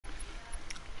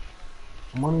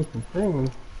money from things.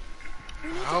 We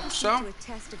need I to hope hook you so. to a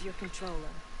test of your controller.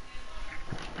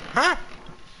 Huh?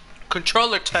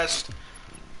 Controller test.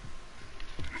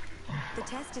 The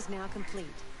test is now complete.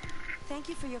 Thank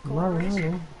you for your Not cooperation.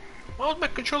 really. Why was my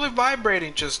controller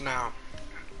vibrating just now?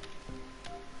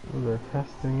 They're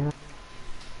testing it.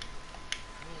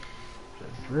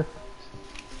 Drift.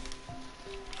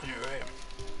 You're right.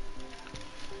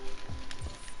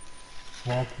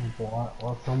 Vault of Glass.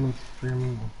 While someone's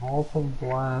screaming, Vault of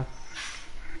Glass.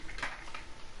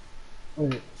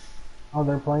 Wait. Oh,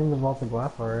 they're playing the Vault of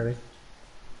Glass already.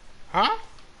 Huh?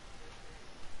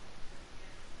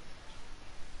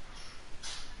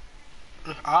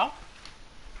 Oh?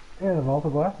 Yeah, the Vault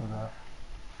of Glass is out.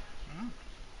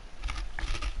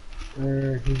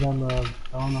 He's on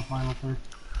the final three.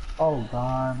 Oh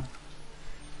god.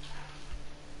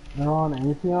 They're on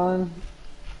Atheon,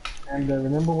 and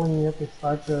remember when you have to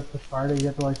start to start it, you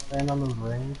have to like stand on those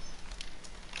rings?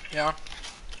 Yeah.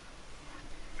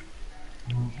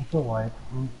 I feel like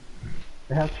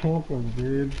they have champions,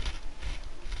 dude.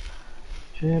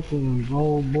 Champions,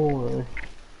 oh boy.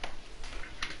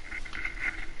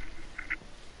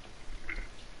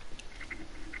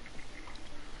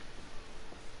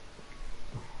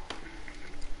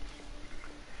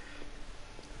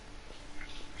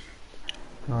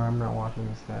 No, I'm not watching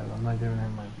this guy. I'm not giving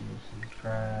him my views. He's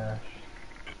trash.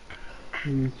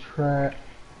 He's trash.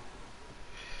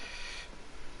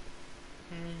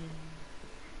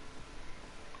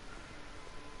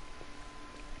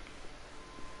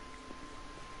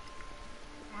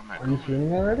 Where am I Are you going?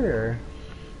 shooting already, or?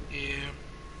 Yeah.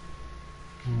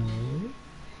 Hmm?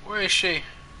 Where is she?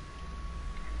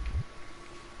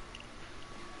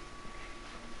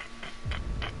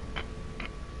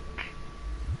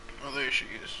 Oh, there she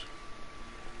is.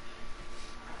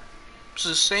 It's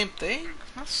the same thing?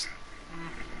 That's...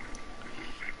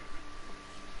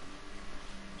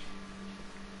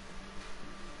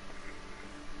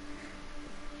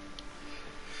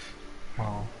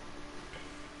 Oh.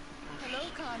 Hello,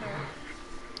 Connor.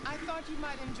 I thought you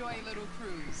might enjoy a little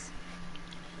cruise.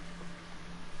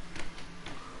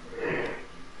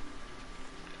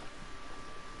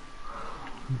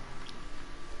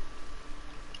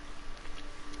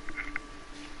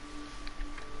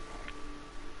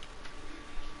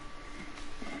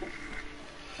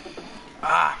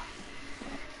 Ah!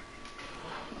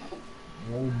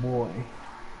 Oh boy.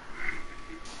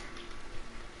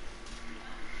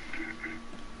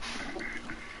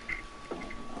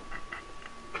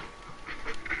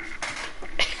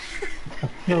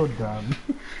 So dumb.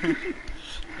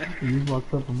 You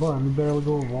fucked up a button. You better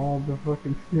go evolve the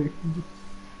fucking stick.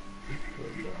 So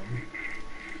dumb.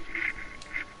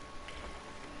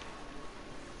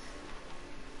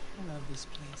 I love this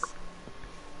place.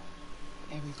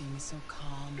 Everything is so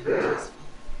calm and peaceful.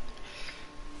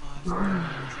 Far from the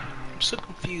noise of the I'm so world.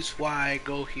 confused why I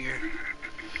go here.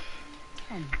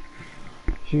 Tell me,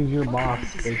 She's your what can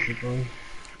boss, I do? basically.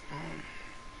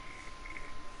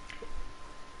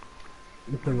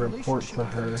 You My can report relationship to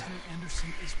with her. Lieutenant Anderson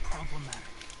is problematic.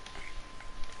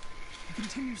 He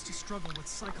continues to struggle with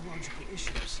psychological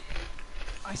issues.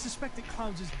 I suspect it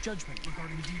clouds his judgment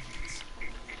regarding deviants.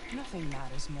 Nothing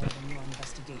matters more than your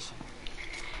investigation.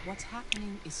 What's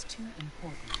happening is too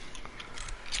important.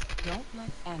 Don't let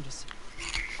Anderson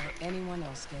or anyone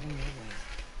else get in your way.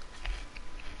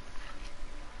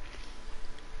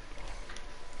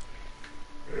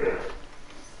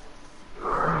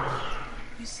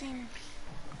 You seem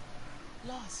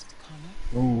lost,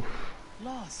 Connor. Oof.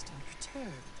 Lost and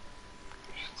perturbed.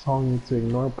 She's telling you to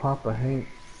ignore Papa Hank.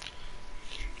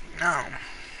 No.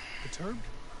 Perturbed?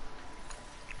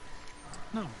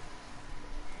 No.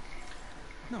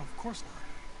 No, of course not.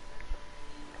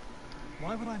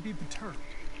 Why would I be perturbed?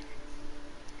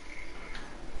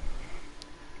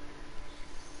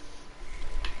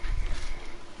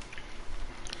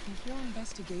 If your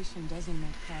investigation doesn't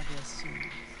make progress soon,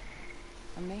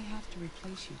 I may have to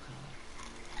replace you, Connor.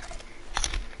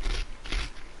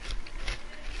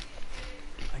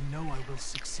 I know I will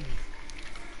succeed.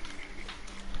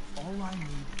 All I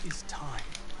need is time.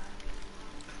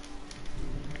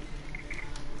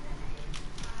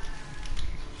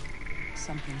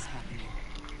 Something's happening.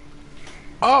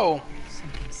 Oh!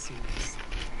 Something serious.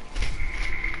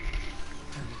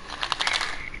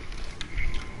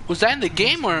 Was that in the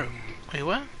game or... Wait,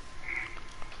 what?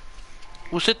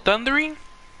 Was it thundering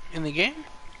in the game?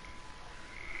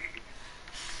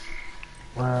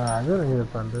 I didn't hear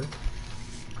thunder.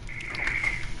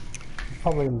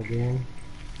 Probably in the game.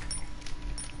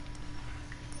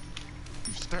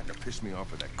 You're starting to piss me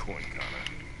off with that coin, Connor.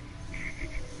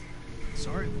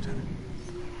 Sorry, Lieutenant.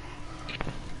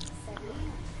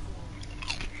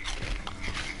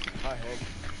 Hi, Hank.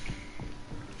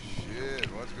 Shit,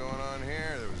 what's going on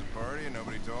here? There was a party and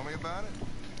nobody told me about it?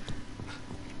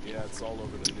 Yeah, it's all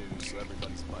over the news, so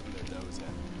everybody's butting their nose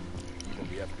in. Even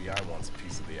the FBI wants a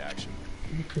piece of the action.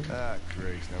 Ah,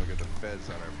 Grace, now we got the feds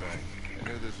on our back. I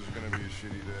knew this was gonna be a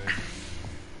shitty day.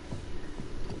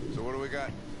 So what do we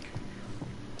got?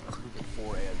 A group of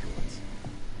 4 androids.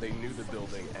 They knew the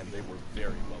building, and they were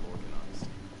very well organized.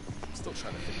 I'm still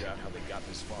trying to figure out how they got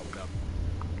this far without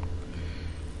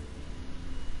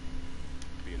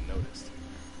being noticed.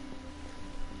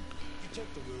 You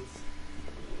checked the roof?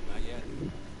 Not yet.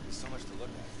 There's so much to look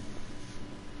at.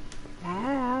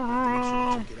 Make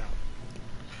sure to check it out.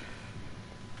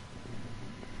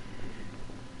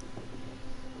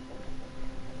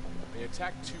 They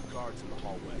attacked 2 guards in the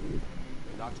hallway.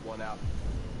 They knocked one out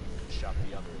and shot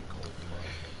the other in cold blood.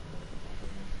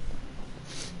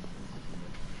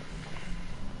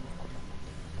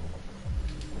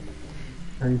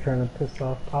 Are you trying to piss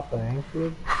off Papa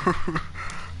Anfield?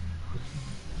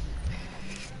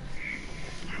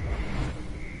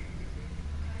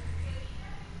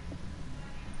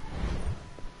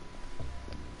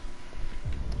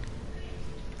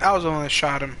 I was the one that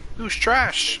shot him. He was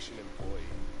trash. Station employee.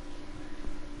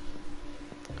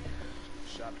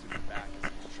 Shot to the back as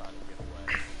he was trying to get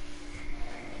away.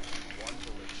 One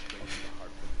bullet straight to the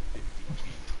heart from 50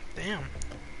 feet. Damn.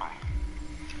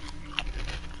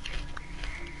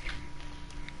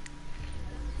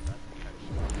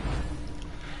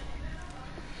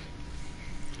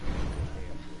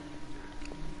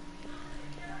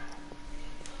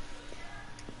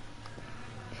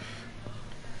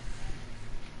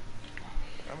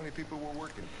 How many people were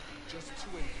working? Just 2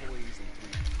 employees and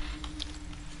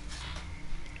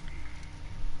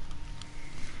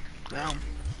 3. Damn.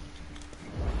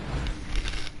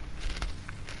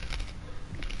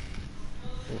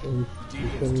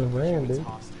 He's in the van, dude.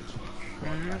 Hostage.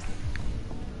 Broadcasted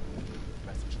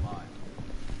message live.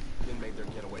 Then made their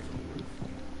getaway from the roof.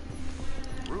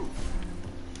 Roof.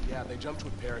 Yeah, they jumped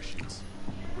with parachutes.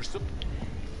 We're still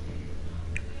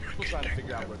trying to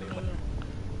figure out where they landed,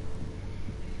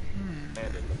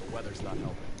 but the weather's not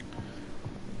helping.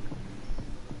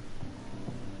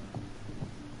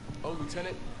 Oh,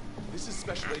 Lieutenant, this is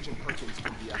Special Agent Perkins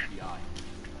from the FBI.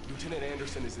 Lieutenant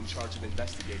Anderson is in charge of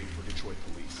investigating for Detroit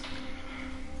police.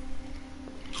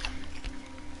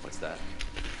 What's that?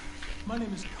 My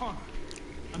name is Connor.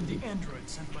 I'm the android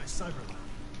sent by Cyberlab.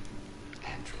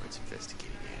 Androids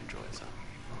investigating androids, huh?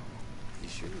 You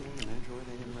sure you want an android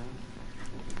hanging around?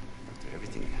 After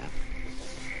everything that happened?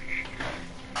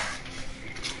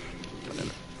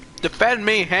 Whatever. Defend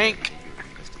me, Hank.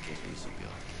 Investigations will be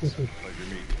off. Pleasure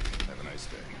meeting you. Have a nice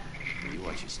day. You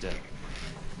watch your step.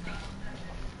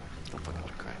 Don't fuck up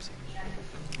the crime scene.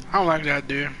 I don't like that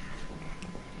dude.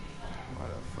 What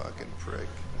a fucking prick.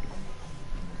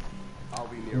 I'll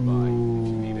be nearby. If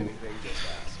you need anything, just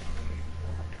ask.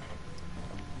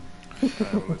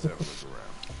 Well, let's have a look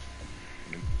around.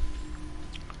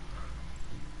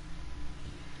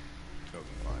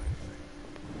 Doesn't find anything.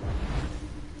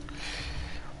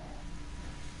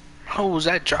 Oh, was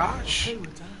that Josh? Hey,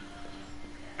 Lieutenant.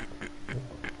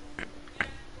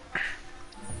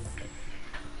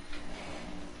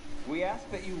 We ask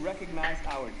that you recognize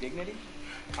our dignity,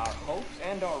 our hopes,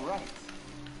 and our rights.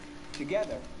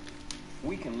 Together,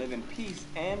 we can live in peace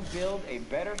and build a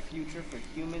better future for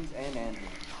humans and androids.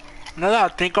 Now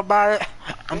that I think about it,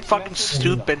 I'm This fucking message is the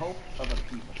stupid. hope of a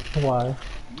people. Why?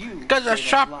 You Because I gave us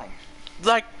shot, life,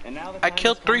 like, and now the I time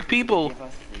killed has 3 come for you to people. give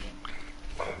us freedom.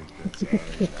 I think that's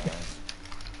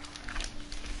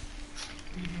alright now.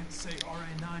 You didn't say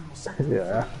RA9 will set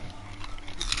Yeah.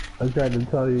 I tried to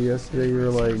tell you yesterday, you were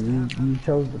like, you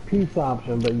chose the peace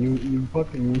option, but you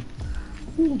fucking,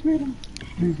 you beat him.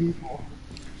 3 people.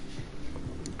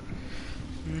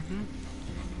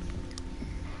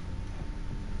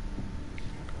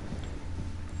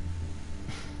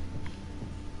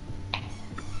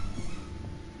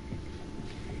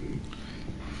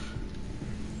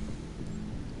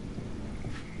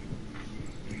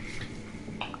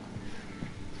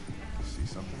 See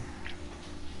something?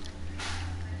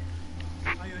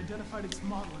 I identified its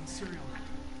model and serial number.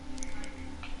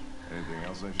 Anything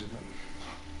else I should know?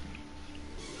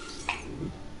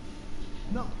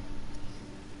 No.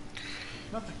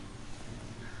 Nothing.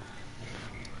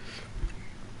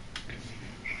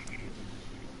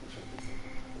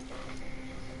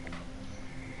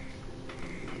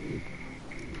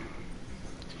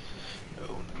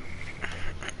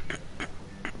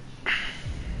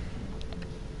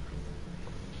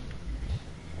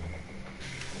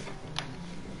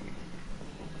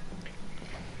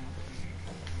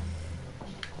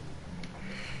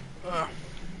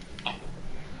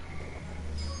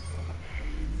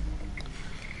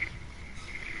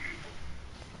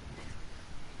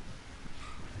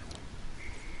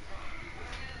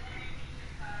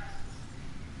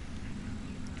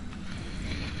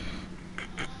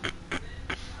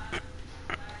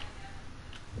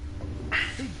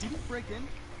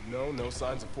 No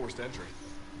signs of forced entry.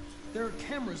 There are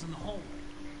cameras in the hallway.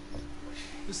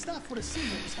 The staff would have seen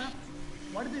what was happening.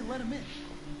 Why did they let him in?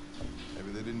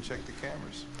 Maybe they didn't check the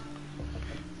cameras.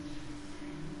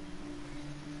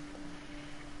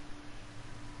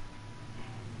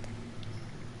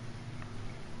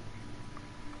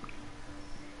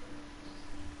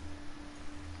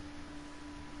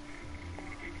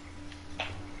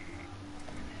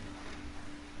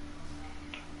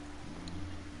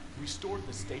 We stored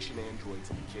the station androids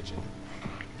in the kitchen.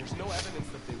 There's no evidence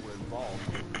that they were involved.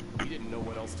 We didn't know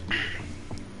what else to do with them.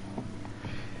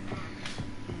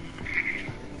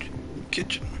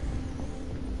 Kitchen.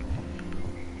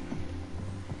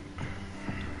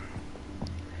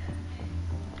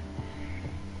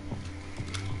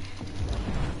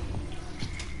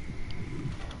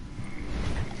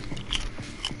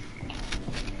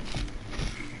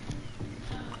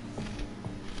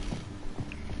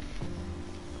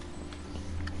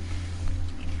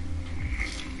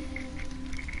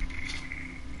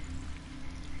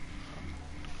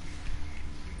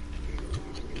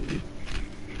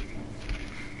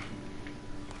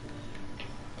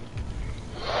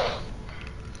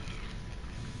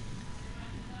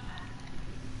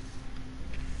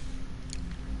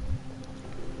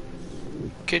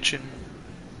 Kitchen.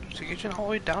 Is the kitchen all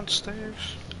the way downstairs?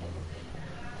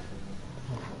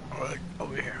 Or like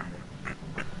over here?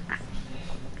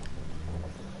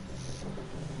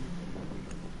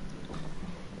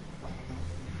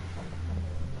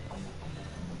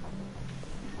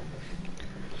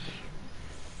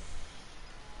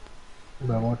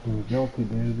 About watching Guilty,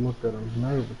 dude. Look at him,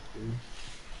 nervous, dude.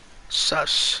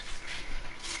 Sus.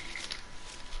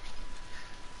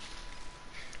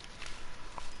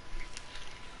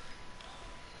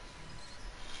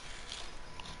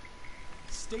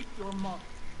 State your model.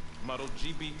 Model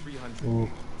GB300. Ooh.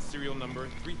 Serial number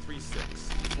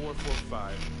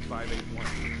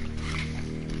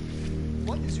 336-445-581.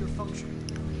 What is your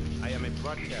function? I am a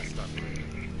broadcast operator.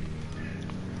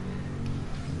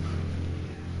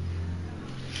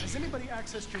 Has anybody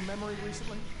accessed your memory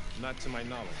recently? Not to my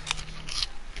knowledge.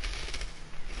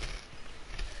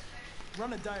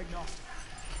 Run a diagnostic.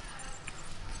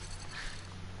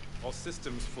 All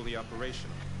systems fully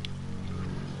operational.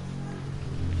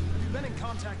 Have you been in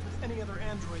contact with any other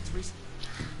androids recently?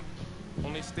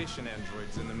 Only station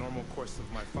androids in the normal course of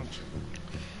my function.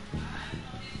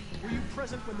 Were you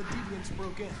present when the deviants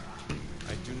broke in?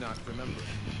 I do not remember.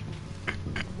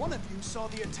 One of you saw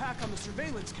the attack on the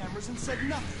surveillance cameras and said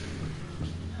nothing.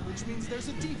 Which means there's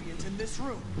a deviant in this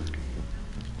room.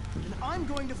 And I'm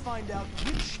going to find out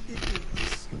which it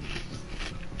is.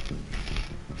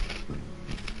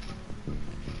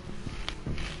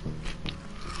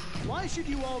 Why should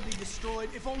you all be destroyed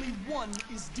if only one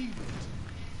is deviant?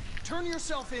 Turn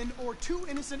yourself in, or 2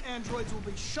 innocent androids will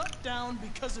be shut down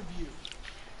because of you.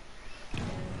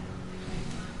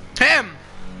 Him!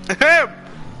 Him!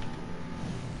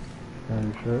 Are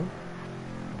you sure?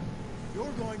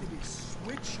 You're going to be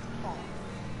switched on.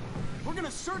 We're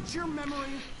gonna search your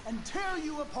memory and tear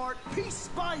you apart piece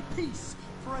by piece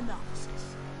for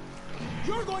analysis.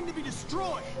 You're going to be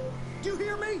destroyed. Do you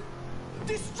hear me?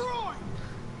 Destroyed!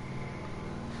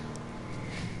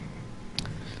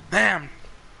 Man,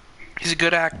 he's a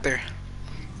good actor.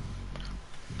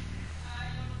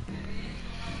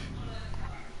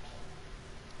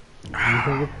 You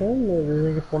think it's him, or do you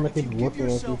think it's someone If keeps you give looking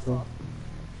at yourself you? up,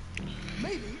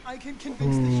 maybe I can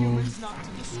convince the humans not to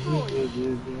destroy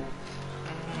you.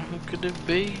 Who could it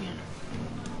be?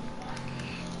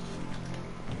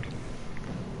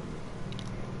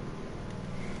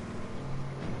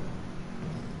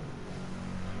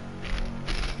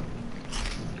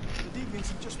 The deviants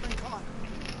have just been caught.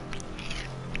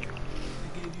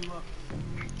 They gave you up.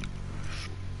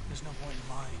 There's no point in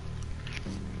lying.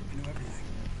 You knew everything.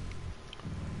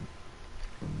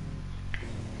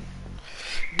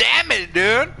 Damn it,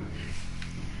 dude!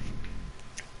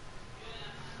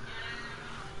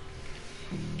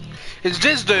 It's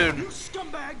this dude. You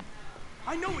scumbag!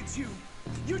 I know it's you.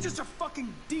 You're just a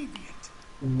fucking deviant.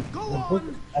 Go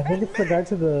on. I think it's the guy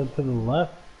to the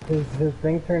left. His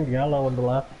thing turned yellow when the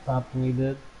last option he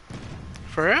did.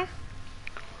 For real?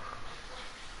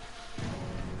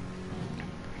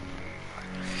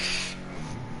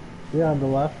 Yeah, the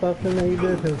last option that he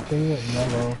did, his thing went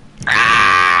yellow.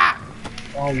 Ah!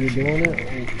 Oh, you're doing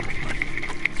it?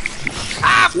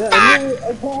 Ah, Yeah, fuck! I knew it.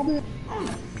 I called it.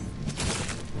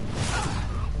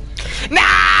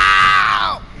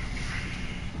 No!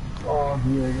 Oh,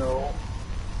 Diego.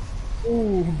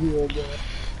 Oh, Diego.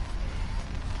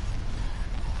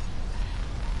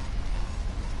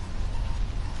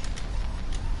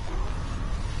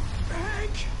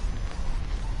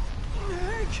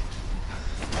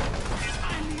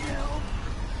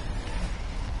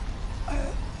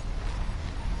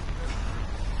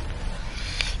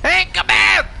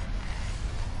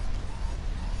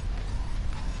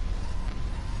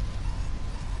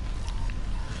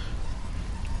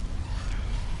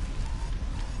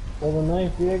 Oh, the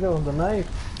knife, Diego, the knife.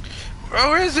 Oh,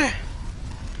 where is it?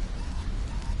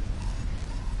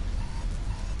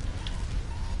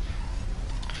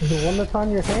 The one that's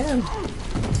on your hand.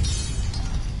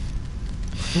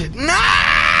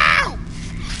 No!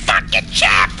 Fucking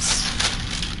chaps!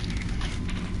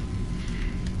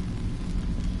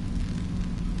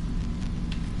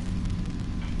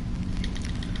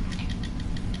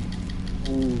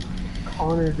 Ooh,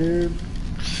 Connor, dude.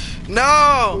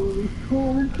 No! Ooh,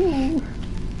 Connor, cool.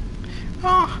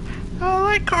 Oh, I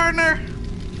like Connor.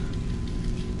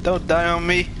 Don't die on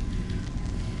me.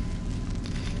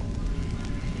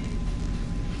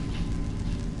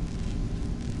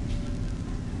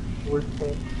 Where's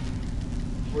Tank?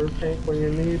 Where's Tank when you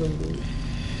need him, dude?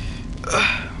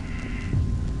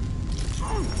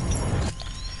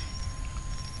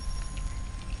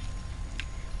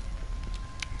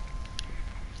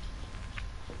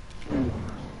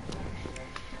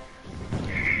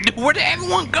 Dude, where did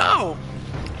everyone go?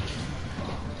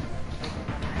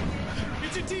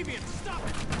 It's a deviant. Stop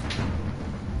it.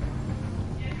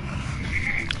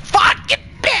 Fucking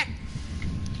bitch!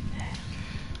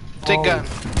 Take gun.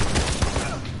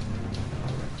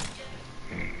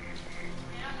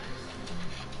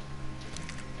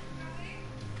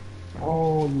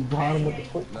 Oh, you got him with the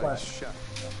quick Nice flash. shot.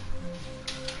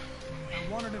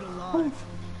 I wanted it alive.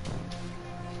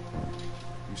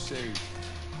 You saved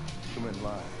human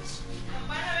lives.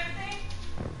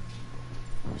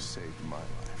 You saved my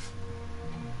life.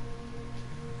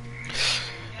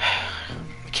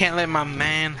 Can't let my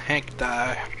man Hank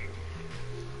die.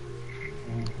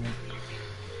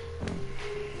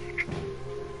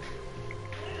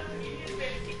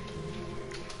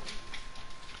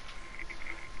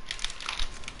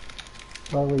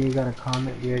 Lovely, you got a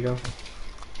comment, Diego.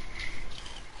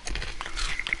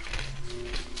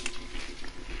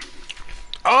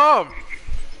 Oh!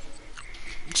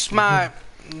 It's my...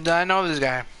 I know this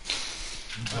guy.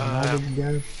 Yeah,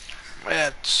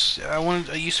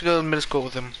 I used to go to middle school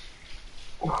with him.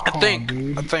 I think.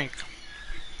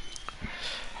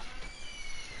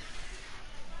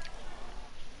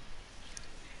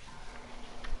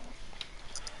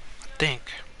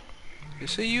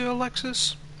 Is it you,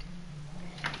 Alexis?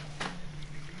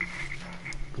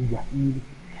 Yeah,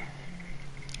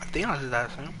 I think I did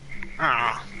that thing.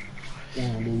 Ah.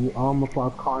 yeah, dude, you almost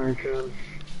lost Connor to him.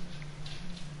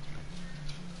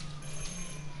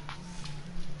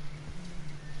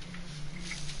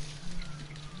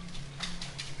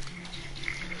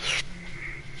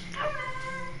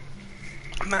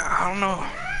 Man, I don't know.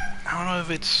 I don't know if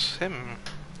it's him.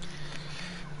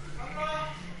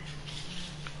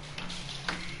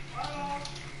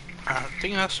 I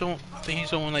think that's the one, I think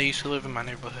he's the one that used to live in my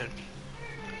neighborhood.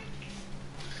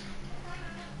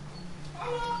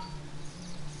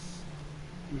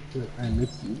 I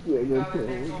miss you,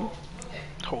 Diego.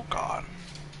 Oh God.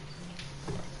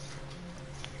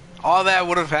 All that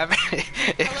would have happened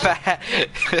if I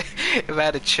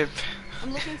had a chip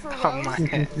I'm looking for Rose. on my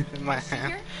head, in my Is she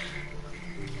hand. here?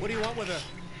 What do you want with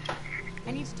her?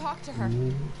 I need to talk to her.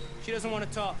 She doesn't want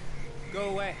to talk. Go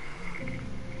away.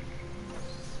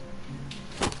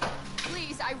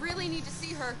 Please, I really need to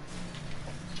see her.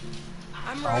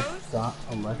 I'm I'll Rose. stop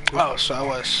Alexis. Oh, so I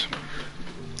was.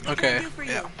 Okay,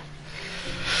 yeah.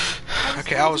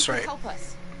 Okay, I was right. Help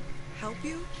us. Help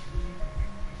you?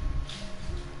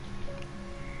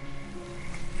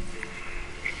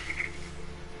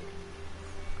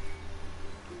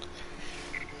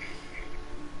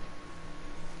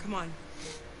 Come on.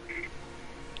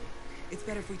 It's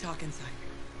better if we talk inside.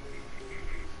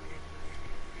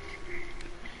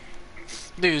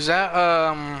 Dude, is that,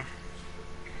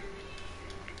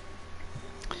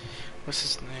 what's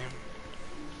his name?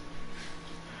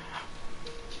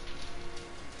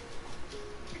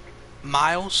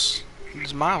 Miles?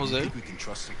 Is Miles there? We can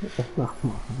trust him.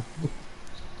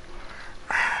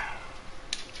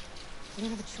 We don't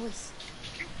have a choice.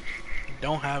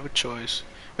 Don't have a choice.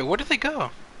 Wait, where did they go?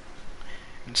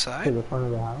 To Inside? the front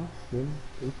of the house, dude.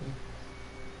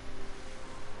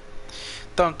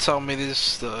 Don't tell me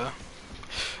this is the...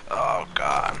 Oh,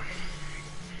 God.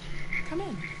 Come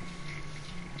in.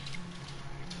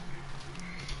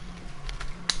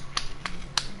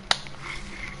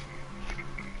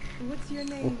 What's your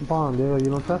name? What's the bomb, dude?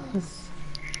 You don't trust me?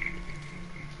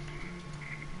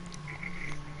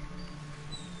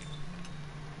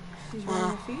 She's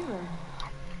running a fever.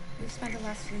 We spent the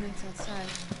last few nights outside.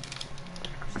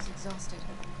 She's exhausted.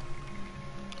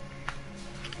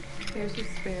 There's a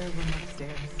spare room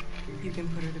upstairs. You can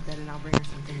put her to bed and I'll bring her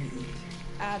something to eat.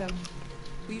 Adam,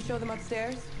 will you show them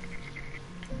upstairs?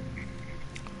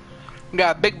 We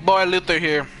got Big Boy Luther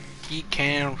here. He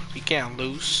can't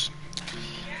lose.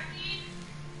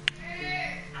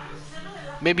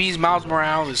 Maybe he's Miles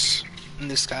Morales in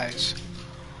disguise.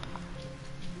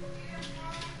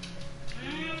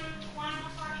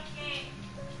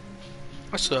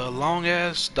 That's a long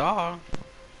ass dog.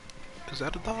 Is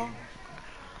that a dog?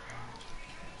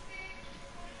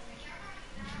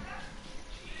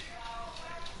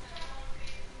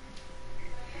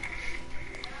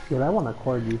 Dude, I want a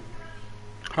corgi.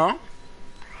 Huh?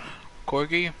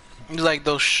 Corgi? He's like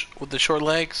those with the short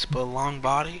legs but long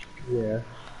body. Yeah.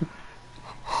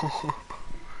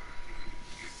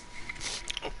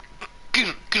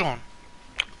 Get on.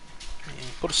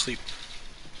 Go to sleep.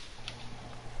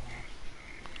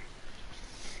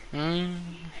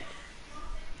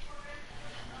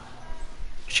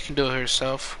 She can do it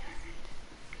herself.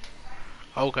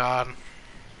 Oh God.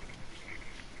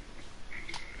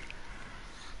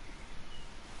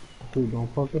 Dude, don't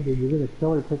fuck with it. You're gonna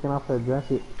kill her taking off that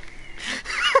jacket.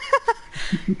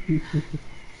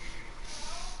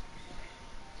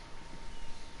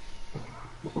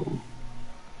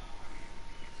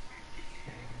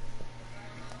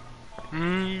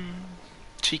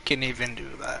 She can't even do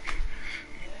that.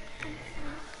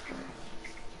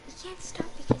 We can't stop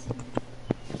because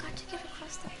we've got to get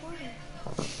across the border.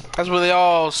 That's what they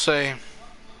all say.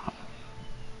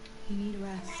 You need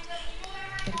rest.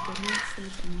 Get a good night's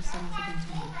sleep and your stomach again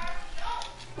tomorrow.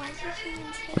 Why do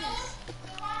humans hate us?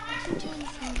 I didn't do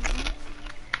anything wrong.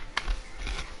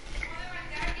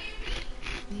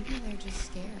 Maybe they're just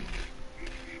scared.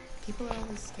 People are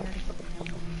always scared of what they don't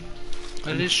know.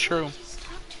 That is true. Just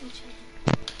talk to each other.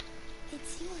 They'd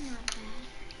see we're not bad.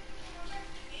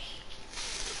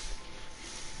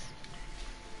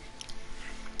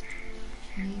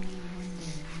 Maybe one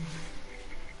day.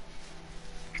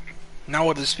 Now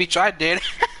with the speech I did.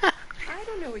 I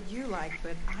don't know what you like,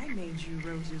 but I made you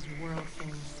Rose's world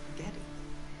famous spaghetti.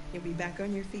 You'll be back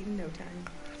on your feet in no time.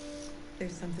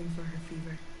 There's something for her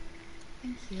fever.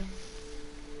 Thank you.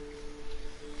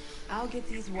 I'll get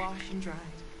these washed and dried.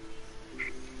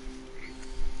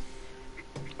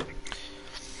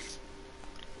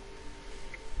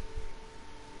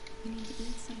 We need to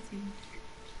eat something.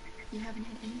 You haven't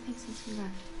had anything since we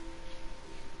left.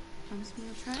 Promise me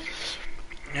you'll try?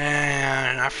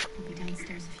 And We'll be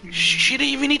downstairs if you she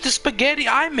didn't even eat the spaghetti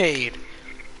I made.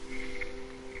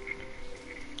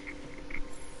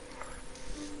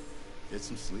 Get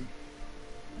some sleep.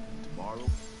 Tomorrow.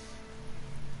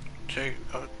 Jay,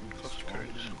 close to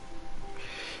Curtis.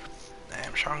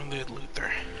 Damn, strong dude,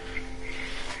 Luther.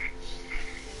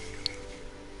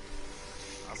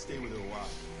 I'll stay with her a while.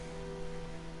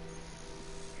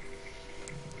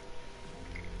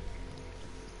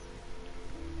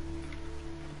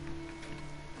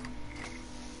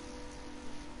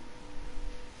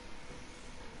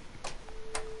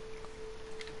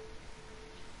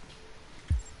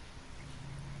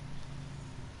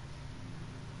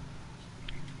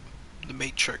 The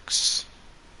Matrix.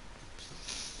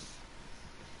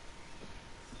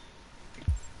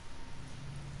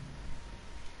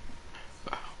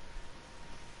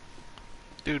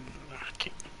 Dude, I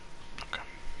can't. Okay.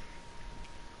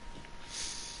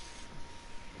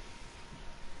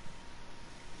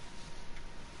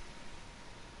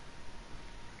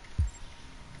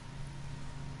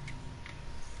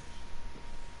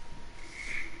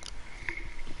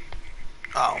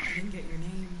 Oh. I didn't get your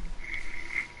name.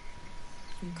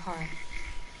 I'm Carl.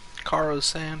 Carl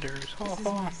Sanders. This is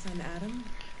my son Adam.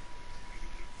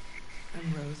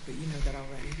 I'm Rose, but you know that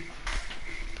already.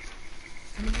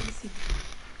 Come and have a seat.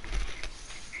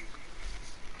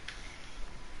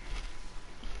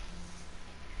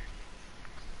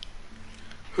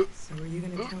 So are you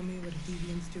gonna tell me what a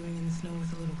deviant's doing in the snow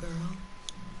with a little girl?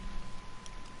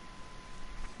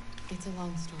 It's a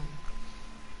long story.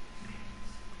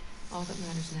 All that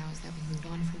matters now is that we move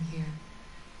on from here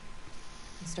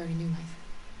and start a new life.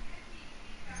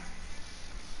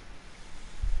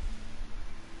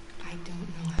 I don't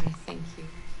know how to thank you.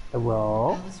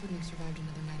 Hello? Alice wouldn't have survived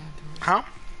another night outdoors. Huh?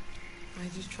 I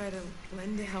just try to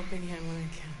lend a helping hand when I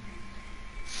can.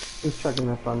 Just checking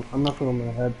if I'm messing with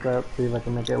my headset, see if I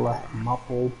can make it less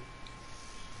muffled.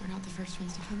 We're not the first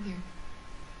ones to come here.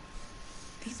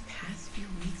 These past few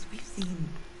weeks, we've seen.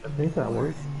 I think that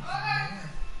works.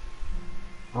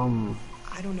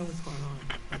 I don't know what's going on,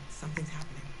 but something's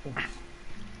happening.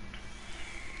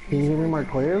 Can you hear me more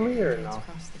clearly or no?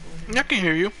 I can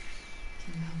hear you.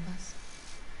 Can you help us?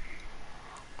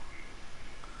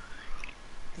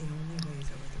 The only way is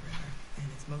over the river, and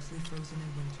it's mostly frozen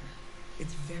in winter.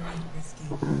 It's very risky.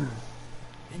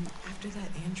 And after that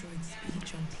android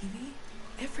speech on TV,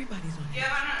 everybody's on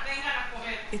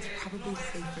it. It's probably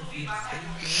safer for you to stay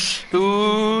here.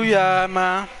 Ooh, yeah,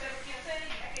 ma.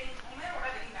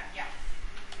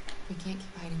 We can't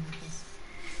keep hiding like this.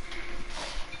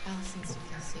 Alice needs to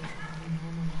feel safe and have a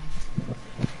normal life.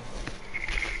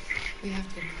 We have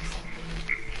to impress that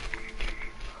baby.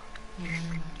 No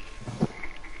matter what.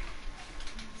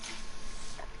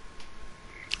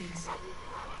 Please.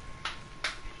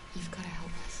 You've got to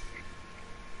help us.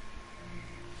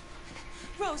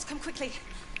 Rose, come quickly.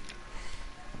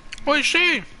 What is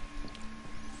she?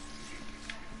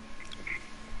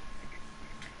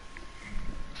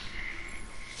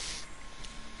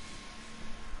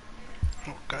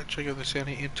 Oh, gotta check if there's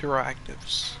any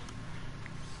interactives.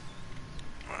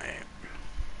 Alright.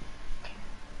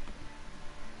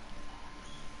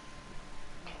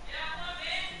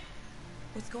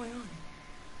 What's going on?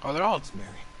 Oh, they're all. It's Mary.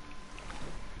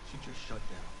 She just shut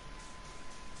down.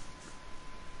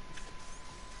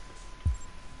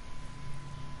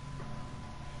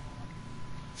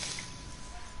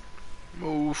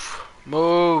 Move.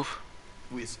 Move.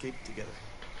 We escaped together.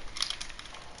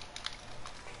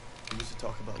 We used to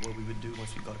talk about what we would do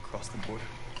once we got across the border.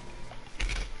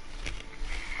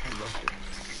 I loved her.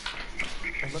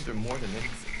 I loved her more than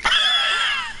anything.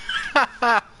 What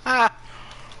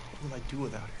will I do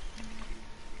without her?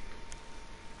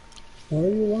 Why are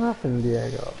you laughing,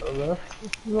 Diego? This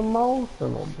is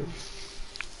emotional, dude.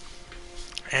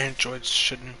 Androids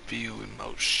shouldn't feel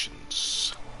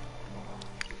emotions.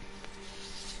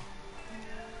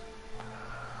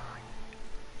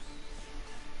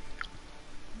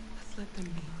 Let's let them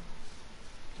be.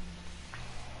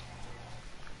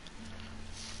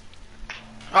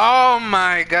 Oh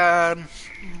my god.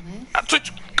 Alice, I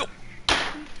switch. Go. what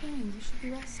are you doing? You should be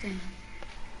resting.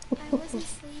 I wasn't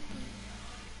sleepy.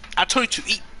 I told you to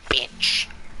eat, bitch.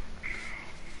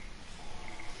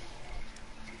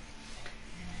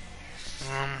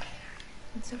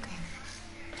 It's okay.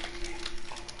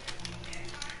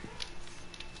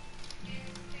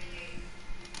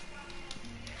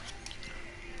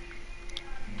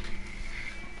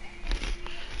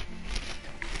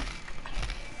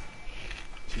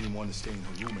 She didn't want to stay in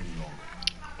her room any longer.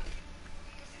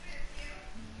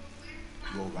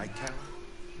 You alright, Kara?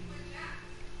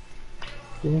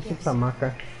 Give me some chamaca.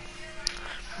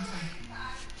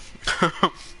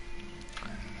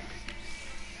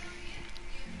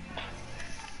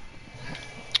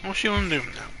 What's she gonna do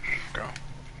now, girl?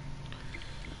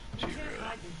 You can't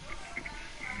hide me.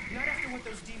 Not after what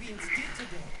those deviants did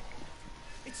today.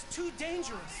 It's too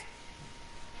dangerous.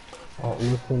 Oh,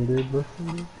 listen, dude, listen,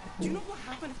 dude. Do you know what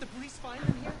happened if the police find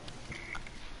them here?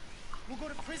 We'll go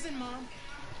to prison, Mom.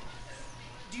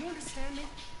 Do you understand me?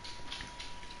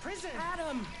 Prison!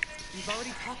 Adam! We've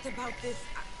already talked about this.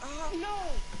 No!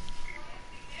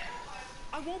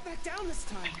 I won't back down this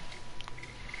time.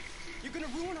 You're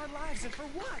gonna ruin our lives, and for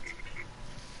what?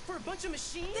 For a bunch of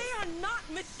machines? They are not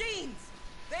machines!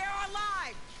 They are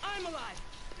alive! I'm alive!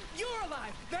 You're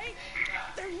alive!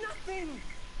 They're nothing!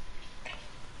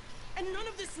 And none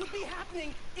of this would be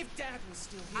happening if Dad was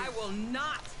still here. I will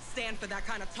not stand for that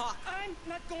kind of talk. I'm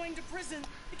not going to prison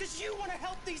because you want to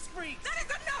help these freaks! That is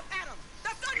enough, Adam!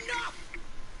 That's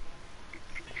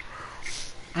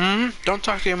enough! Don't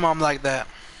talk to your mom like that.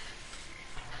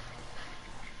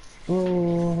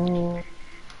 Oh.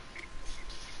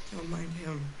 Don't mind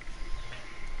him.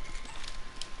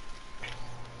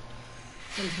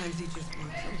 Sometimes he just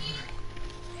wants over.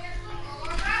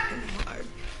 And hard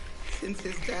since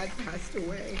his dad passed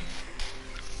away.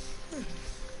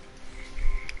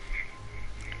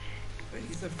 But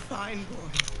he's a fine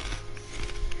boy.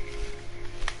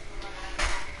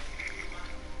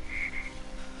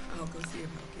 I'll go see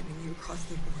about getting you across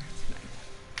the border tonight.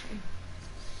 Okay?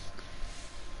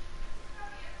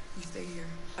 You stay here.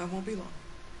 I won't be long.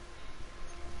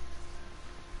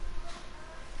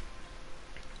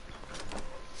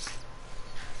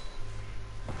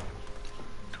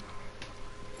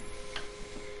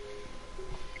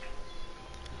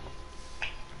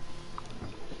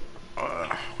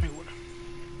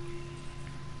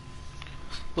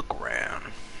 Look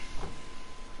around.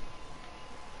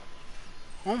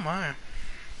 Oh my.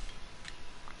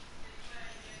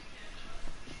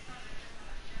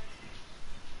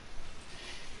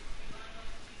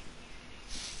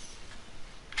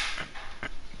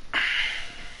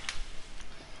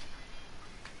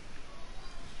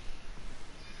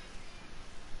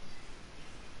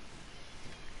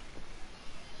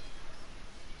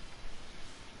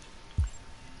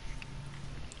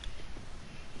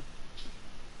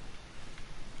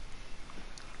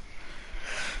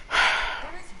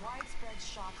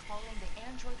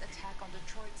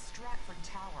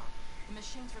 The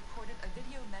machines recorded a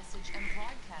video message and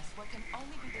broadcast what can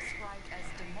only be described as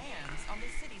demands on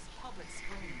the city's public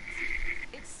screens.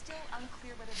 It's still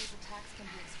unclear whether these attacks can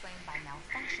be explained by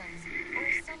malfunctions or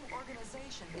if some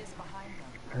organization is behind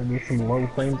them. And there's some low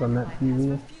frames on that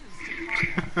TV.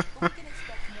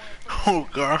 Oh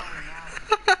god.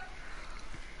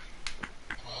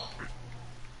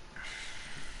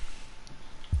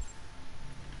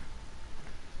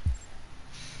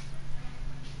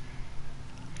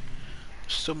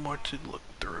 Still more to look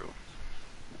through.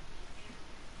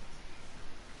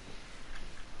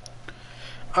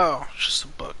 Oh, it's just a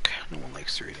book. No one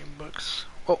likes reading books.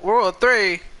 Oh, World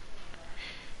 3!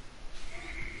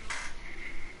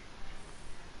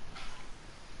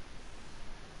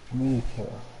 Me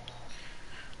too.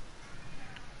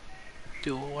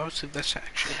 Dude, what was if this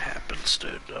actually happens,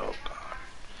 dude? Oh god.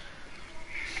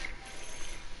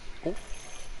 Oh.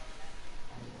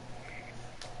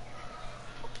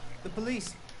 The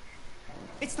police.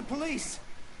 It's the police.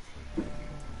 What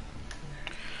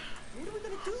are we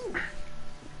gonna do?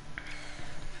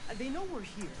 They know we're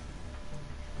here.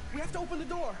 We have to open the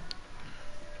door.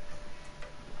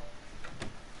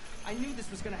 I knew this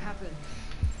was gonna happen.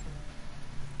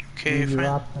 Okay,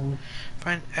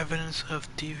 find evidence of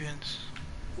deviance.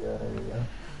 Yeah, there you go.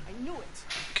 I knew it.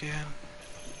 Again.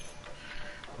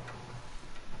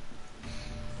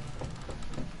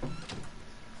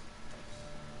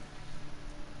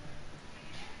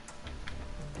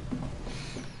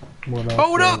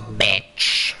 Hold up,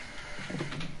 bitch!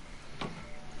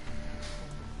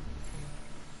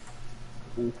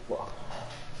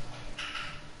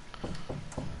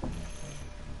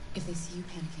 If they see you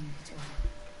panicking, it's over.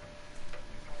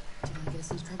 Do you want to get us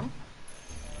into trouble?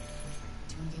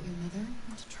 Do you want to get your mother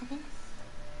into trouble?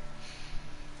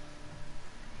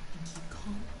 And keep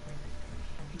calm.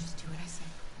 And just do what I say.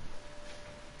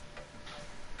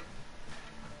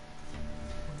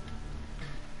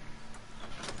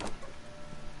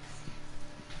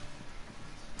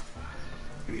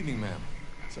 Good evening, ma'am.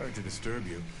 Sorry to disturb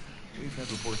you. We've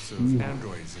had reports of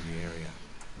androids in the area.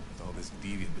 With all this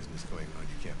deviant business going on,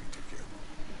 you can't be too careful.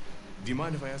 Do you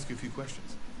mind if I ask you a few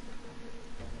questions?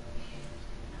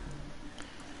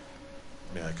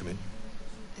 May I come in?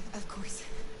 Of course.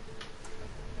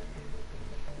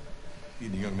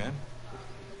 Evening, young man.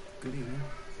 Good evening.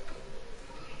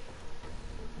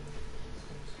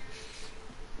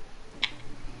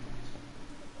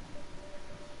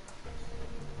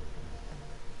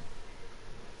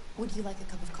 Would you like a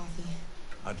cup of coffee?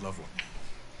 I'd love one.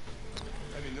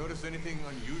 Have you noticed anything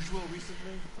unusual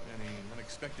recently? Any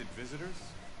unexpected visitors?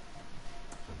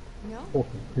 No.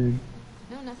 Fucking pig.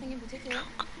 No, nothing in particular.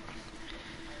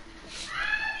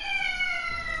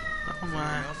 Oh Is my.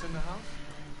 anyone else in the house?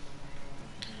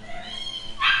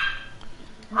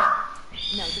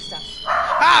 No, just us.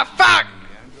 Ah, fuck!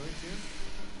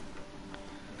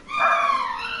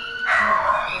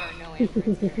 No, there are no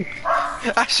androids here.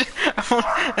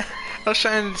 I was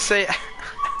trying to say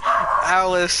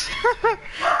Alice.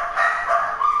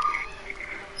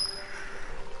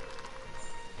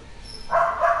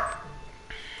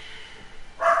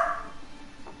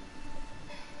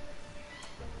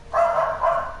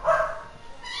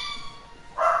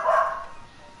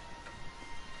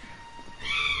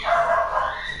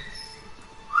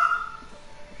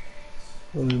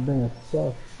 Well, this thing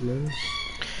sucks, man.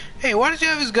 Hey, why did you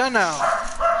have his gun out?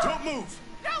 Don't move!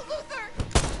 No, Luther!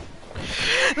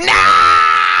 No!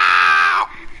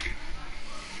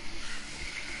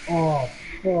 Oh,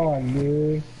 fuck,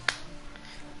 dude.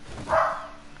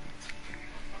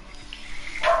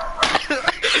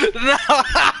 No!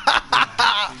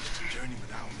 Journey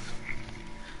without.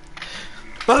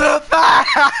 Fuck!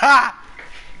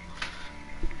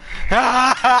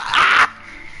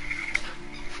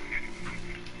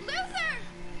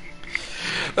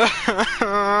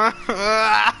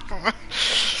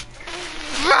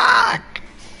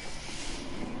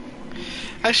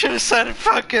 I should have said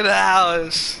fucking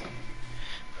Alice.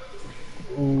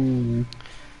 Ooh.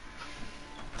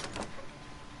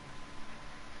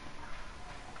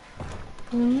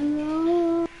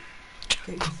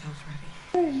 Get yourselves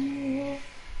ready.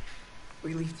 We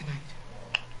leave tonight.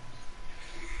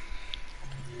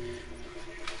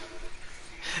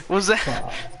 Was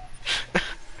that?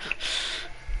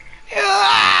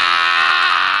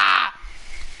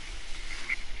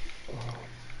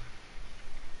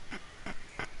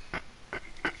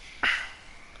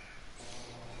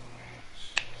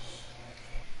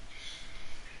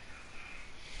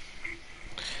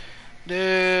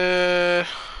 Dude.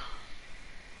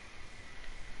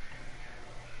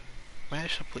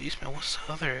 Manage the policeman. What's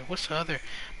the other? I'm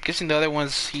guessing the other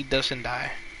ones he doesn't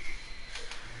die.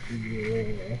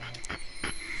 Yeah.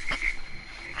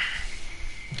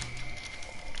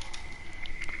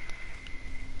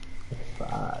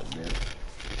 Five minutes.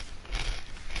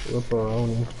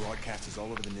 Ripperoni. Broadcast is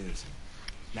all over the news.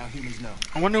 Now humans know.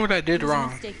 I wonder what I did It was a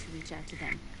wrong. mistake to reach out to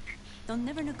them. They'll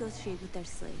never negotiate with their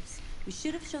slaves. We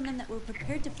should have shown them that we're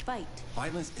prepared to fight.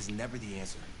 Violence is never the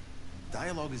answer.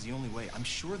 Dialogue is the only way. I'm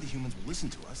sure the humans will listen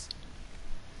to us.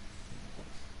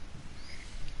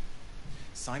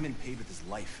 Simon paid with his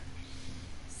life.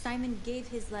 Simon gave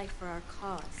his life for our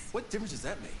cause. What difference does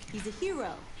that make? He's a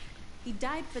hero. He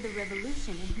died for the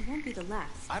revolution, and he won't be the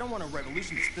last. I don't want a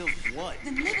revolution that spills blood.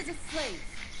 Then live as a slave.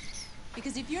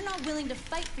 Because if you're not willing to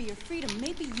fight for your freedom,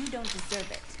 maybe you don't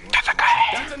deserve it.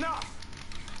 That's enough!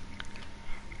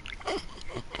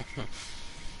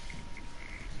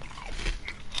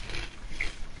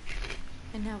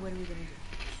 And now what are we gonna do?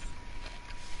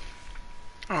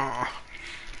 Aww.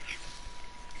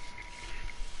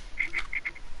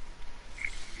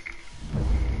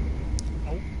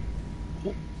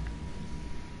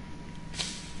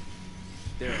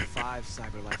 There are 5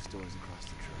 CyberLife stores across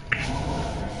the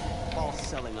trip, all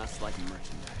selling us like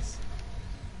merchandise.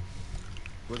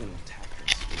 We're gonna attack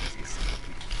those stores and set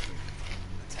people free.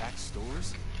 Attack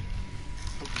stores?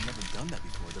 Hope they've never done that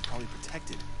before. They're probably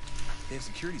protected. They have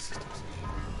security systems.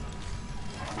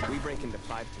 We break into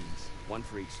 5 teams, 1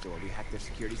 for each store. We hack their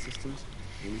security systems,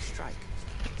 and we strike.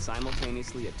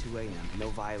 Simultaneously at 2 a.m. No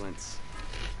violence.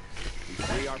 We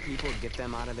free our people, get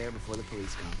them out of there before the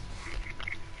police come.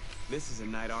 This is a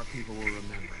night our people will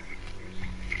remember.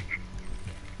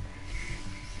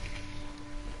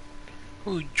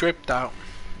 Who dripped out?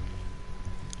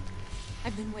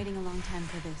 I've been waiting a long time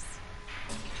for this.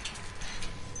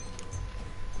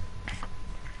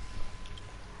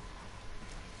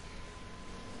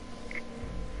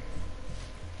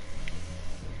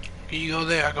 You go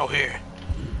there, I go here.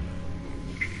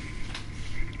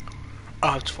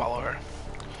 Oh, let's follow her.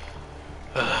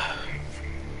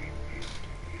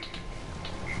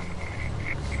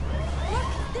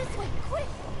 Look, this way, quick!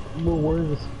 Well, where's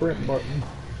the sprint button?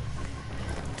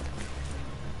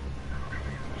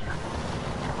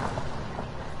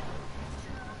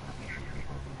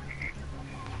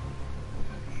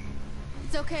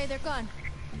 It's okay, they're gone.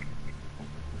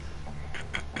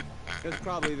 There's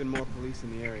probably even more police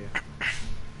in the area.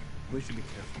 We should be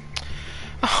careful.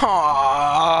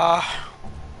 Aww.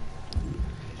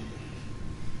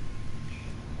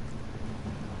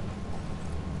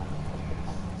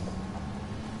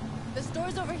 The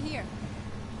store's over here.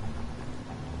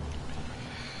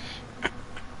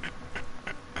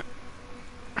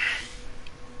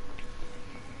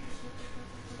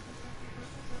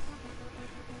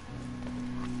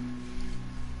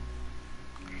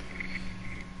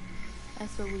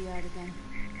 That's where we are again.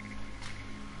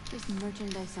 There's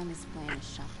merchandise on display in a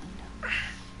shop window.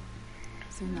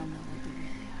 Soon they'll know where we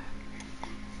really are.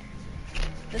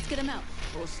 Let's get them out.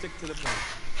 We'll stick to the plan.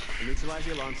 We'll neutralize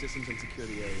the alarm systems and secure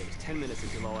the area. There's 10 minutes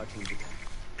until all our teams attack.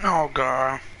 Oh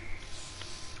god.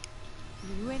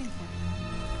 What are you waiting for?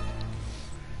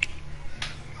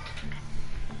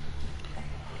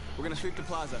 We're gonna sweep the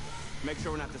plaza. Make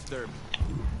sure we're not disturbed.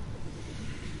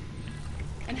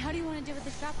 And how do you want to deal with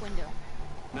the shop window?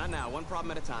 Not now, 1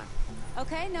 problem at a time.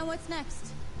 Okay, now what's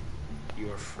next? You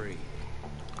are free.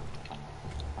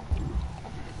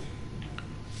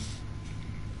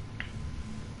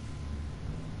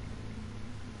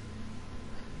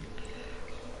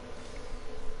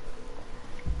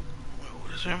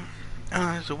 What is there?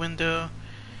 Oh, there's a window.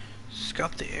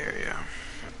 Scout the area.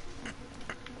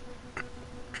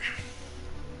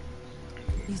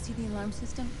 You see the alarm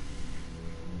system?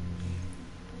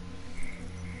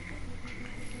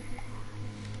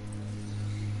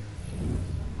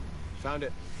 Found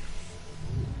it.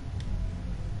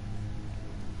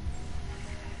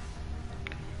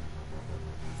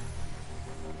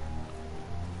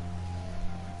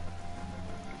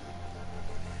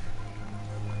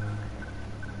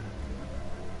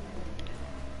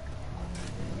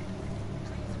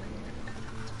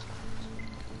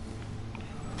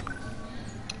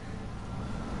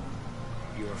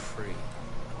 You are free.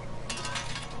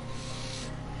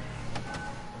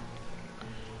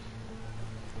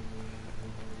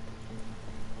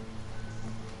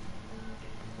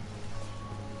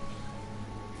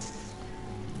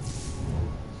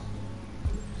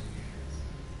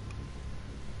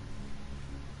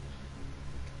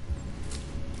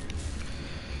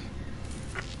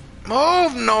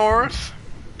 Move north.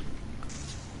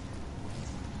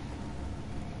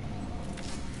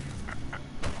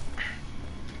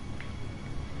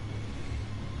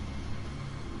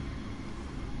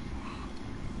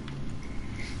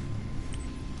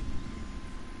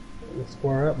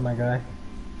 Square up, my guy.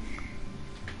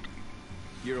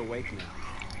 You're awake now.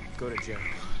 Go to Jericho.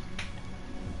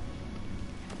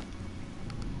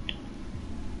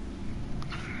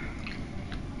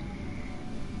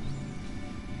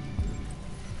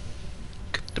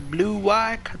 Cut the blue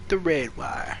wire, cut the red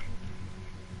wire.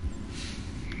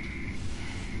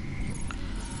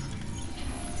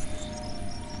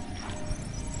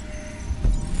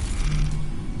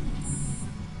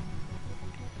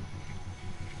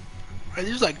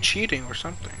 This is like cheating or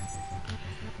something.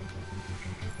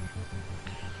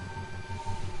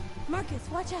 Marcus,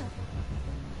 watch out.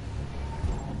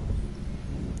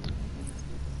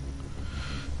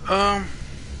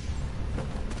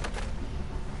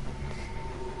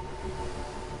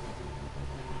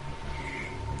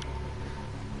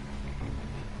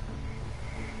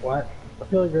 What? I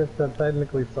feel like I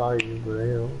technically saw you, but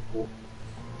you know. Cool.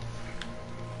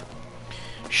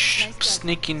 Shh, nice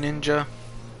sneaky ninja.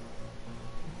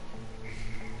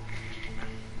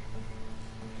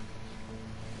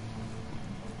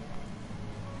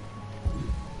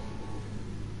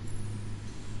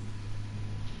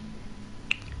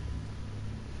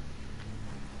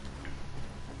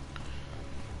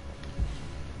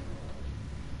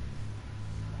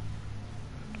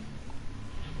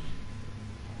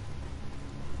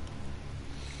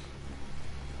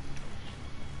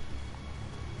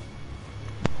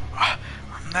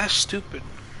 That's stupid.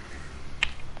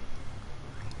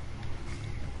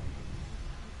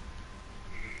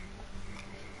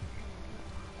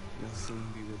 You'll soon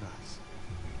be with us.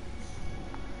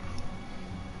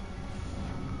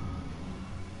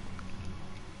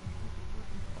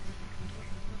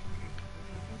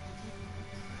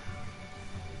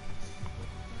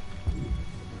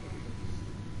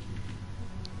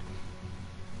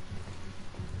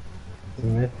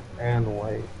 Myth and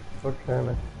white. What kind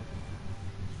of?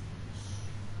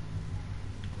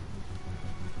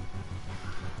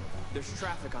 There's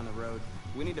traffic on the road.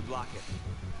 We need to block it.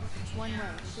 It's one way.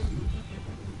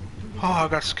 Oh, I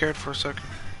got scared for a second.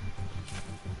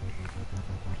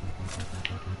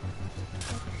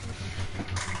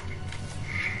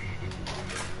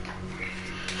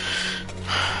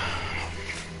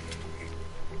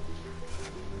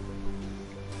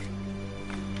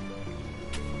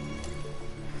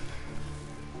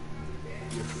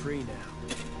 You're free now.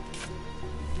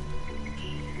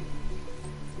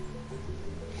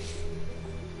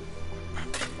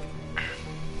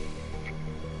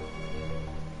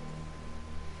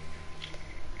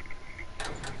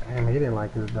 Damn, he didn't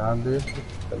like his job, dude.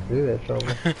 Don't do that, trouble.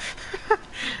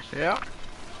 Yeah.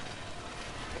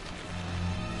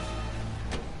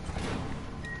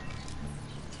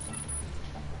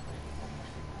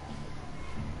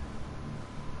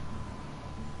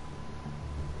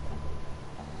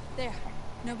 There.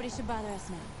 Nobody should bother us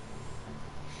now.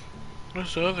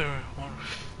 What's the other one?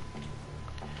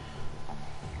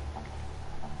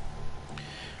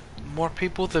 More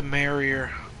people, the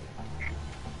merrier.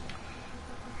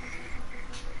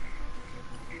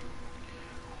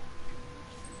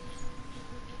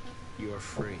 You're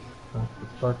free.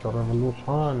 Let's start the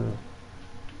revolution.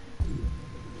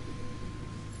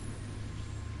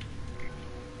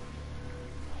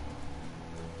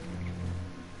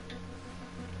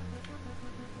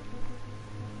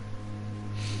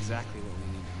 Exactly what we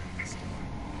need to make this door.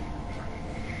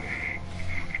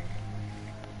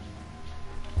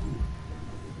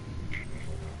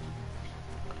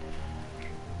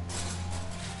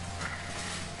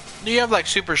 Do you have like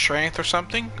super strength or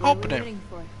something? Open it.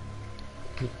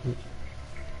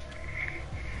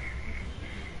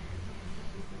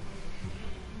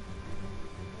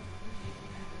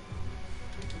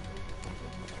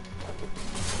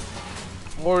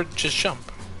 Or just jump.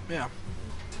 Yeah.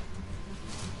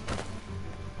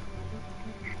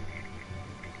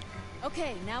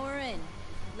 Okay, now we're in.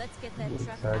 Let's get that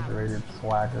truck out. Exaggerated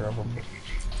swagger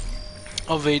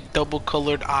Of a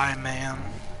double-colored eye man.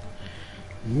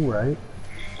 You right.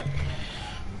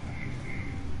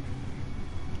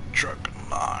 Truck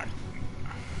line.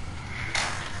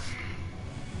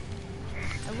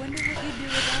 I wonder what you do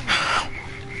with that.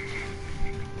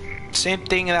 Same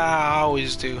thing that I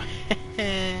always do.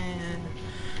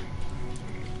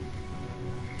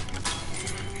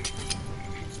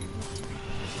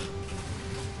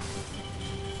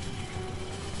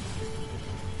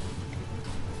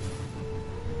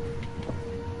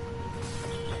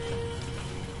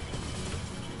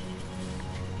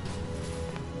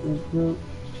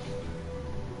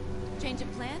 Change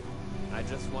of plan? I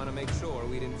just want to make sure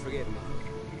we didn't forget anything.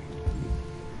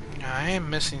 I am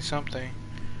missing something.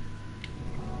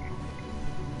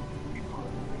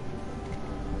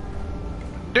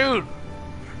 Dude!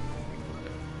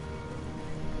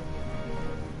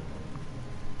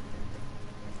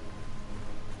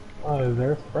 Oh, is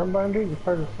there a sprint button, dude? You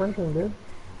started sprinting, dude.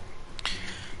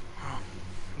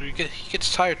 He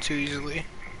gets tired too easily.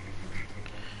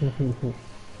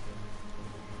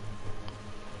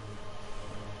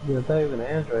 Yeah, it's not even an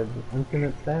Android. It's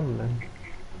infinite stamina.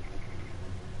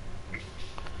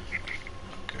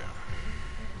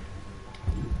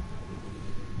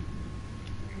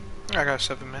 I got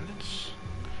 7 minutes.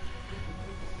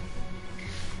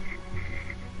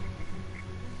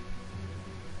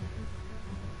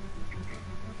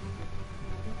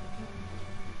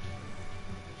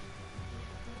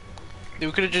 Dude,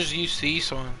 we could have just used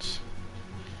these ones.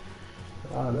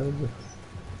 Oh, that was just...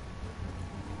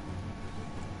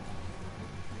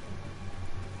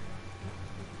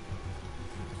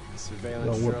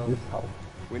 Surveillance Yo, what drone. this house?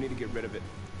 We need to get rid of it.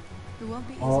 It won't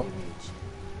be easy Oh. to reach.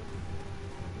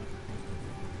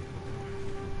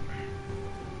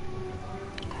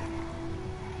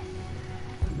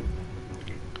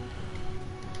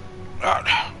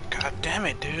 Oh, God damn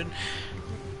it, dude.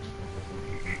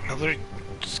 I literally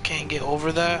just can't get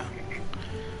over that.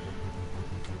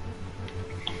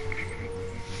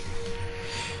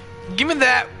 Give me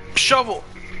that shovel.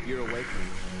 You're awake.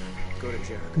 Go to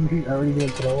Jericho. You already gonna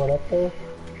throw it up there?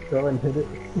 Throw and hit it?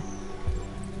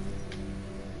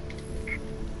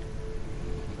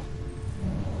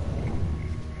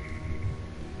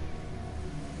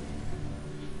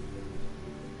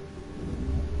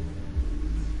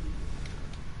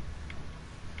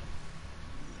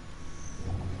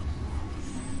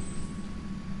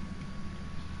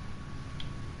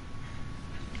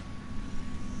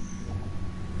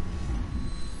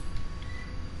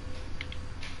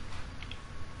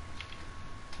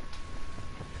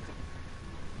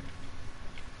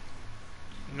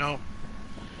 No.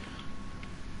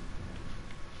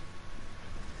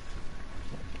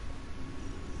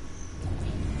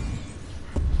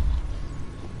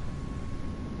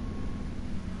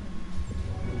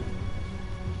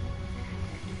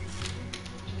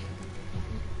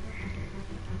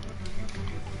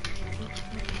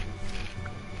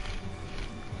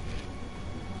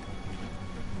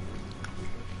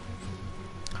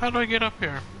 How do I get up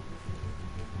here?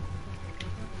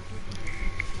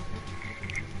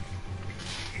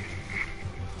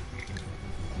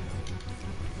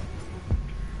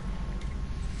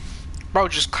 Bro,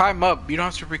 just climb up. You don't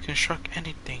have to reconstruct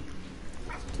anything.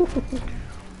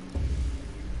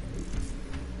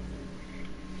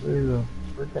 There's a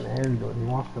freaking Android. He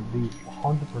wants to be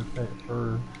 100%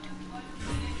 sure.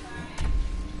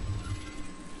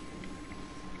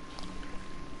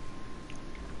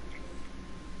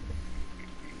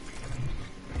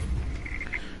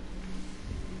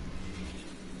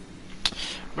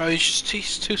 Bro, he's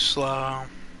too slow.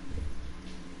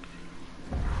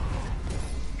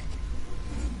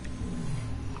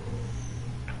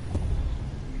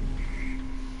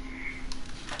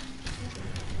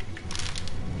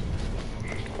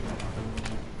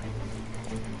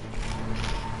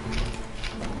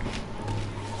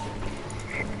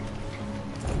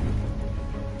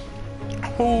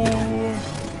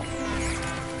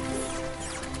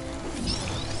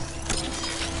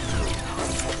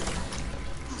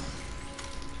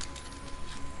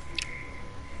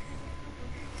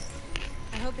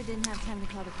 I hope it didn't have time to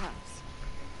call the cops.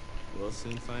 We'll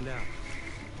soon find out.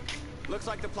 Looks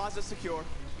like the plaza's secure.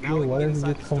 Now Dude, we why can get doesn't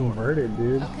inside it the store. convert it,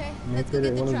 dude? Okay, Make let's go it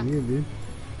get the one truck. of you, dude.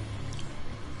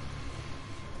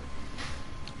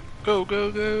 Go,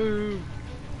 go, go.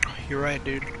 You're right,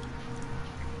 dude.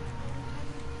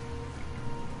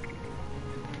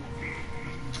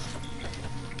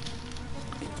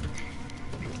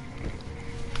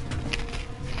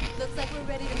 Looks like we're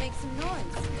ready to make some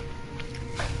noise.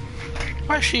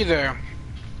 Why is she there?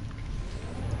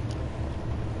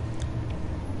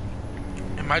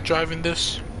 Am I driving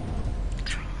this?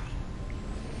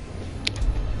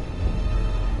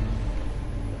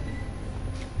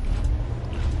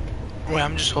 Wait,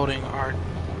 I'm just holding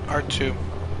R2.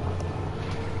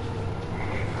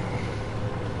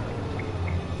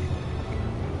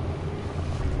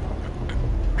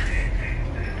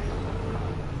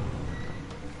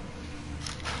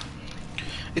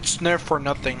 It's there for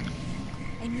nothing.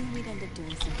 I knew we'd end up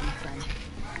doing something fun.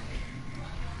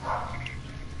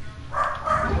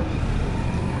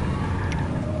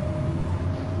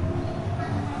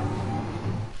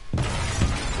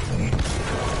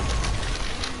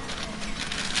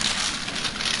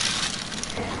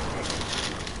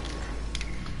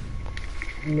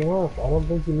 No, I don't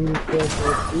think you need to kill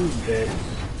for food,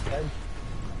 but...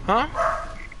 Huh?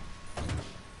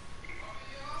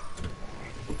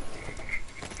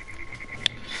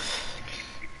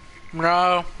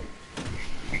 No.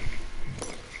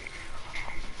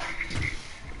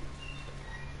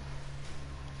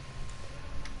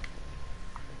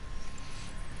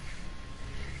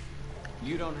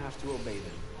 You don't have to obey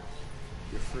them.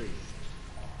 You're free.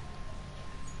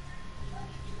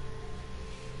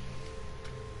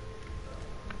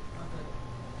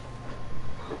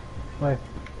 Wait.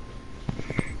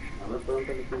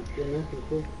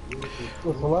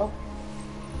 Hello?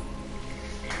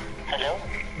 Hello?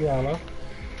 Yeah, hello?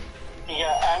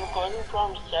 Yeah, I'm calling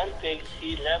from Cellfix.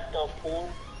 He left a phone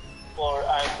for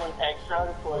iPhone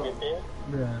XR for repair,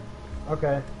 Yeah.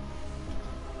 Okay.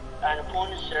 and the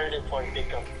phone is ready for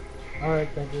pickup. Alright,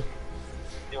 thank you.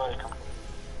 You're welcome.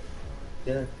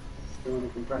 ¿Quieres? ¿Tengo que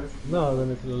comprar? No, de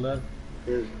mi celular.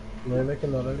 ¿Qué? Me ve que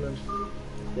lo arreglan.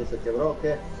 ¿Que se quebró o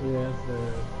qué? Sí,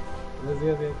 es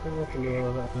 10 días tengo que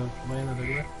lo vayan a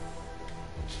arreglar.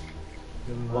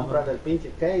 Compra del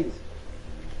pinche case.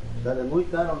 Dale muy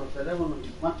caro los teléfonos.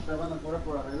 ¿Cuánto te van a cobrar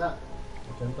por arreglar?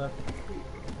 80.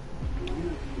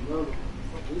 Y luego,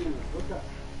 las cosas.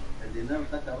 El dinero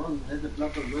está cabrón. Es de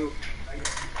plato luego.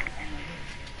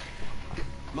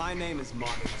 My name is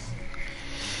Marcus.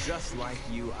 Just like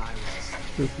you, I was.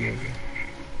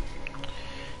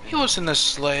 He wasn't a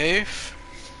slave.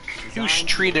 He was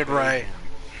treated right.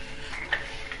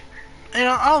 You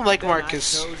know, I like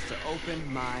Marcus. I chose to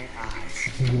open my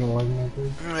eyes. You don't like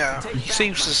Marcus? Yeah, he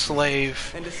seems a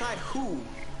slave. And decide who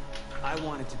I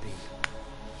wanted to be.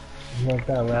 You like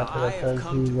that rapper that says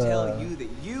he's,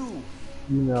 you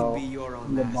know, can be your own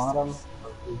in the bottom? masters.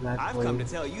 I've come to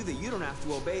tell you that you don't have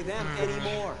to obey them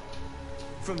anymore.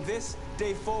 From this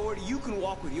day forward, you can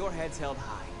walk with your heads held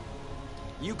high.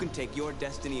 You can take your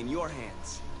destiny in your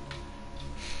hands.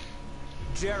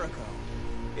 Jericho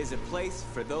is a place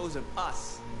for those of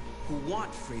us who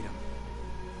want freedom.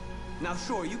 Now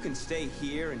sure, you can stay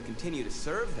here and continue to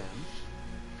serve them,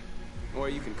 or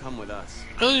you can come with us.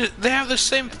 They have the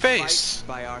same face. Fight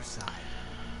by our side.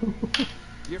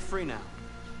 You're free now.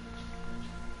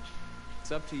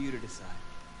 It's up to you to decide.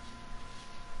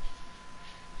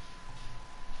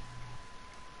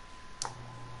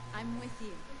 I'm with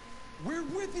you. We're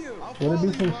with you. Would it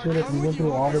be some shit if we went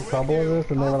through all the trouble of this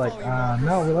and they were like,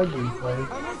 no, we like being slaves?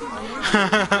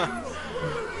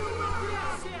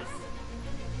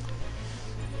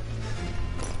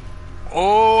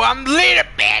 Oh, I'm the leader,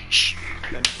 bitch!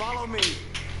 Then follow me.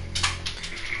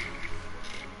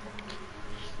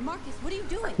 Marcus, what are you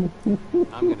doing?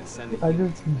 I'm gonna send it. I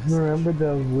just remembered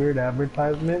those weird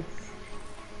advertisements.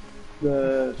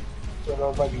 The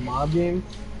those like mob games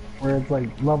where it's like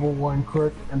level 1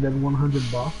 crook and then 100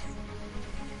 bucks.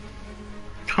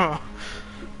 Huh.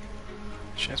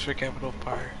 Transfer capital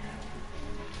park.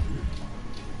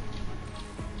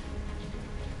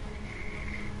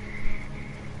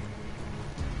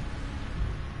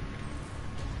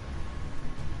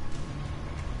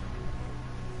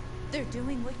 They're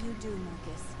doing what you do,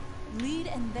 Marcus. Lead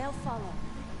and they'll follow.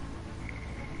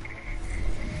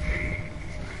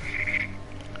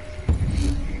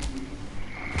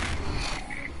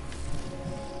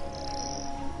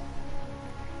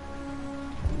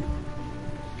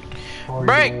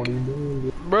 Break!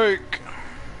 Break!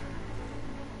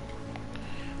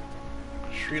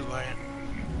 Street light.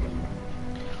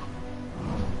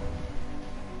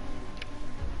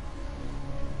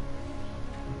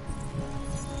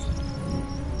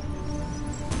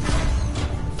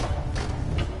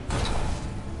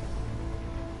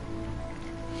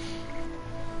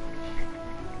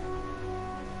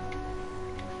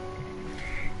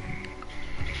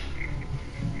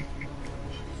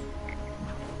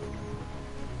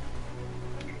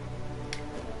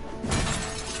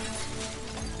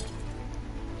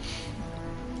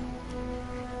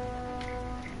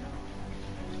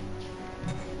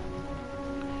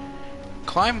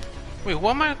 Climb? Wait,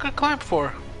 what am I gonna climb for?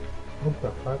 What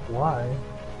the fuck? Why?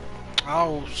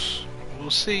 We'll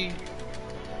see.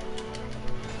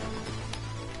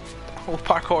 We'll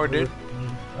parkour, dude.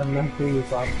 I've never seen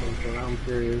this option, so now I'm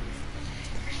curious.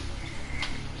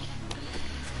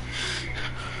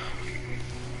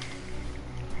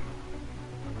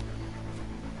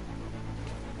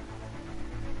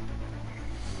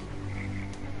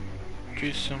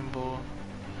 G symbol.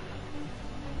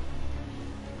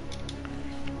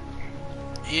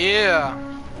 Yeah.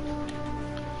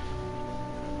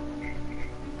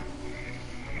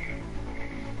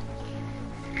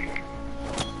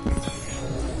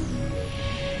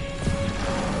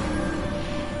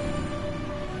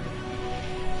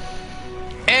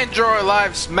 Android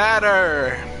lives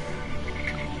matter.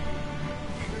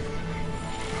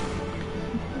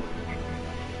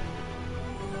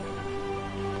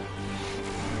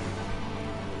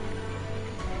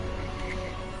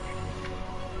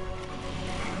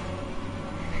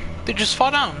 They just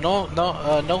fall down. No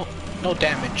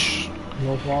damage.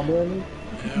 No fall damage?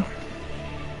 Yeah.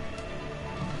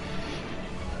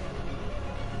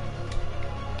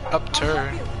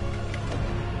 Upturn.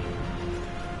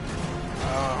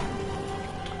 Oh.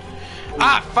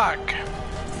 Ah, fuck!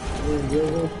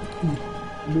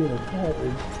 Being a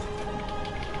savage.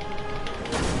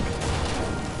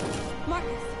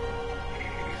 Marcus.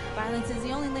 Violence is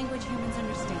the only language humans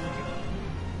understand.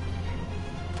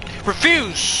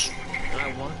 Refuse!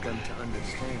 I want them to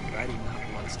understand, but I do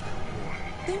not want to start a war.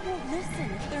 They won't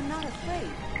listen if they're not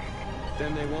afraid.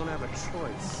 Then they won't have a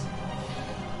choice.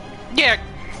 Yeah,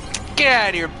 get out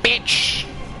of here, bitch!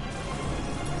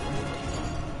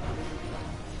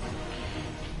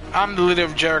 I'm the leader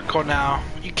of Jericho now.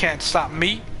 You can't stop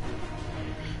me.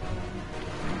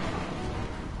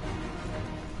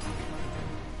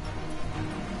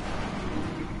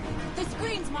 The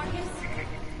screens, Marcus.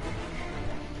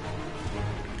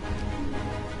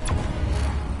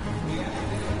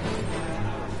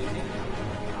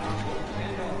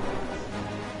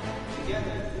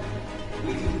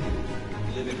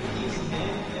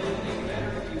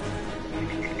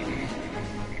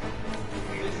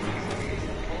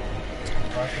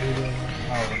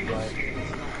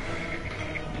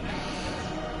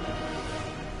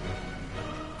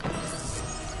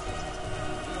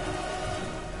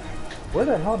 Where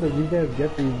the hell did you guys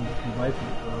get these devices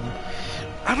from?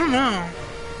 I don't know.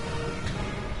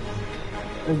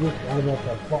 They just ended up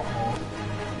at plot hole.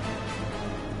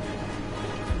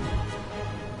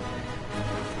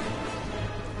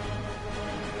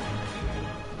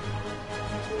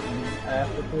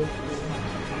 Pacifist?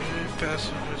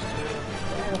 Pacifist,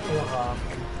 That's what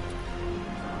happened.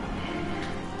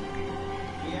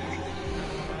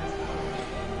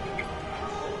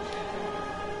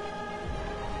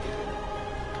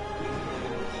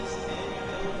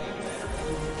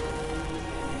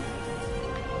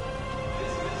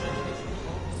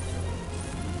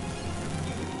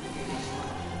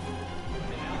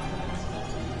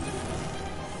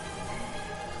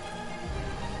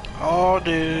 Oh,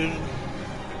 dude.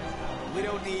 We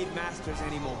don't need masters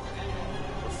anymore.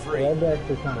 We're free. Yeah, that's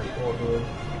actually kind of cool, dude.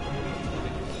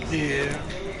 Yeah.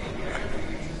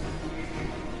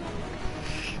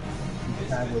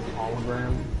 Tag with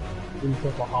holograms. You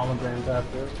took a holograms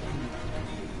after.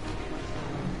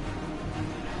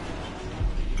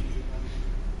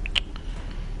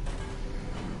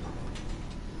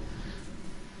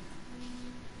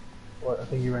 What? I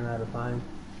think you ran out of time.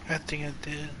 I think I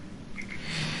did.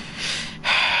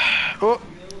 Oh,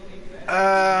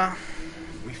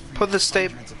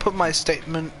 put my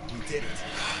statement. We did it.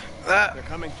 They're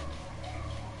coming.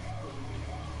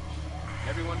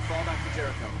 Everyone fall back to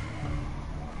Jericho.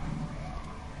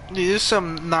 Dude, this is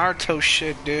some Naruto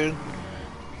shit, dude.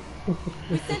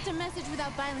 We sent a message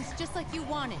without violence, just like you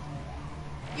wanted.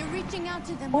 You're reaching out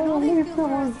to them when all they feel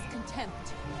for us is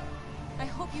contempt. I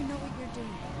hope you know what you're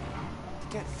doing. You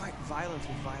can't fight violence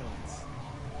with violence.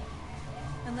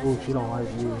 Unless Ooh, there's she don't no like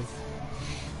other you. choice.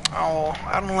 Oh,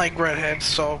 I don't like redheads,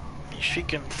 so she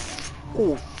can.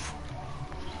 Oof.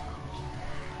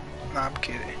 Nah, I'm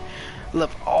kidding.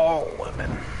 Love all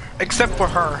women, except for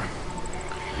her.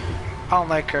 I don't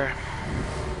like her.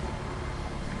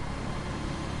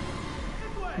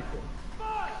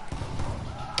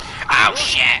 Oh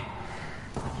shit!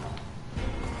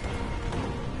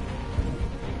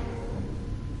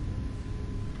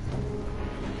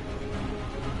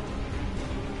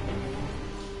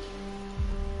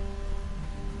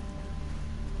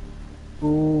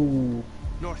 Ooh.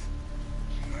 North.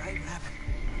 Right, what happened?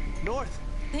 North.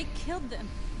 They killed them.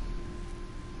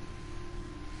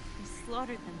 They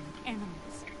slaughtered them like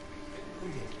animals. Who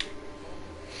did?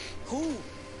 Who?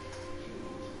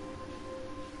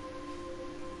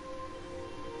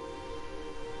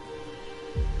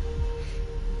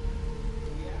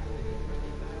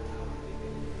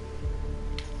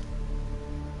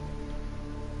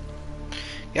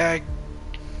 Yeah,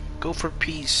 go for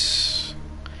peace.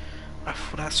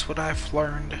 That's what I've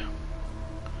learned.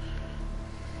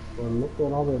 Well, look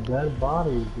at all the dead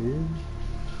bodies, dude.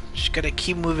 Just gotta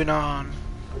keep moving on.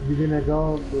 Are you gonna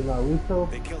go with Naruto?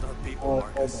 They killed our people, Or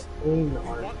Marcus. the Pain We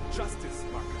arc? want justice,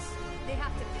 Marcus. They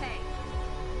have to pay.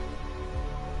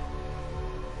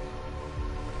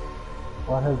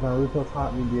 What has Naruto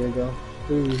taught me, Diego?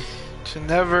 Please. To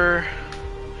never.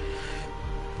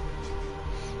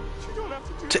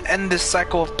 To end this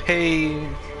cycle of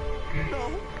pain. No.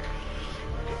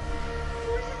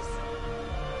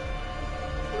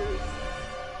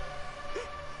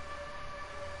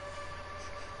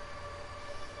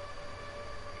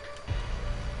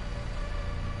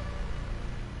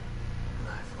 An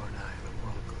eye for an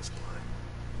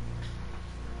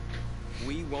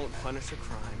We won't punish a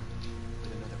crime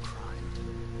with another crime.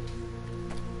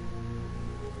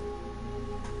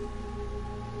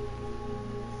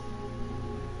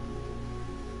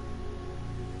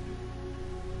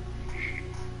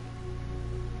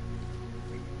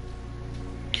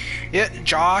 Yeah,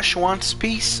 Josh wants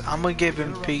peace. I'm gonna give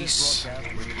him peace.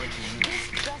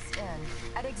 This just in.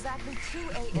 At exactly 2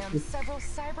 a.m., several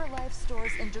CyberLife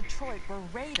stores in Detroit were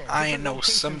raided. I know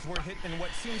some. Were hit in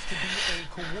what seems to be a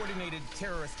coordinated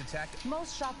terrorist attack.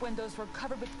 Most shop windows were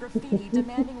covered with graffiti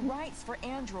demanding rights for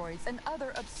androids and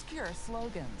other obscure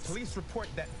slogans. Police report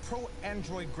that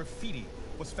pro-android graffiti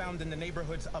was found in the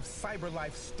neighborhoods of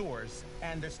CyberLife stores,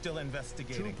 and they're still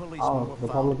investigating. Two policemen were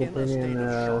found in a state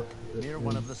of shock near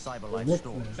one of the CyberLife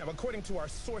stores. Now, according to our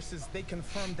sources, they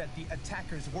confirmed that the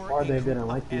attackers were or they didn't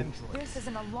like you. This is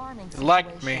an alarming They situation.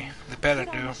 liked me. They better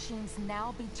Could our do. machines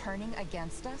now be turning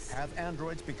against us? Have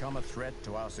androids become a threat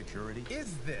to our security?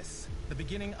 Is this the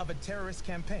beginning of a terrorist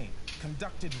campaign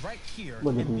conducted right here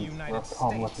Look at in the these United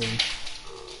Republicans. States?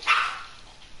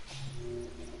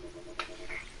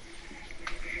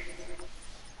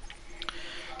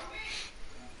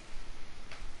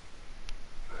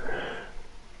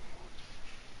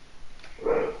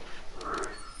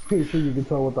 Pretty sure you can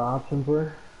tell what the options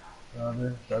were.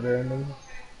 The other ending.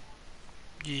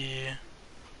 Yeah.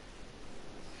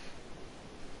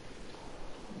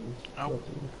 Oh,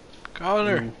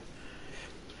 Connor.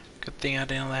 Good thing I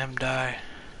didn't let him die.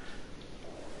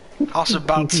 I was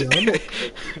about to.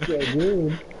 Yeah,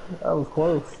 dude, that was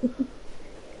close.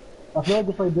 I feel like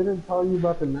if I didn't tell you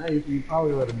about the knife, you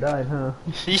probably would have died, huh?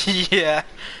 Yeah.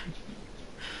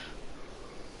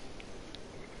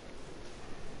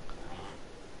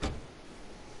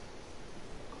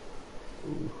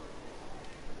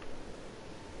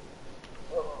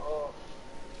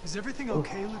 Is everything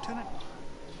okay, Lieutenant?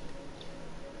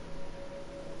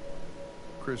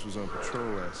 Chris was on patrol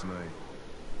last night.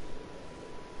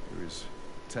 He was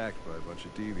attacked by a bunch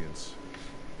of deviants.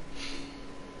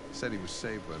 He said he was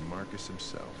saved by Marcus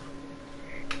himself.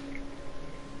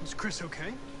 Is Chris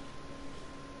okay?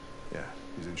 Yeah,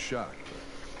 he's in shock.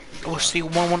 Oh, see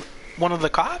one of the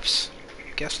cops?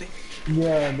 Guessing.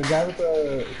 Yeah, the guy with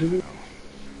the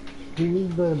he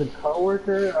was the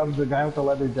co-worker of the guy with the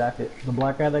leather jacket, the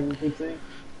black guy that you could see.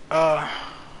 How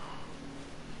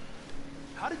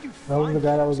did you That was the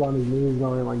guy that was on his knees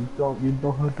going like, you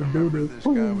don't have to do this. This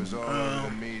guy was all over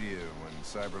the media when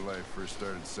CyberLife first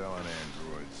started selling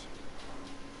androids.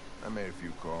 I made a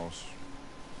few calls.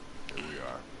 Here we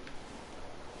are.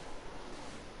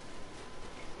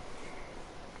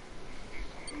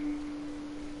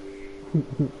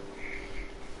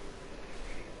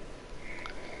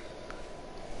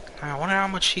 I wonder how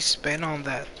much he spent on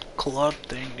that club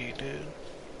thing, dude.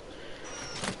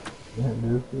 Yeah,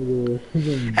 dude.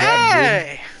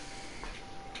 Hey!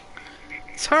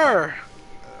 It's her.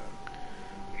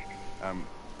 I'm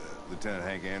Lieutenant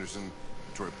Hank Anderson,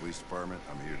 Detroit Police Department.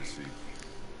 I'm here to see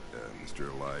Mr.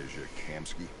 Elijah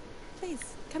Kamsky.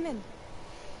 Please, come in.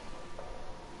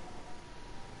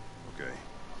 Okay.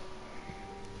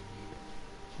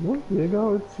 Well, there you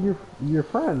go. It's your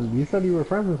friend. You said you were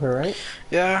friends with her, right?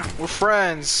 Yeah, we're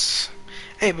friends.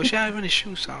 Hey, but she don't have any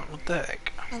shoes on. What the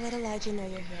heck? I'll let Elijah know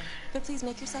you're here, but please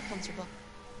make yourself comfortable.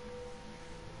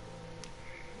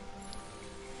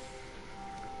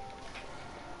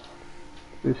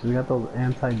 Dude, she's got those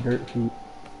anti-dirt feet.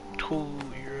 Ooh,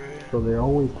 you're right. So they're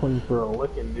always clean for a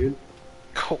licking, dude.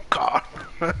 Oh god.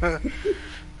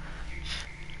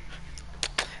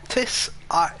 Tastes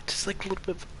like a little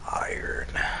bit of iron.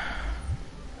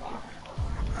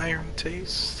 Iron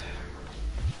taste.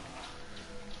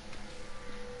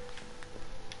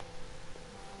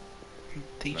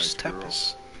 These Nice girl.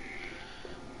 tapas.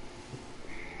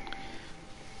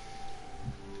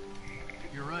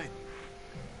 You're right.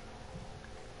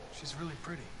 She's really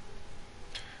pretty.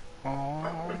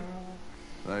 Oh.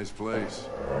 Nice place.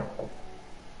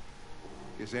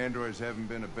 Guess androids haven't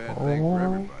been a bad thing for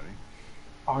everybody.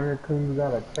 Honor Coon's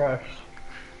got a crush.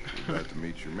 You're about to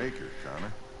meet your maker,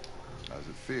 Connor. How's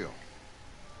it feel?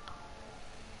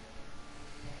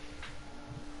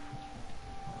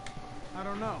 I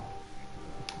don't know.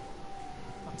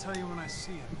 I'll tell you when I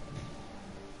see him.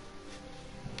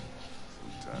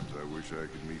 Sometimes I wish I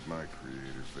could meet my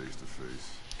creator face to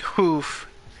face. Oof.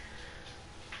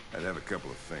 I'd have a couple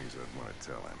of things I'd want to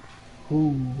tell him.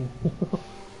 Ooh.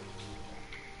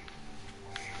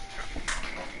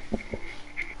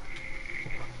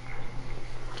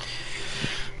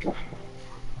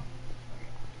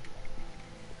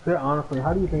 Yeah, honestly,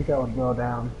 how do you think that would go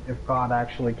down if God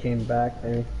actually came back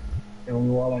there and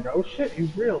we were all like, oh shit,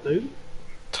 he's real, dude?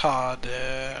 Todd,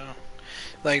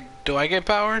 Like, do I get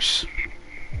powers?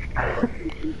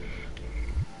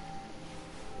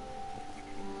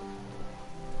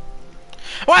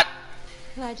 What?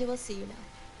 Elijah will see you now.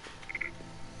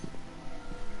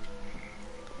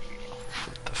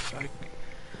 What the fuck?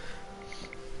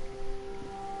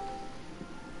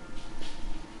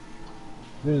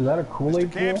 Dude, is that a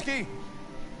Kool-Aid pool? Kamsky?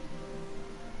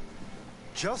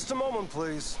 Just a moment,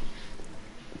 please.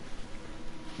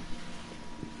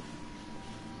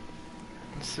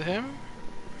 It's him?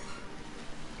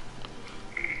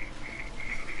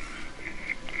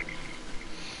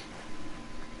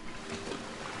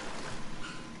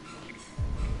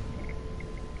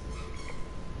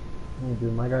 Hey,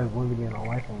 dude, my guy's living in a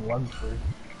life of luxury.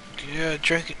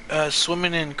 Yeah,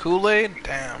 swimming in Kool-Aid?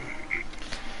 Damn.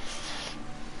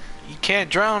 He can't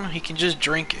drown, he can just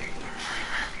drink it.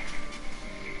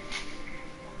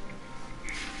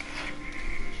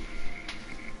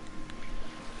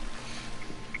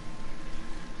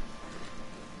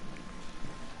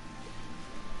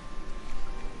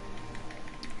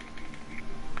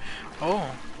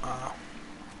 Oh,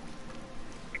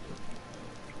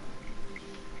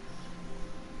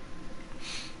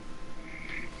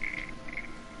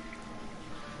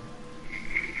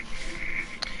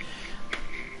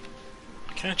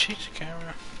 can I change the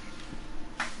camera?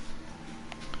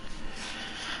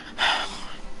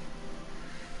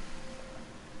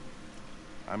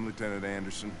 I'm Lieutenant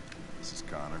Anderson. This is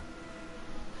Connor.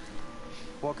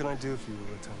 What can I do for you,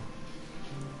 Lieutenant?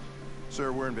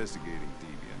 Sir, we're investigating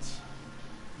deviants.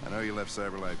 I know you left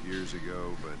CyberLife years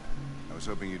ago, but I was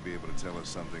hoping you'd be able to tell us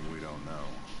something we don't know.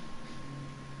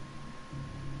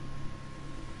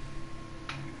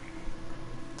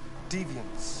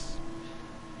 Deviants.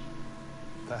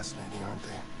 Fascinating, aren't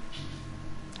they?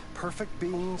 Perfect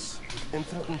beings with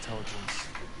infinite intelligence.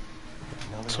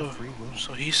 Now they have free will.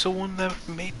 So he's the one that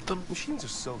made them. Machines are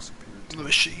so superior to the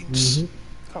machines.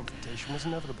 Confrontation was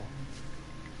inevitable.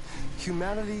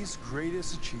 Humanity's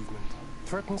greatest achievement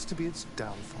threatens to be its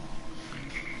downfall.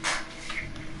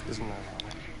 Isn't that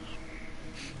ironic?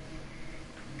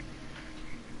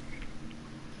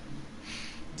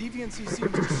 Deviancy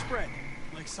seems to spread,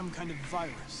 like some kind of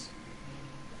virus.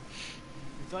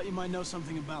 We thought you might know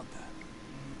something about that.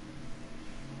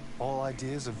 All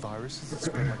ideas of viruses that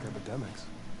spread like epidemics.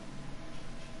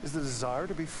 Is the desire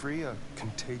to be free a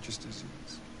contagious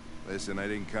disease? Listen, I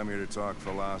didn't come here to talk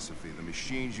philosophy. The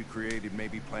machines you created may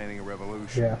be planning a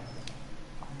revolution. Yeah.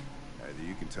 Either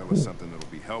you can tell us something that'll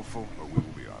be helpful, or we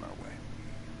will be on our way.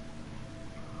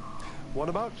 What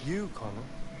about you, Connor?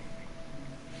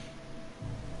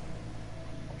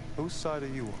 Whose side are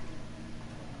you on?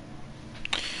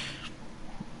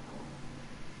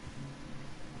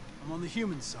 I'm on the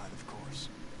human side, of course.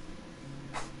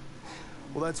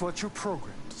 Well, that's what you're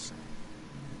programmed to say.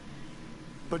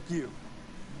 But you...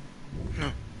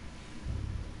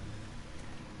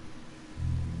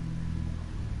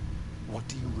 What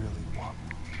do you really want?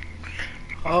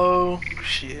 Oh,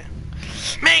 shit.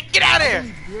 Man, get out of here! I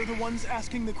believe we're the ones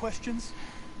asking the questions.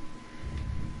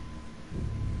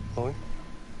 Chloe?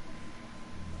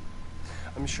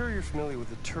 I'm sure you're familiar with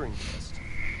the Turing test.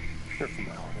 Here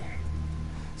formality.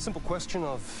 Simple question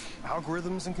of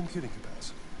algorithms and computing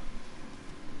capacity.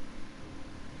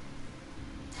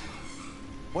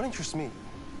 What interests me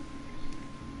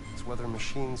is whether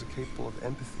machines are capable of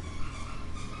empathy.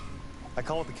 I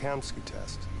call it the Kamsky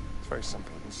test. It's very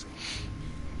simple to see.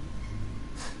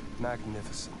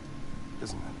 Magnificent,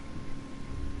 isn't it?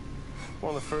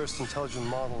 One of the first intelligent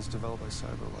models developed by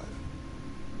CyberLife.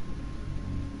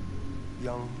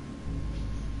 Young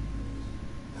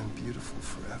and beautiful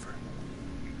forever.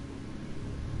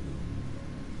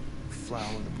 A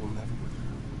flower that will never wither.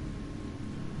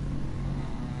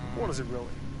 What is it really?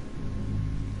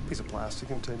 A piece of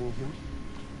plastic imitating a human?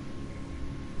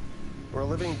 Or a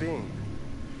living being?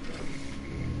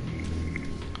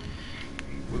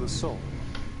 With a soul?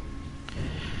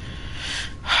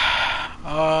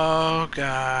 Oh,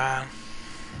 God.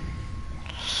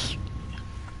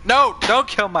 No, don't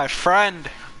kill my friend.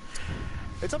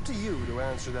 It's up to you to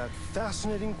answer that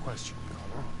fascinating question,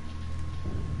 Connor.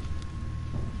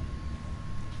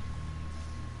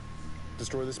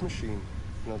 Destroy this machine,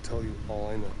 and I'll tell you all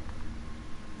I know.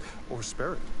 Or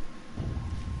spare it,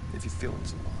 if you feel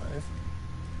it's alive.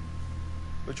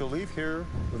 But you'll leave here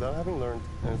without having learned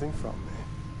anything from me.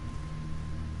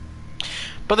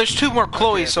 But there's two more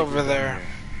Chloes Okay, over there.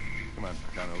 Come on,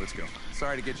 Connor, let's go.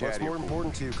 Sorry to get you What's out of more here.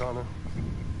 important to you, Connor?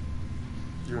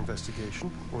 Your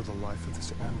investigation or the life of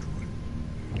this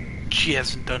android? She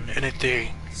hasn't done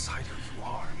anything. Decide who you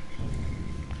are.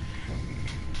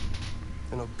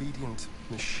 An obedient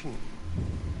machine.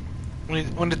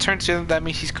 When it turns in, that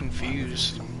means he's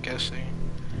confused, I'm guessing.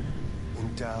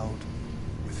 Endowed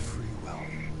with free will.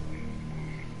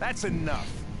 That's enough.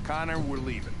 Connor, we're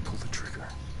leaving. Pull the trigger.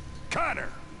 Connor!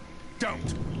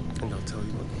 Don't! And I'll tell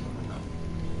you what you want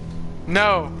to know.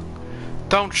 No!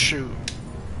 Don't shoot.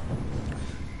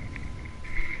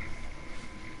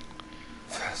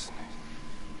 Fascinating.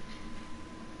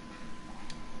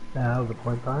 That was a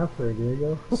point to answer,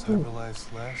 Diego.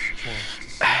 CyberLife's last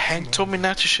chance to Hank told me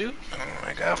not to shoot.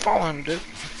 I gotta follow him, dude.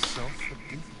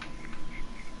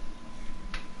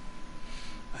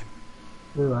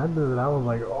 Dude, I did it. I was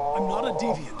like, oh. I'm not a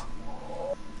deviant.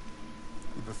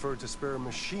 You preferred to spare a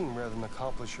machine rather than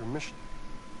accomplish your mission.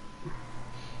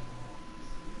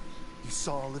 You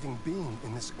saw a living being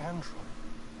in this android.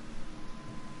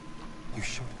 You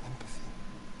showed empathy.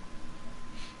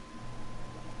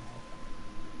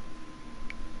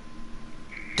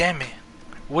 Damn it.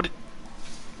 What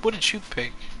did you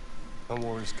pick? No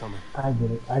war is coming. I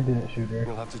did it. I didn't shoot her.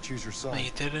 You'll have to choose your side. No,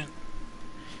 you didn't.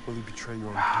 Will you betray your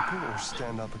own people or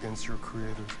stand up against your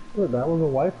creators? Dude, that was a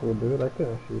waifu, dude. I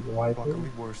couldn't shoot a What waifu. can be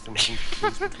worse than having to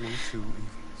choose between two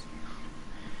evils?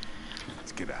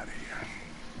 Let's get out of here.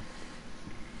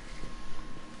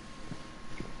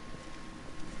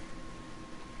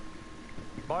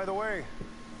 By the way,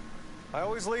 I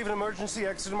always leave an emergency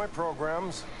exit in my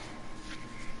programs.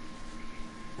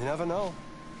 You never know.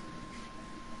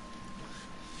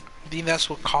 I think that's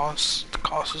what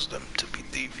causes them to be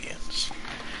deviants.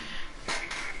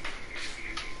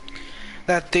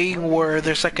 That thing where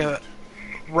there's like a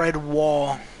red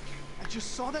wall. I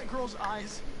just saw that girl's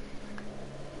eyes,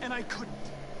 and I couldn't.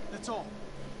 That's all.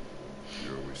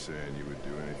 You're always saying you would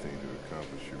do anything to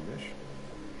accomplish your mission.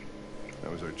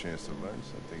 That was our chance to learn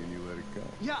something, and you let it go.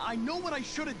 Yeah, I know what I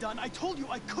should have done. I told you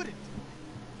I couldn't.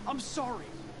 I'm sorry,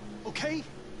 okay?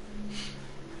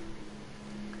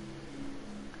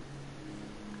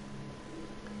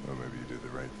 Well, maybe you did the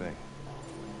right thing.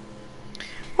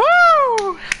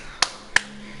 Woo!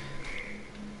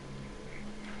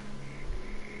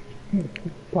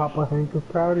 Papa Hank was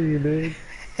proud of you, dude.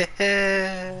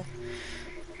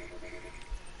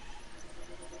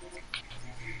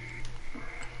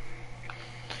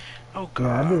 Oh Yeah, I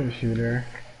god. didn't shoot her.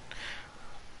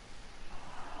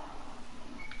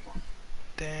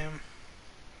 Damn.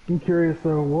 I'm curious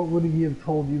though, what would he have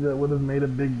told you that would have made a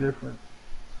big difference?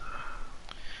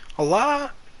 A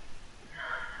lot.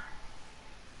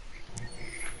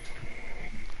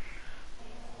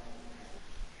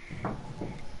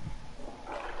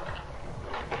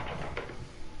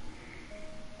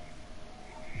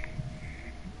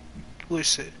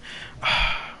 Listen.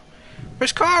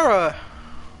 Where's Kara?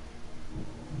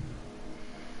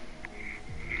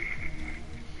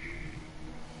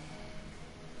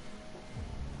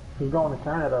 He's going to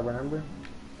Canada, remember?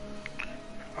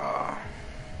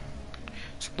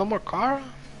 Is no more Kara?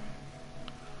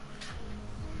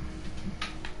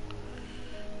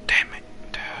 Damn it,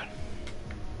 dude.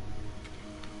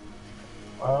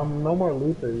 No more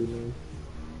Luther, you mean?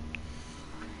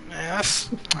 Man, that's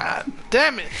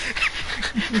damn it.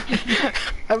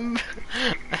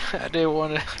 I didn't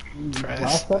want to press.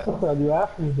 Last episode you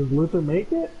asked me, does Luther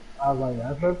make it? I was like,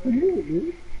 that's up to you,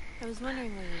 dude. I was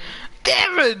wondering where you were.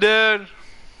 Damn it, dude.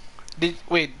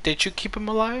 Did you keep him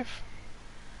alive?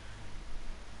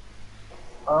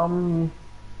 I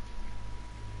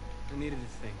needed to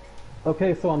think.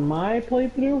 Okay, so on my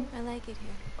playthrough, I like it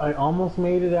here. I almost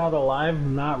made it out alive,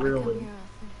 not I come really. here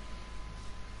often.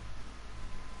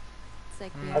 It's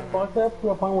like being I fucked up to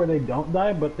a point where they don't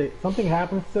die, but something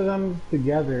happens to them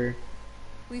together,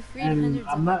 We freed and hundreds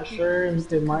I'm of not people sure who are in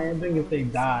still my coming ending if they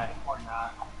forward. die or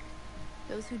not.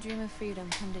 Those who dream of freedom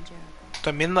come to Jericho.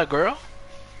 También the girl?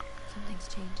 Something's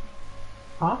changing.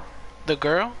 Huh? The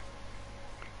girl?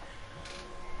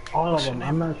 All of What's her them. name?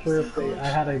 I'm not sure if they.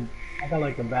 I got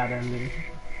like a bad ending.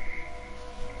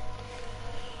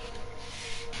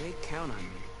 They count on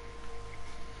me.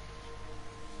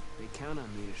 They count on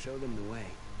me to show them the way.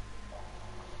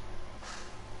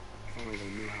 If only they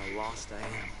knew how lost I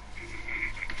am.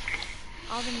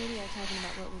 All the media are talking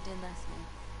about what we did last night.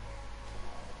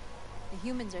 The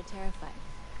humans are terrified.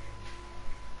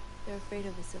 They're afraid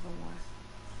of a civil war.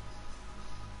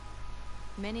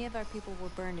 Many of our people were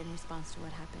burned in response to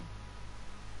what happened.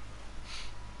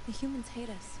 The humans hate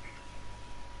us.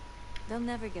 They'll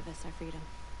never give us our freedom.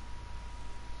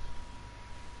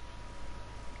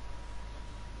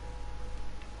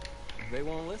 If they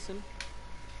won't listen,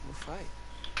 we'll fight.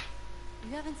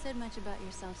 You haven't said much about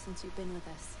yourself since you've been with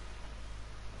us.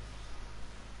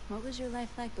 What was your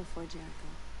life like before Jericho?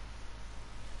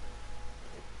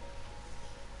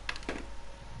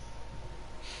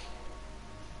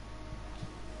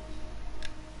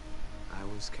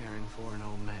 was caring for an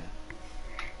old man.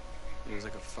 He was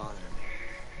like a father to me.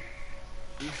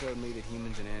 He showed me that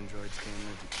humans and androids can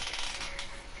live together.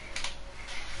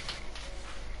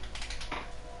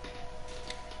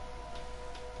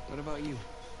 What about you?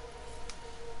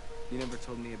 You never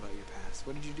told me about your past.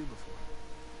 What did you do before?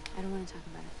 I don't want to talk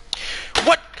about it.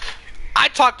 What? I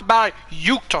talked about it.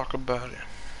 You talk about it.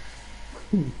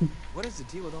 What is the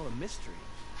deal with all the mystery?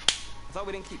 I thought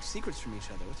we didn't keep secrets from each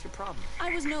other. What's your problem?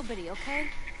 I was nobody, okay?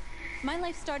 My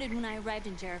life started when I arrived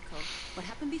in Jericho. What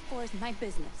happened before is my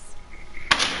business.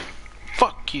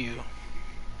 Fuck you.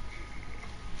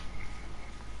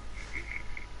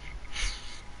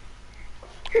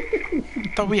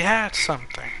 Thought we had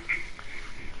something.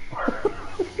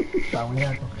 Thought we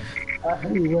had something. I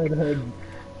hate redheads.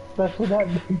 Especially that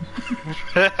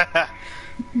bitch.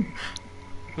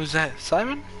 Who's that?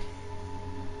 Simon?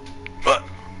 What?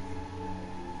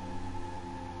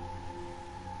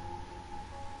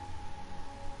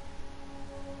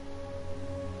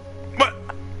 What?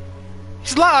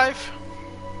 He's live.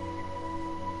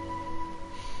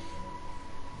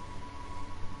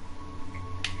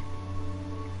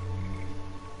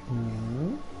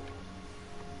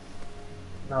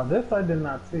 Now this I did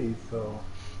not see, so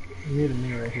you needed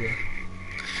me right here.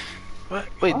 What?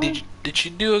 Wait, did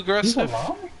you do aggressive?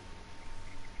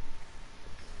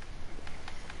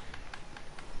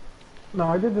 No,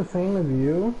 I did the same as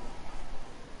you.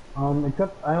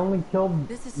 Except I only killed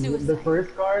the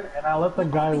first guard, and I let the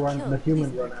guy run, the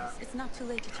human run out. It's not too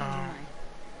late to change your mind.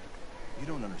 You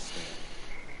don't understand.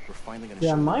 We're finally gonna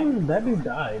Yeah, show mine, that dude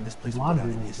died. This place Blonde will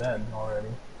go dude down in was history. dead already.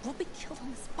 We'll be killed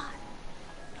on the spot.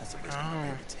 That's a risk we're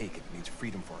prepared to take if it means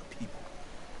freedom for our people.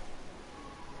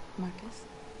 Marcus,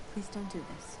 please don't do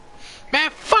this.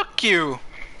 Man, fuck you!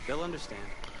 They'll understand.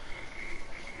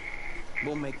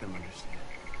 We'll make them understand.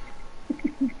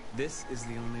 This is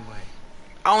the only way.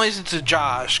 I only listen to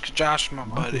Josh, 'cause Josh is my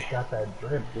buddy. Got that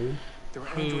drip, dude.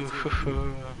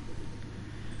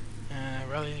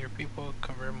 Rally your people,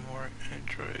 convert more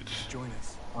androids. Join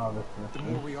us. Oh, this The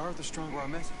more we are, the stronger our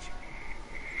message.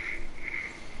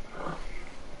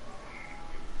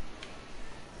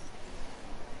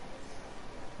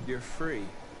 You're free.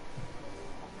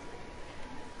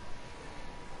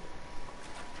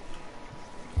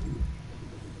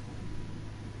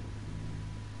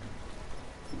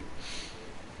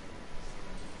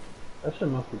 That shit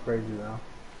must be crazy though.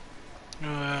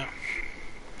 Uh,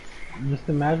 Just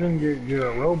imagine you're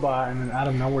a robot, and then out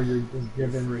of nowhere you're just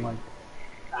given like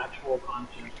actual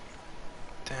conscience.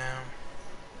 Damn.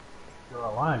 You're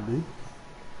alive, dude.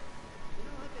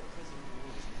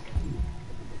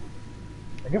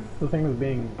 I guess the thing with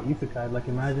being isekai, like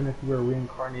imagine if you were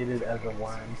reincarnated as a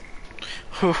worm.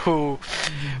 Ooh,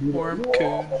 worm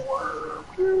coon.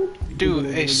 Dude,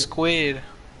 a squid.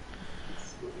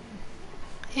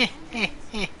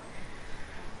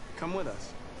 Come with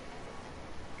us.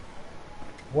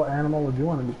 What animal would you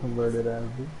want to be converted as?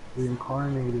 Dude?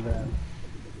 Reincarnated as?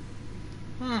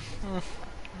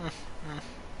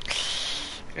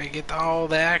 Gotta get all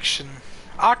the action.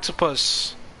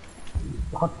 Octopus.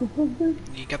 Octopus, dude?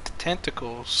 You got the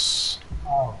tentacles.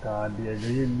 Oh god, yeah,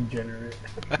 you're degenerate.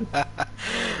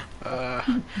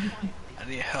 I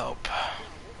need help.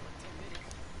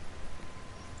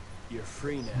 You're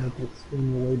free now. Make it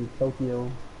swing away to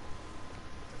Tokyo.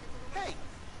 Hey,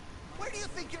 where do you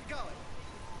think you're going?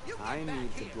 You get I back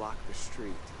need here. to block the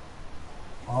street.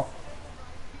 Oh.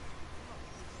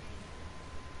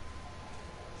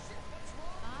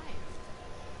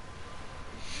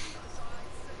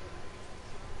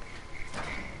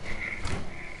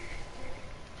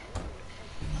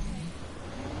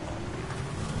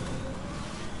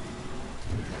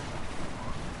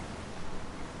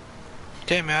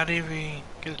 Damn, how do you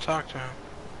get to talk to him?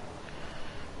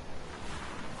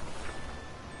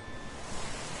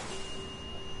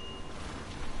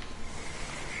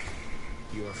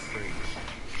 You're free.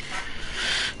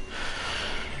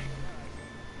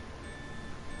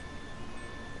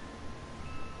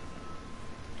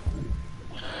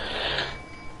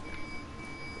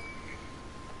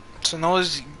 So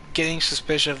Noah's getting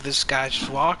suspicious of this guy just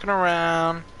walking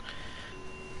around.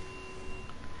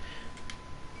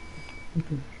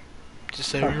 Just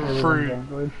say you're free.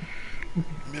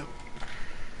 Yep.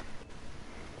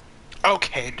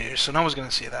 Okay, dude, so no one's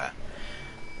gonna see that.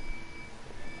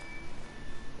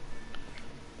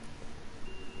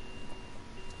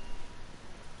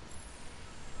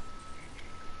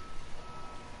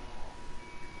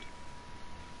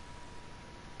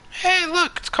 Hey,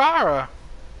 look, it's Kara.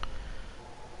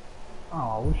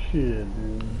 Oh shit,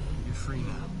 dude. You're free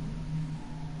now.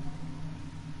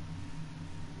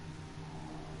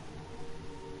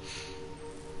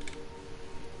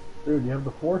 Dude, you have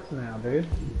the Force now, dude.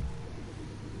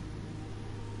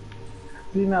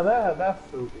 See, now that's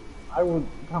stupid. I would,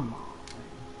 come on.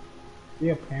 Be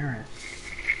a parent.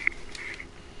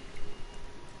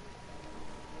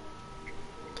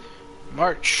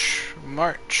 March,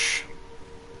 march.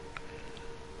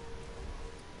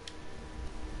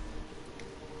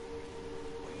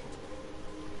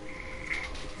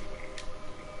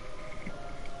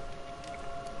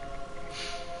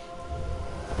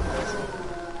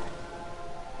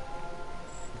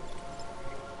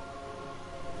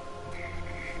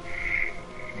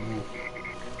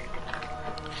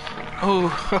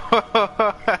 Oh.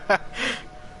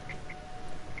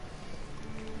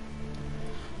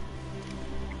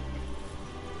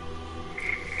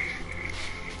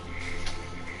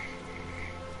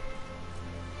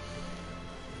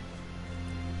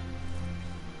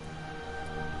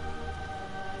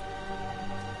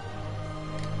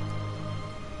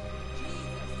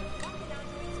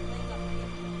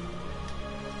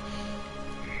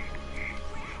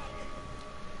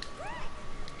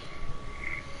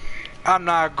 I'm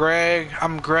not Greg,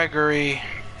 I'm Gregory.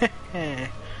 Hey!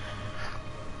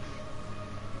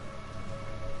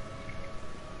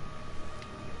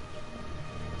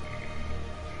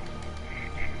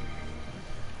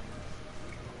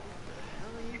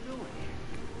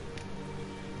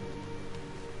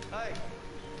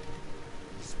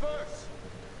 Disperse!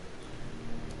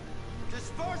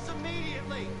 Disperse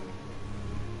immediately!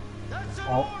 That's an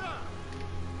order!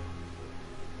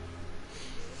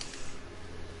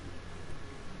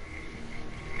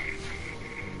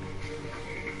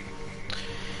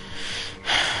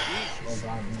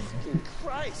 Jesus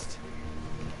Christ!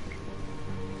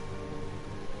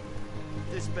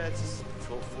 Dispatch is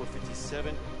Patrol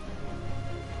 457.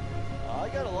 I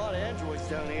got a lot of androids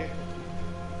down here.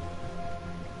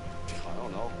 I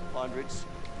don't know, hundreds.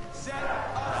 Set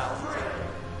us free!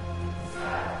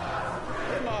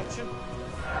 They're marching.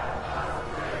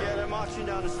 Yeah, they're marching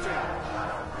down the street.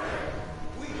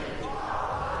 We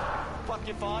are. Fuck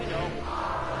if I know.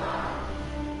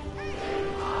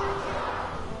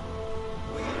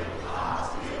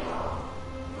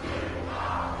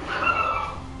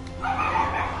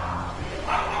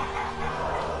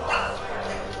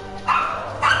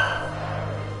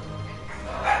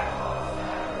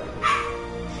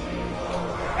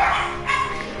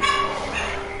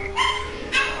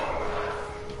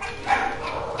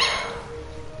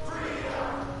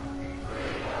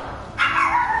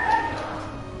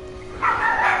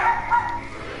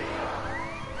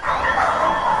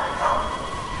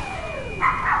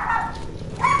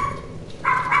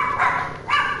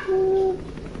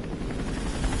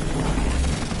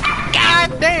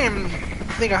 Damn! I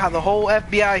think I have the whole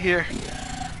FBI here.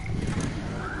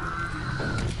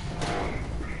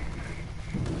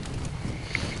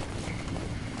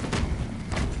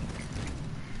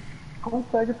 I'll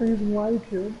take it for using live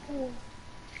shield.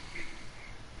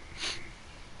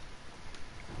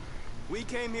 We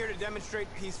came here to demonstrate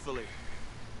peacefully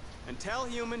and tell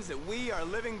humans that we are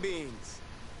living beings.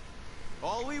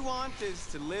 All we want is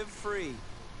to live free.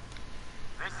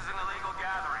 This is an illegal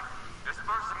gathering.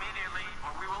 Disperse immediately or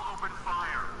we will open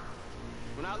fire.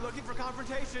 We're not looking for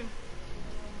confrontation.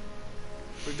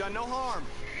 We've done no harm.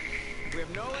 We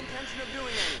have no intention of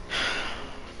doing any.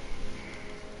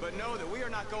 But know that we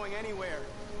are not going anywhere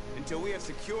until we have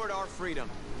secured our freedom.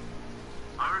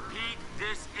 I repeat,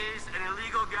 this is an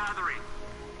illegal gathering.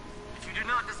 If you do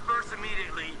not disperse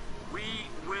immediately, we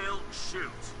will shoot.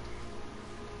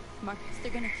 Marcus,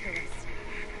 they're gonna kill us.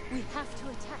 We have to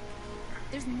attack.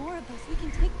 There's more of us. We can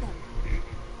take them.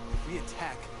 If we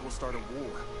attack, we'll start a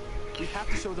war. We have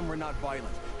to show them we're not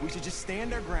violent. We should just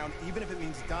stand our ground, even if it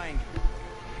means dying.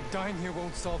 Dying here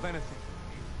won't solve anything.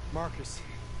 Marcus,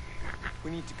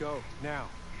 we need to go, now,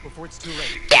 before it's too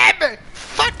late. Damn it!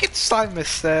 Fucking Simon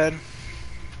said. This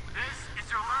is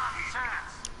your last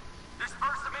chance.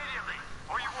 Disperse immediately,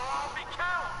 or you will all be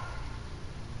killed.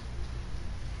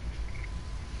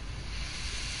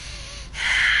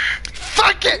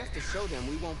 Fuck it! We have to show them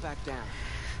we won't back down.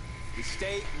 We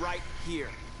stay right here.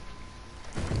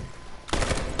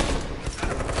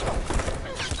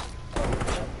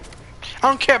 I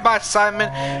don't care about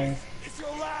Simon. It's your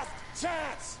last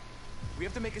chance! We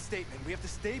have to make a statement. We have to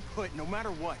stay put no matter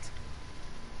what.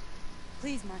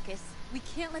 Please, Marcus. We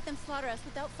can't let them slaughter us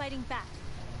without fighting back.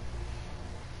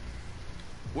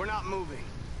 We're not moving.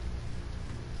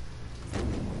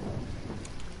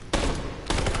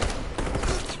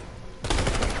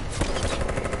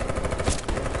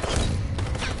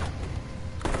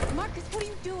 Marcus, what are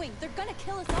you doing? They're gonna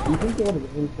kill us all. You think they would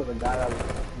have aimed for the guy that was,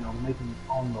 making his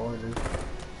own orders?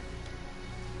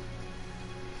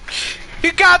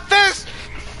 You got this!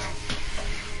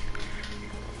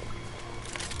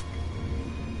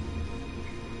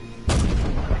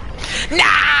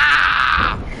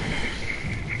 Nah!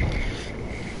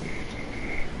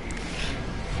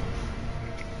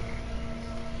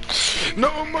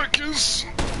 No, Marcus!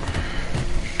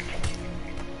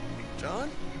 John?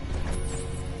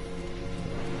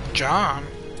 John?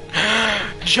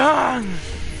 John!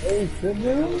 Hey,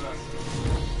 Sidney?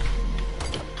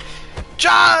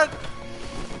 John!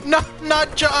 No,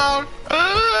 not John!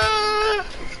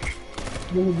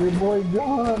 This is your boy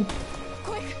John.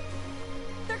 Quick!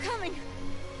 They're coming!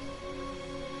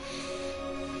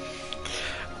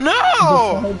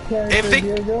 No! If they...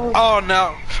 Oh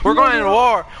no. We're going to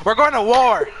war. We're going to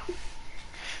war.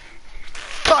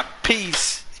 Fuck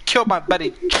peace. Killed my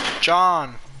buddy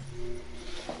John.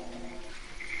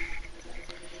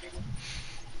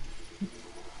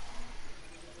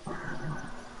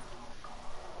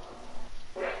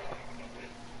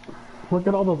 Look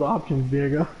at all those options,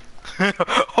 Diego.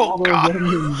 Oh god.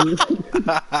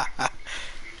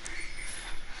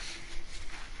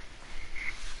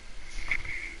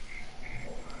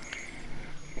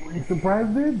 Are you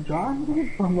surprised, dude? John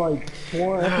did from like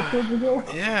 4 episodes ago?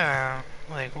 Yeah.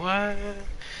 Like what?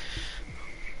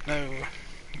 No.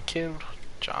 You killed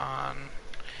John.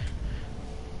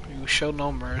 You show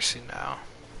no mercy now.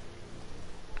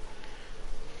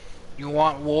 You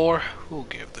want war? We'll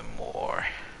give them war.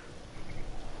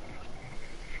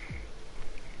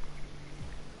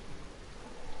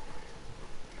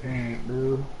 Damn,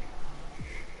 dude.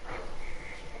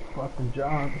 Fucking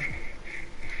John.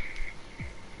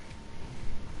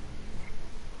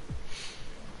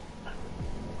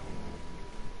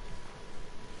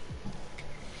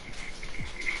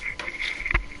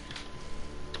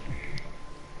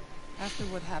 After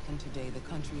what happened today, the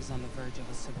country is on the verge of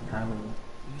a civil war.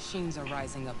 The machines are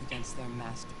rising up against their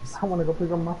masters. I want to go pick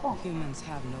up my phone. Humans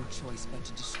have no choice but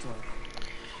to destroy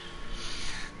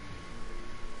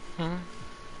them.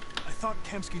 I thought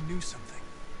Kamsky knew something.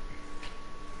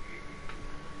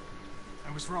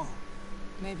 I was wrong.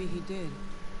 Maybe he did.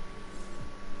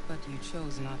 But you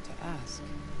chose not to ask.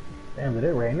 Damn, did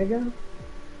it rain again?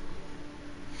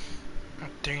 I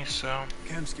think so.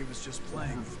 Kamsky was just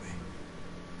playing with me.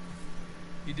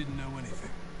 He didn't know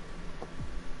anything.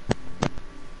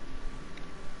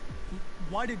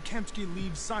 Why did Kamsky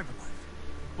leave Cyberlife?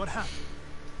 What happened?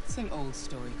 It's an old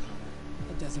story,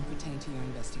 Connor. It doesn't pertain to your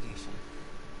investigation.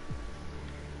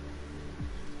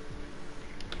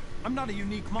 I'm not a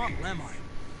unique model, am I?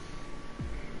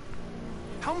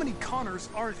 How many Connors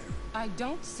are there? I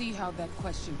don't see how that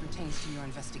question pertains to your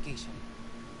investigation.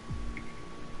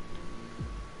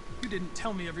 You didn't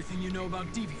tell me everything you know about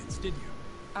deviants, did you?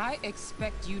 I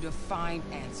expect you to find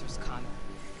answers, Connor.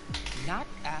 Not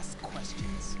ask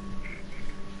questions.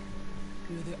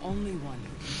 You're the only one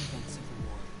who can prevent civil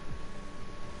war.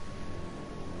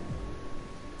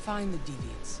 Find the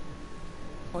deviants,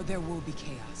 or there will be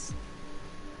chaos.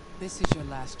 This is your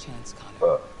last chance,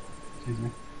 Connor. Excuse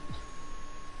me.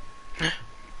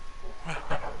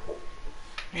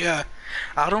 Yeah,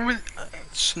 I don't really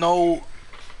know.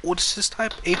 What is this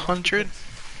type? 800?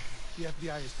 The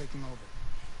FBI is taking over.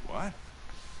 What?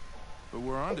 But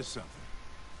we're onto something.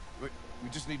 We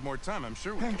just need more time, I'm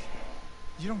sure we Hank,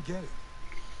 you don't get it.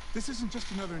 This isn't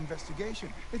just another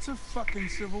investigation. It's a fucking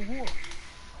civil war.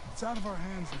 It's out of our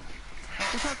hands now.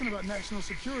 We're talking about national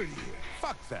security here.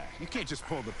 Fuck that. You can't just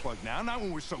pull the plug now, not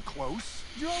when we're so close.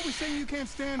 You're always saying you can't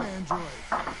stand Android.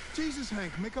 Jesus,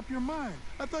 Hank, make up your mind.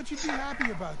 I thought you'd be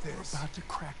happy about this. We're about to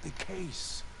crack the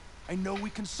case. I know we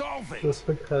can solve it. Just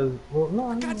because, well,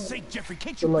 no. For God's sake, Jeffrey,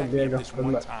 can't you like back me up Diego. this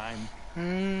one time?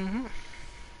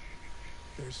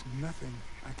 There's nothing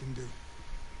I can do.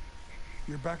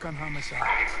 You're back on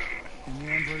homicide, and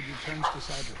the android returns to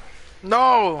Cyberlife.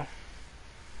 No!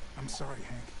 I'm sorry,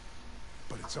 Hank,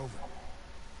 but it's over.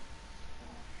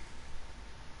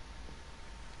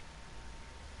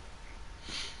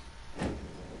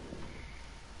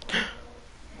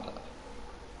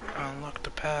 Unlock the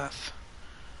path.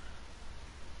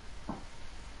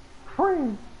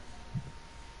 Free.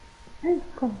 Hey,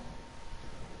 come.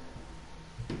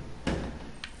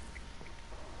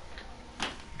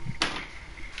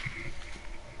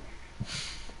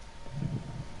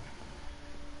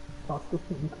 Talk to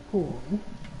some cool.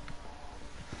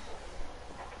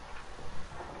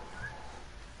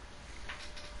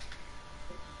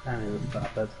 I need to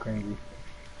stop. That's cringy.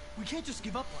 We can't just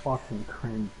give up like Fucking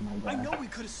cringe, my that. I god. know we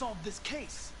could have solved this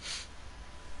case.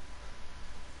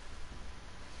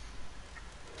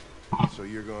 So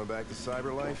you're going back to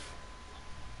Cyberlife?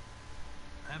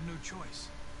 I have no choice.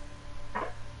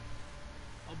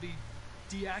 I'll be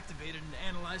deactivated and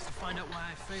analyzed to find out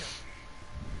why I failed.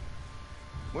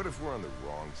 What if we're on the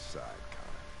wrong side,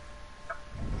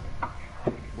 Connor?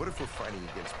 What if we're fighting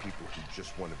against people who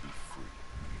just want to be free?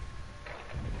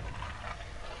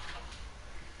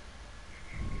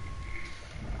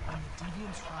 When the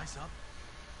deviants rise up,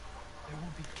 there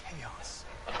will be chaos.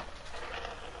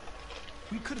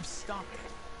 We could have stopped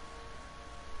it.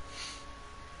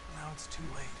 Now it's too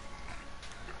late.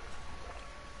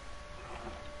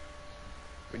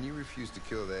 When you refused to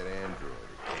kill that android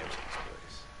at Kamsky's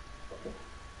place,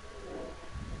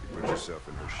 you put yourself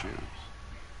in her shoes.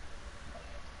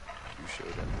 You showed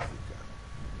empathy,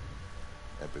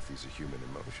 Connor. Empathy's a human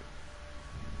emotion.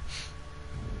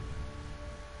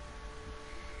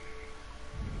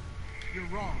 You're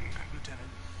wrong,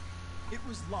 Lieutenant. It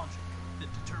was logic that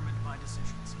determined my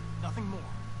decisions. Nothing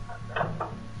more.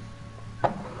 I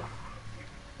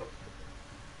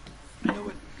know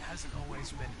it hasn't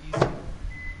always been easy,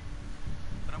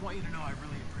 but I want you to know I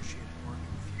really appreciated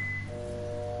working with you.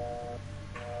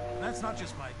 And that's not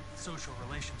just my social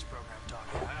relations program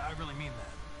talking. I really mean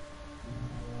that.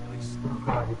 At least,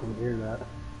 God, you can hear that.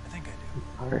 I think I do.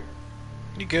 Sorry.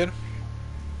 You good?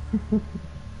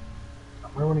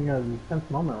 I'm ruining a tense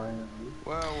moment right now.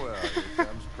 Well, here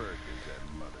comes Perkins, that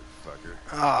motherfucker.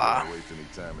 Ah. Don't waste any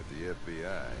time at the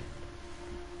FBI.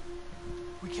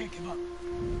 We can't give up.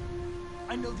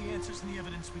 I know the answers and the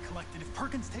evidence we collected. If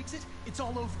Perkins takes it, it's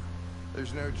all over.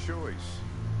 There's no choice.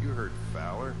 You heard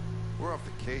Fowler. We're off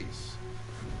the case.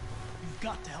 You've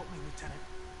got to help me, Lieutenant.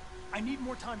 I need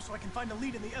more time so I can find a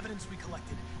lead in the evidence we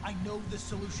collected. I know the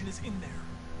solution is in there.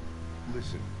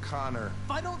 Listen, Connor.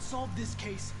 If I don't solve this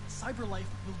case, CyberLife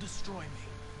will destroy me.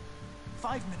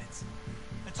 5 minutes.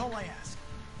 That's all I ask.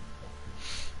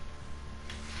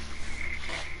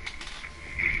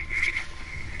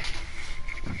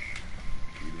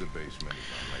 Key to the basement is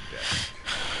on my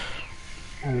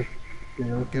desk.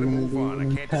 Get a move on. I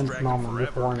can't distract you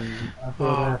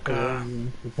forever.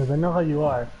 Because I know how you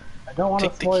are. I don't want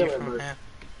to spoil it, but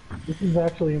this is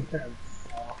actually intense.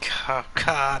 Oh,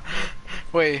 God.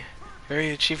 Wait.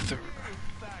 Very achieved the...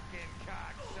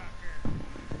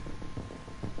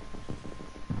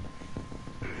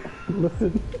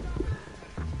 Listen.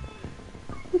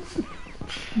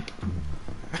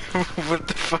 What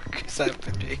the fuck is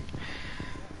happening?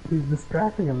 He's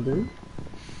distracting him, dude.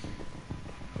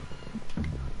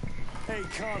 Hey,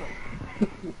 Connor.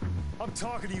 I'm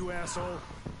talking to you, asshole.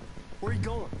 Where are you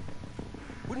going?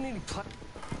 Wouldn't any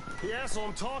Hey, asshole,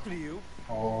 I'm talking to you.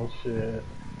 Oh, shit.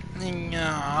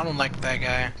 No, I don't like that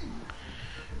guy.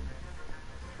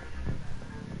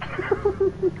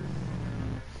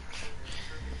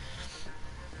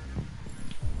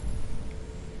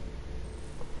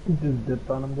 He just dipped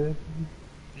on him, dude.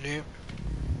 Yep.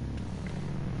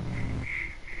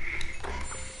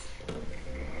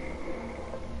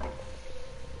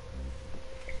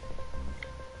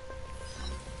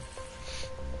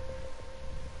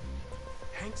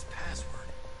 Hank's password.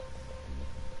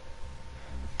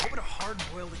 What would a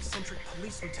hard-boiled, eccentric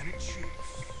police lieutenant choose?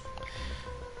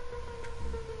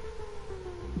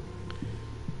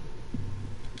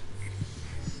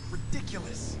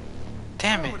 Ridiculous.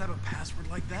 Damn No it. one would have a password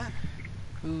like that.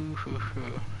 Ooh, hoo,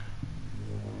 hoo.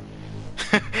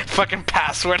 Fucking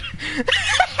password.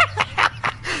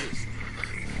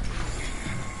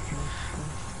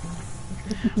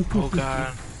 Oh,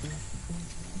 God.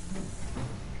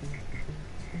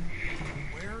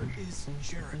 Where is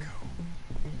Jericho?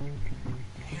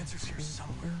 The answer's here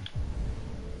somewhere.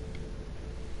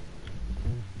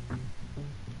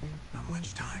 Not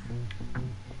much time.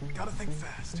 Gotta think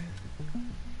fast.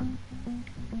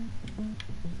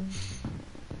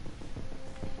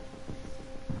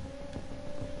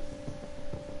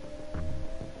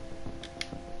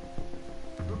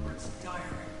 Rupert's diary,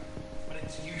 but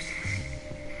it's useless.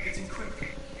 It's encrypted.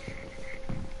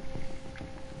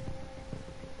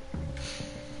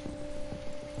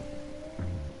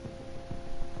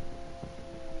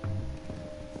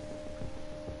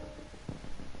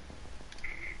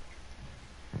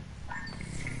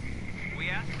 We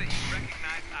ask that you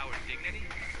recognize our dignity,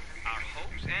 our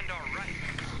hopes, and our rights.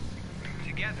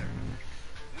 Together,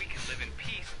 we can live in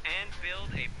peace and build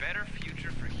a better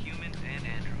future for humans and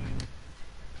androids.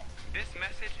 This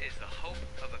message is the hope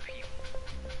of a people.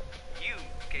 You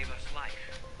gave us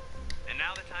life, and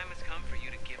now the time has come for you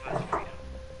to give us freedom.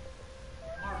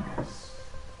 Marcus,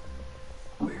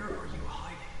 where are you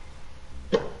hiding?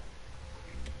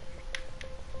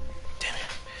 Damn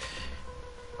it.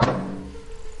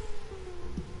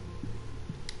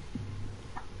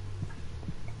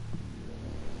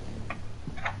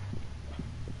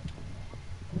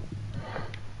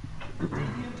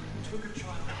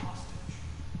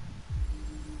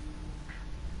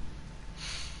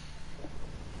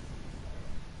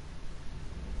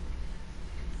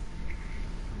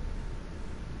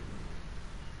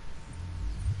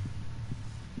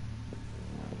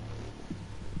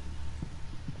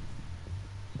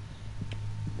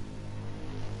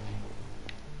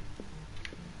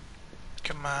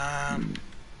 Come on.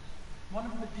 One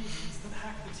of the deviants that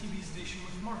hacked the TV station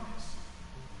was Marcus.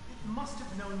 It must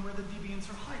have known where the deviants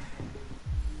are hiding.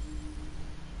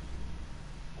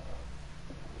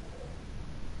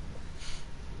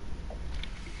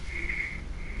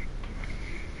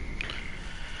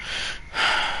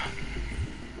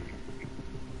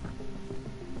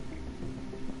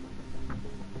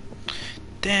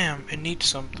 Damn, it needs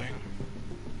something.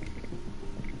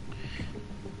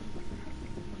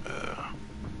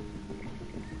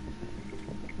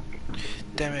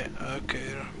 Damn it,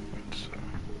 okay. So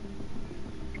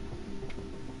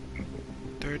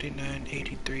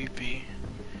 3983B.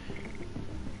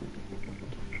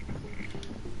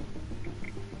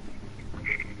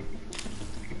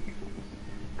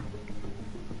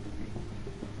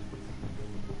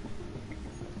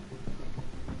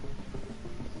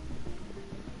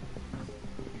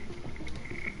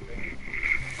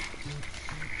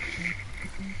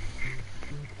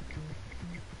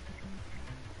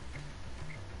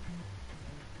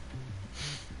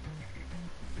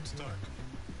 It's dark.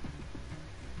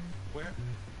 Where?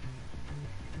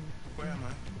 Where am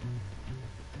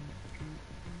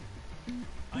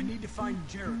I? I need to find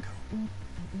Jericho.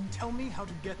 Tell me how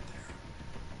to get there.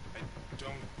 I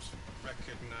don't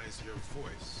recognize your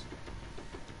voice.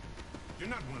 You're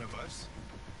not one of us.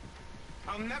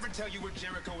 I'll never tell you where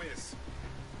Jericho is.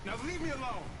 Now leave me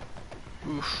alone.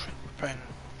 Oof, pen.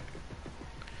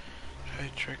 Try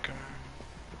to trick him.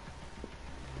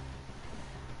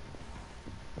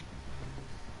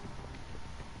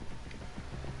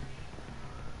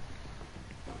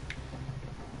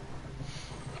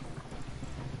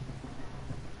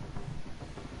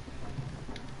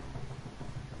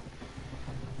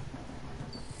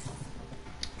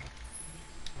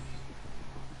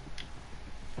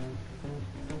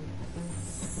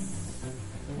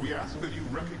 We ask that you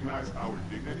recognize our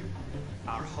dignity,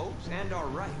 our hopes, and our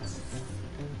rights.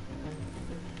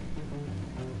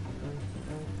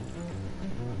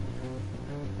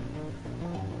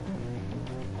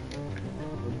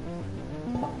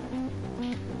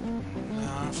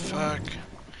 Oh, fuck.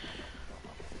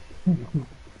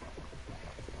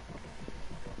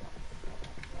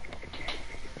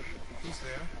 Who's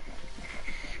there?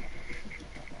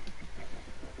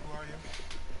 Who are you?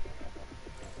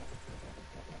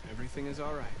 Everything is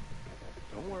all right.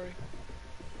 Don't worry.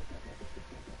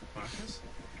 Marcus?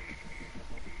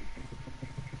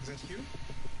 Is that you?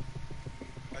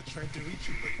 I tried to reach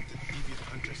you, but the deviant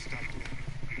hunter stopped me.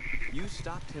 You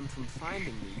stopped him from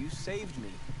finding me. You saved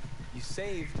me. You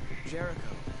saved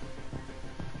Jericho.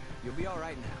 You'll be all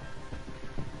right now.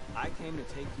 I came to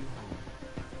take you home.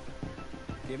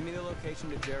 Give me the location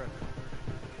to Jericho.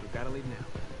 We've got to leave now.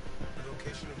 The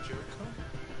location of Jericho?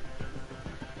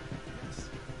 Yes.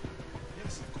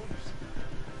 Yes, of course.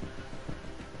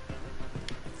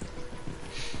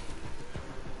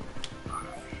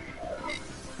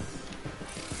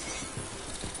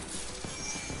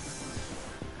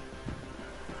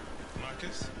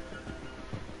 Marcus?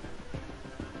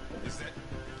 Is that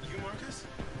you, Marcus?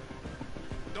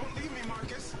 Don't leave me,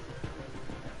 Marcus!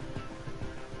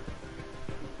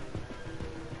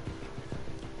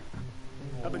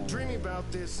 I've been dreaming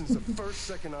about this since the first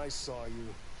second I saw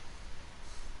you.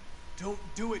 Don't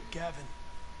do it, Gavin.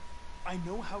 I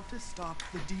know how to stop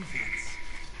the deviants.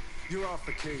 You're off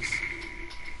the case.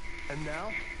 And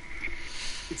now,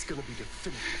 it's gonna be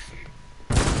definitive.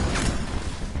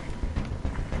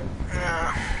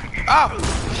 Oh!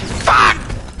 Fuck!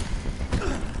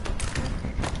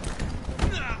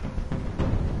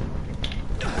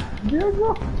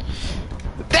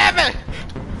 Damn it!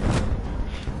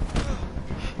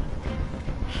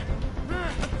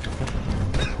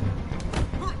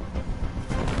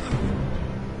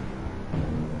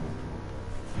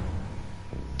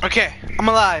 Okay, I'm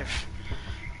alive.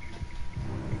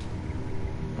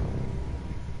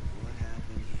 What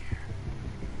happened here?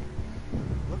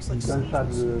 Looks like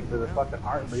Gunshot to the fucking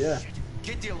heart, but yeah.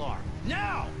 Get the alarm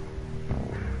now!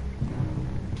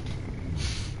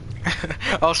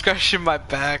 I was scratching my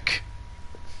back.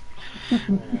 You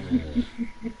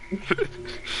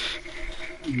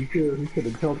could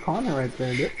have killed Connor right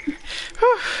there, dude.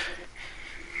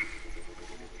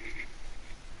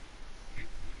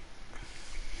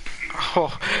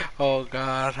 Oh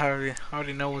god, I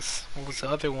already know what was the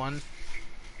other one.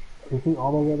 You see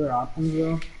all those other options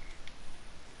though?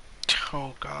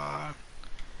 Oh god.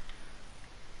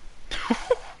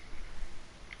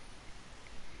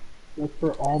 Look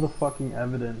for all the fucking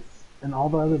evidence and all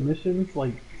the other missions,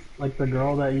 like the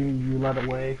girl that you led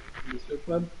away in the strip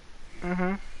club.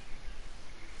 Mm-hmm.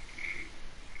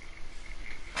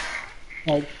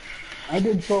 Like I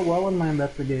did so well in my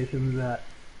investigations that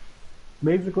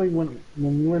basically when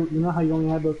you were, you know how you only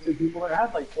had those 2 people there? I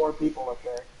had like 4 people up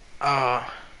there. Uh-huh.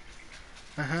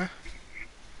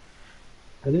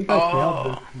 I think I failed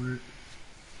this part.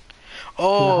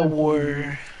 Oh,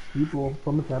 word. People,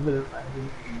 so much evidence. I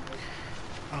didn't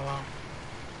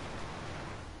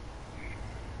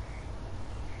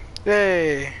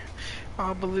Hey,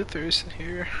 but Luther isn't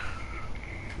here.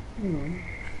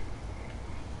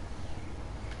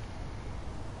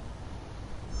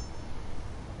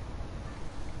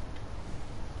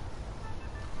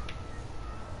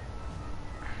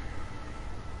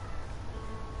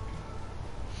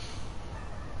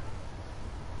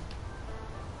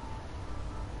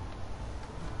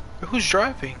 Who's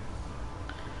driving?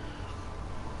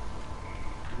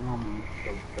 All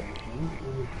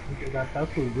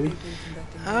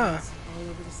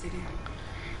over the city.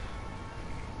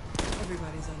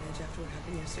 Everybody's on edge after what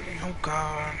happened yesterday. Oh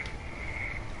God.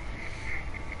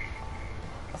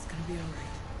 It's gonna be all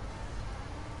right.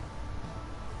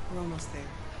 We're almost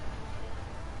there.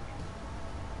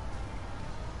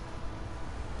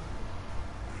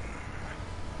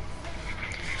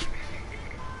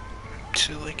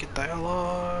 To like a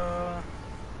dialogue.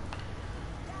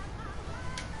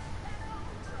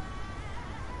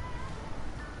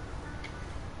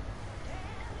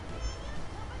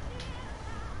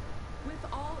 With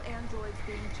all androids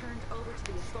being turned over to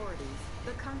the authorities,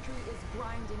 the country is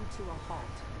grinding to a halt.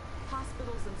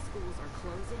 Hospitals and schools are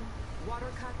closing.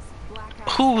 Water cuts,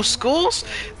 blackouts. Who, schools?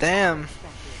 Damn.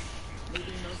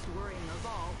 Maybe most worrying of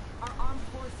all, our armed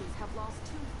forces have lost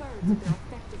 2/3 of their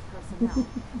effective personnel.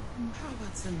 How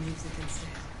about some music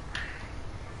instead?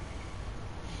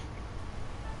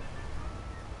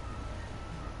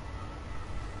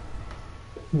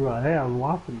 Right, hey, I was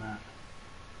watching that.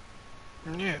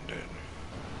 Yeah, dude.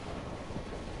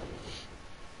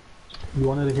 You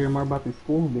wanted to hear more about these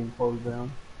schools being closed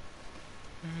down?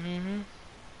 Mm-hmm.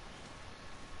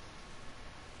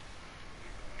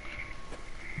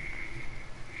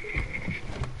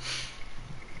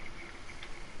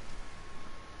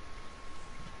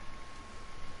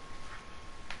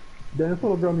 This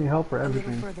little girl need help for A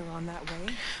everything. little further on that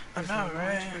way, I there's know, a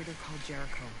right? large trader called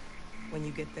Jericho. When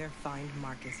you get there, find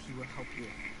Marcus. He will help you.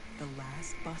 The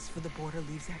last bus for the border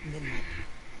leaves at midnight.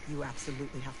 You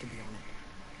absolutely have to be on it.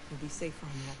 You'll be safer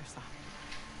on the other side.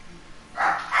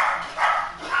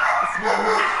 It's not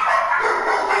enough.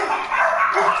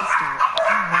 To start.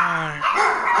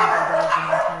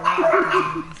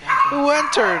 Who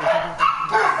entered?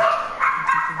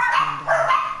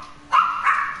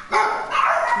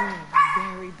 You're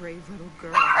a very brave little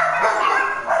girl.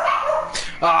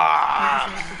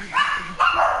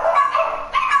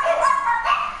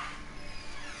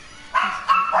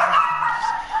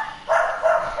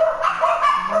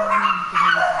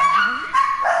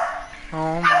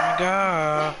 Oh my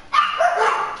God.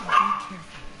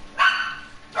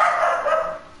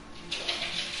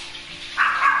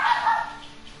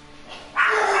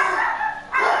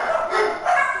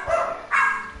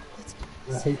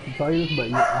 I hate to tell you this, but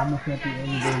you're almost at the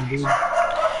end of the game, dude.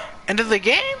 End of the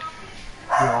game?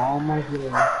 You're almost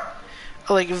there.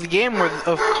 Like of the game or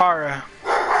of Kara?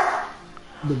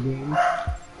 The game.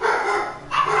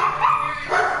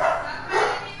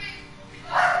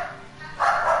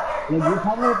 Like, you're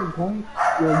probably at the point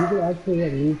where you could actually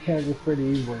like lose characters pretty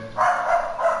easily.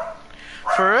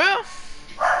 For real?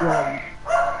 Yeah,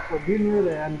 like, you're near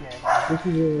the end game. This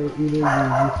is where either you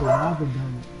survive or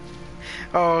don't.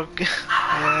 Oh, yeah.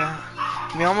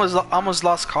 I mean, almost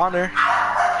lost Connor.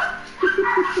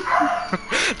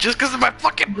 Just because of my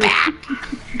fucking back.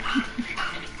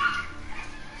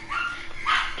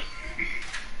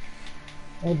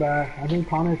 Hey, but I think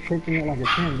Connor's taking it like a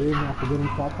champ, dude, after getting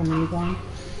shot so many times.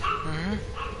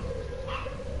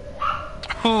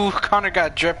 Ooh, Connor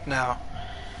got dripped now.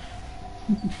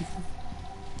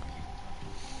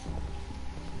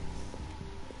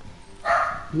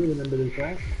 You remember this,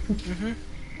 right?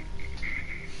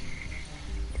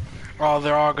 Oh,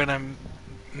 they're all gonna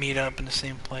meet up in the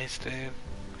same place, dude.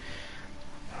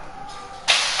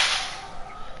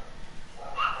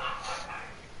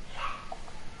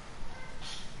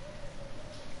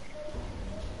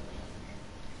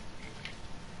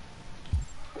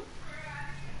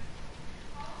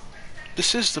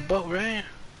 This is the boat, right?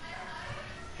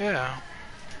 Yeah.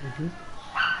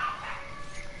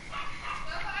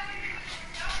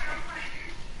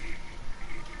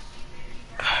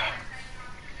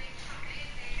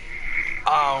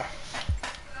 Oh.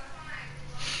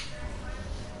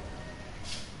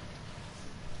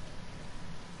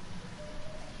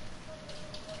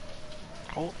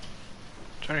 Oh.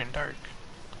 Turning dark.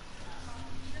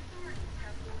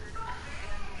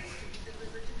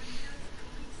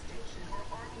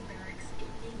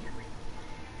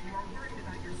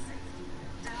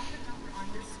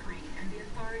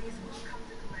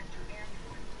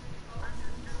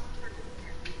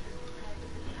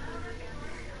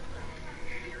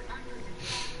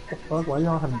 the fuck? Why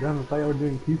y'all have guns? I thought y'all were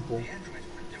doing peaceful.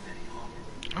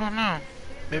 I don't know.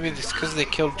 Maybe it's because they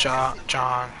killed John.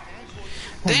 Damn,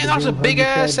 The that was a game big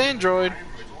ass said- android.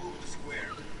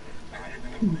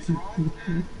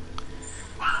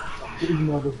 These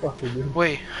motherfuckers, dude.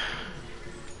 Wait.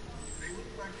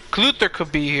 Cluther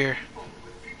could be here.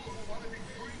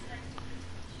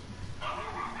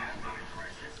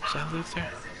 Is that Luther?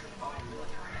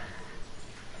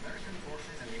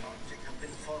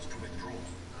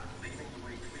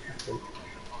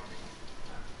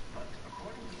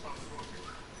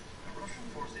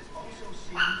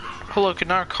 Oh look, an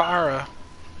Arcara.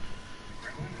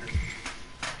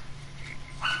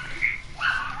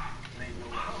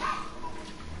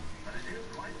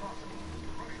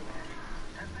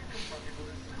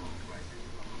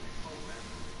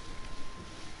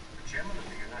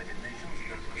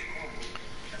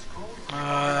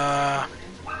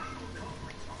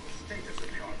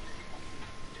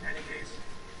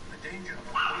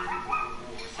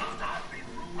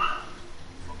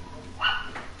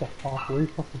 The fuck? Where are you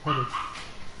fucking headed?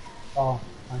 Oh,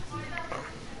 I see.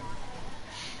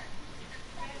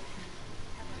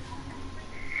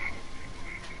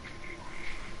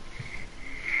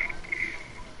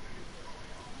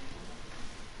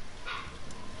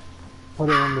 Put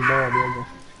it on the ball, Diego.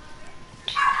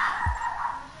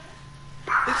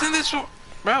 Isn't this what?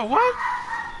 Bro, what?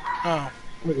 Oh.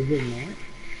 Wait, is it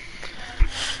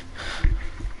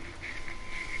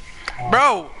not?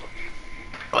 Bro!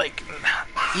 Like,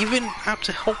 even have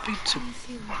to help you to.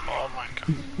 Oh my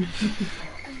god.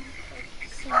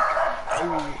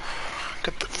 Oh,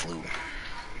 got the flu.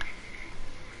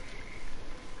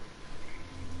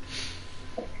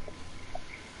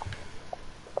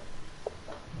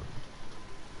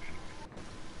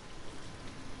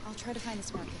 I'll try to find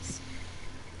this Marcus.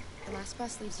 The last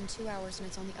bus leaves in 2 hours and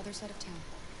it's on the other side of town.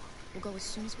 We'll go as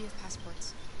soon as we have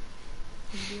passports.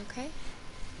 Will you be okay?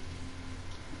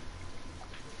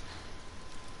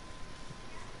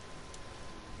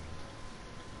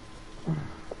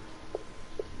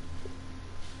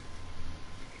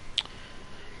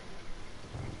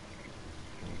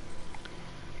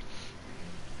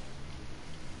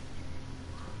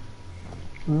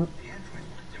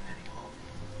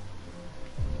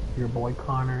 Your boy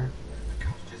Connor.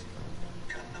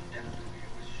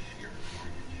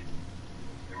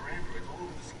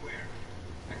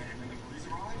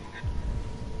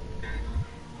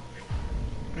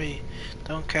 Wait,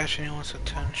 don't catch anyone's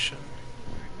attention.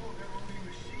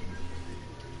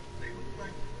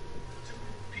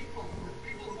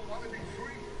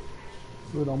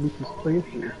 So don't be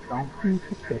suspicious. Don't be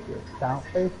suspicious. Don't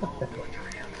be suspicious.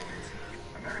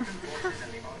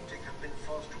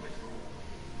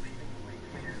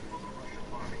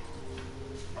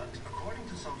 According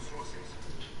to some sources,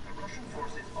 the Russian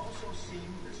forces also seem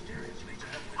mysteriously to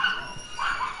have withdrawn.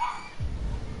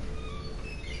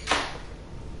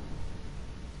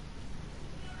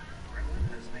 Kremlin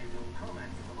has made no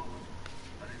comment for the moment,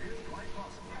 but it is quite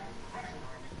possible the Russian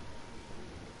army...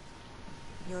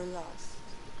 You're lost.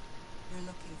 You're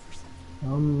looking for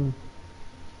something.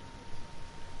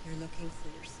 You're looking for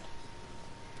yourself.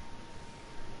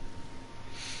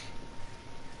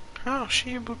 How is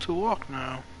she able to walk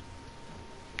now?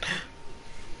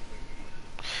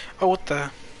 Oh, what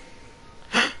the?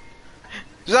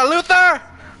 Is that Luther?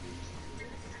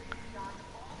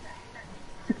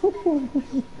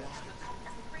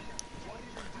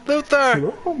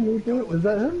 Luther! Is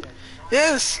that him?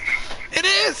 Yes! It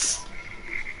is!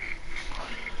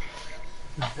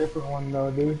 A different one though,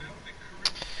 dude.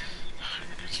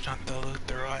 It's not the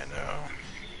Luther I know.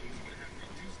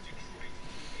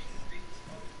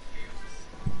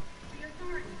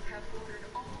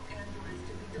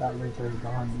 That Luther is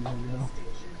gone, Diego.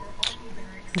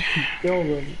 He killed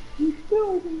him. He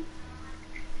killed him.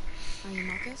 Are you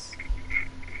Marcus?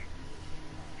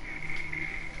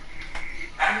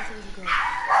 Let me tell you to go.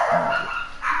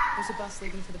 There's a bus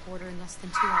leaving for the border in less than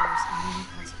 2 hours, and we need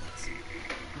passports.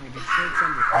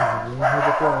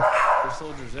 There's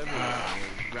soldiers everywhere.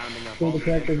 They're rounding up So all the the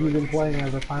character you've been androids. playing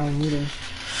as a final meeting. Maybe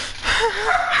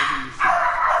you should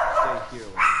stay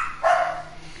here.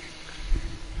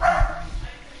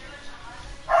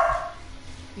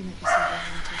 We might be safe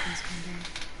until things calm down.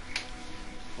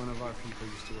 One of our people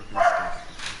used to work in the state.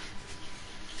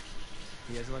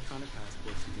 He has electronic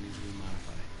passports you can easily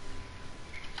modify.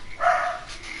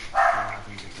 I'll have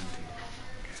him get them to you.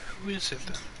 Who is it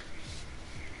then?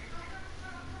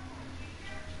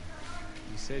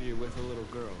 You said you're with a little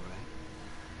girl, right?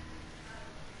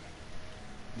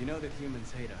 You know that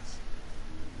humans hate us.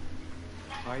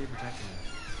 Why are you protecting us?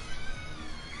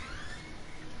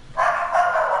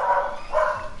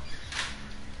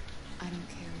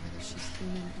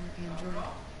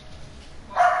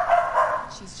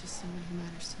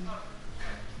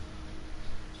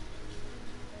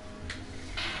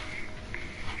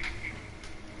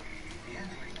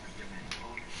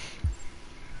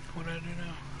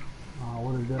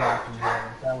 good option, Diego.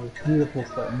 That was beautiful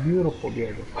stuff. Beautiful,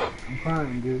 Diego. I'm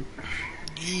crying, dude.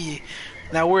 Yeah.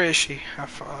 Now where is she?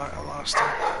 I lost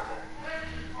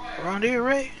her. Around here,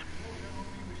 right?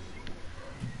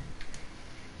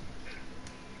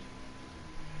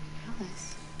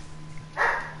 Alice.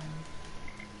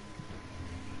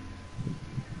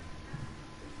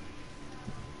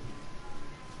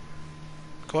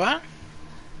 Go on.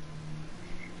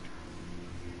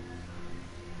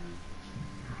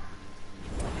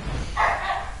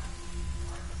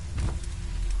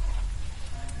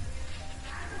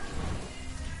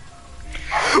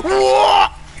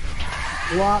 What?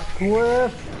 Plot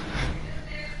twist.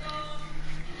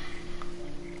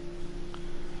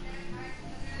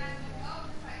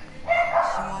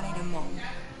 She wanted a moment.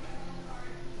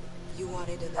 You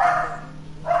wanted a little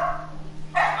more.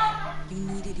 You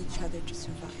needed each other to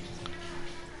survive.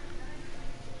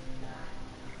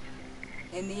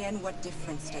 In the end, what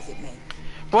difference does it make?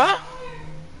 What?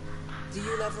 Do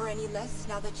you love her any less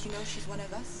now that you know she's one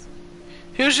of us?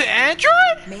 Who's the android?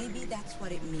 Maybe that's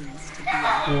what it means to be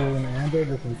An android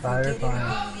this entire forgetting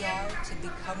time. who we are to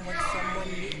become what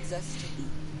someone needs us to be.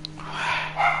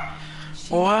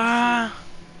 What?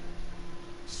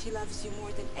 She loves you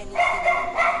more than anything in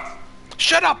the world.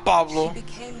 Shut up, Pablo. She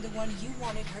became the one you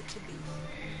wanted her to be.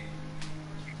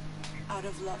 Out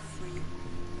of love for you.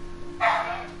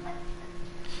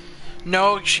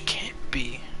 No, she can't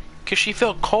be. Cause she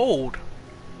felt cold.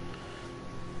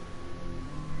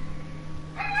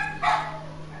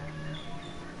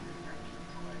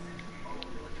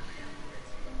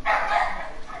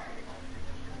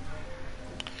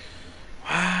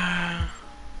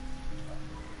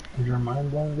 Is your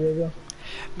mind blown, Diego?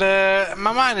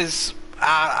 My mind is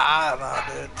I don't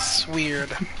know, dude. It's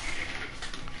weird.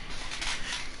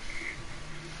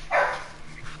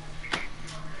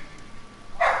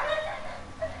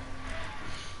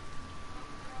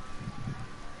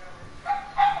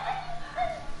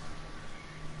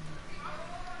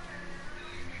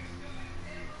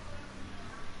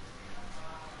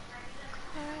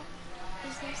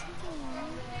 Is there something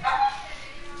wrong?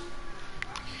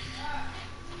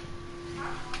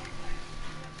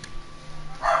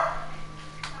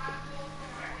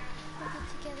 We'll get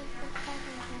together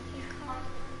forever, won't we, Carl?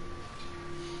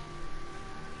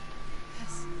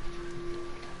 Yes.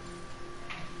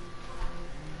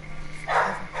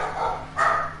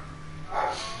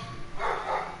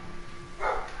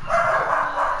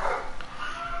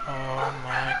 Oh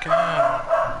my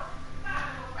god.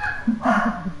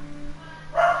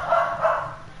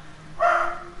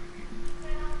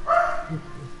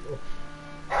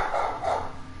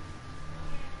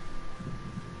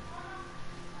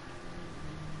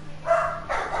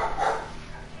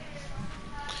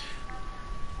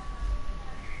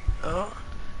 Oh.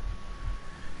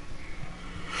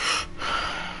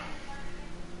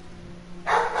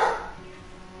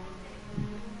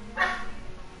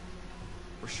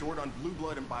 We're short on blue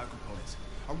blood and biocomponents.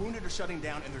 Our wounded are shutting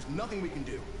down, and there's nothing we can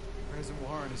do. President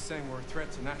Warren is saying we're a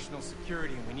threat to national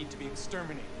security and we need to be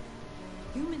exterminated.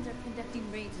 Humans are conducting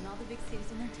raids in all the big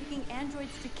cities and then taking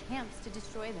androids to camps to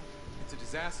destroy them. It's a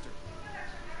disaster.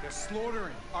 They're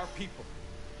slaughtering our people.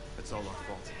 It's all our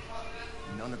fault.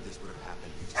 None of this would have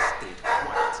happened if we just stayed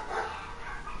quiet.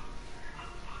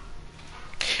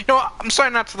 You know what? I'm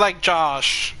starting not to like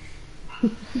Josh.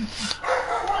 What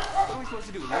are we supposed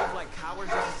to do? Live like cowards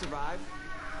just to survive?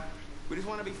 We just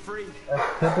want to be free.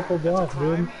 That's typical Josh,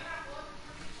 dude.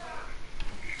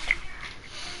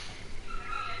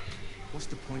 What's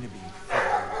the point of being free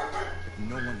if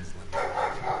no one is left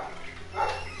alive?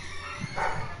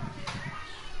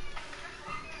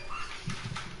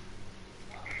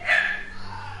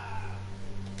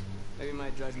 Maybe my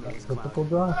judgment was Typical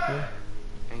clouded. Josh, dude.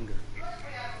 Anger.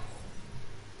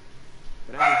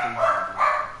 But everything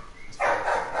is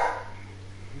fair.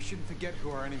 We shouldn't forget who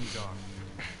our enemies are.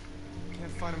 We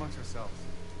can't fight amongst ourselves.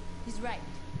 He's right.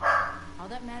 All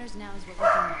that matters now is what we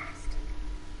do next.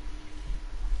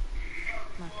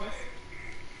 Marcus?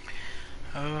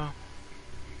 Oh.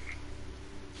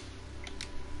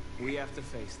 We have to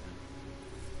face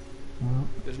them.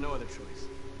 There's no other choice.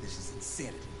 This is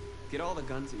insanity. Get all the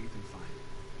guns that you can find.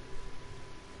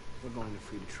 We're going to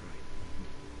free Detroit.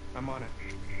 I'm on it.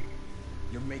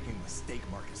 You're making a mistake,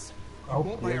 Marcus. You Oh,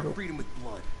 won't buy our Diego. freedom with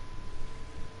blood.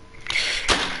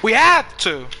 We had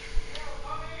to.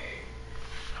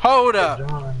 Hold up.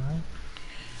 John, right?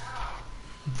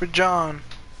 For John.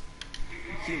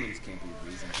 Humans can't be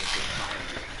reasons if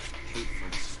they're violent, hateful,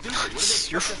 and stupid. What do they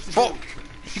It's your expect us to fault. do?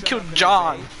 You Shut killed up and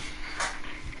John. obey?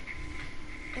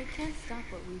 They can't stop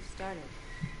what we've started.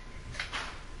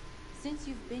 Since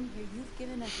you've been here, you've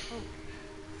given us hope.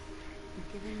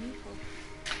 You've given me hope.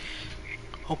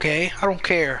 Okay, I don't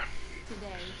care. Today,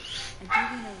 a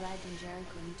deviant arrived in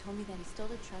Jericho and he told me that he stole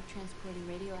a truck transporting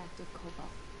radioactive cobalt.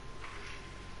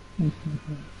 He said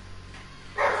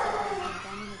that he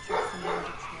abandoned the truck somewhere in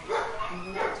Detroit and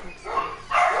moved it to explode.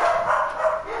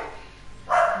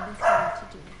 Convinced me not to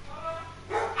do it.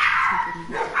 He couldn't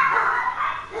be done.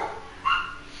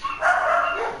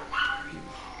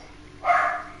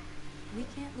 We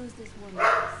can't lose this war,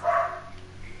 Marcus.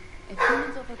 If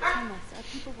humans overcome us, our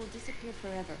people will disappear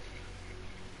forever.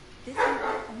 This is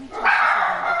our only chance to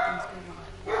survive if things go wrong.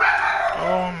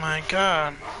 Oh my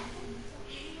god.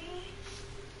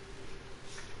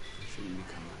 Shouldn't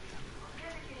become like them.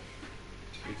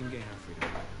 We can gain our freedom.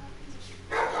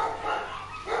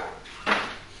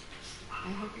 I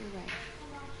hope you're right.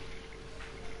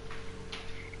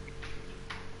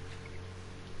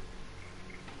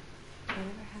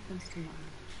 Whatever happens tomorrow,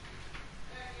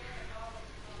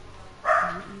 I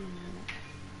want you to know that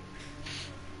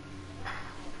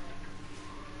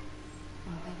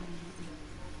I'll have it with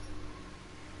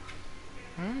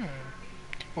you.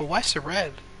 Well, why so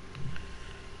red?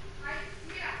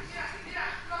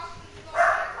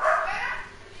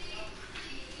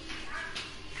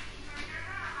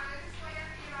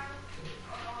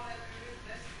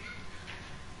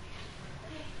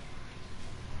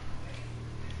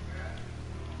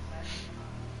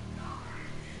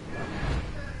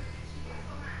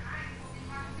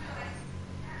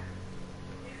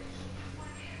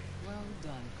 Well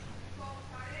done, Connor.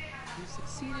 You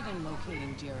succeeded in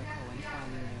locating Jericho and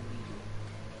finding their leader.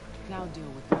 Now deal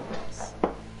with Marcus.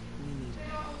 We need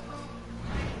him alive.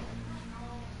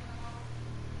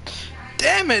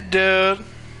 Damn it, dude.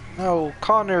 Oh,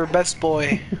 Connor, best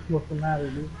boy. What's the matter,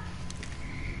 dude?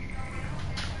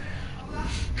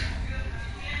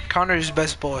 Connor's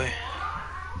best boy.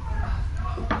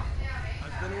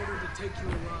 I've been ordered to take you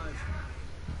alive.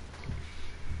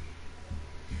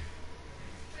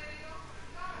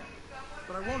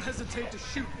 But I won't hesitate to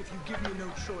shoot if you give me no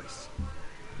choice.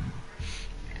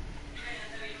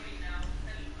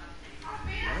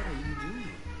 What are you doing?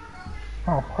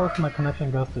 Oh, of course my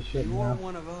connection goes to shit You're now.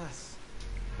 one of us.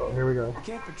 Oh, here we go. You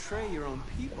can't betray your own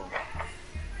people.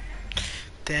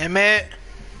 Damn it.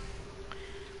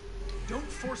 Don't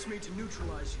force me to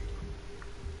neutralize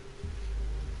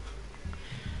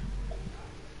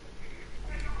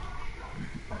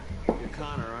you. You're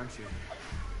Connor, aren't you?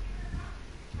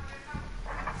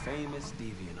 Famous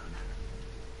deviant hunter.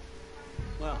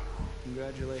 Well,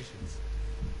 congratulations.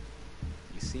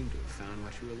 You seem to have found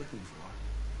what you were looking for.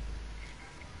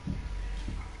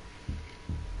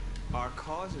 Our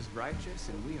cause is righteous,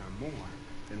 and we are more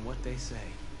than what they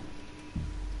say.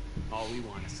 All we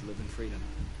want is to live in freedom.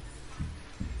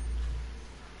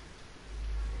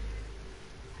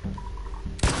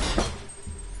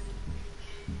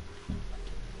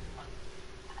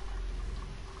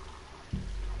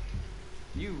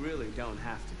 You really don't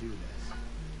have to do this.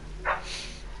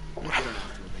 You don't have to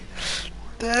obey that anymore.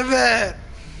 Damn it.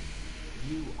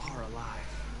 You are alive.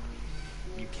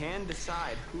 You can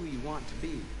decide who you want to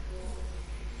be.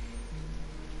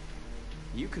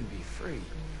 You can be free.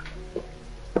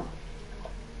 Have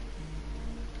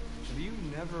you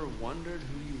never wondered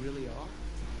who you really are?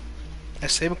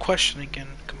 That same question again.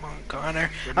 Come on,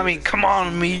 Connor. I mean, come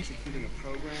on, me. Executing a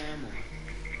program or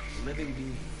a living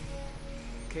being,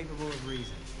 capable of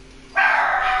reason.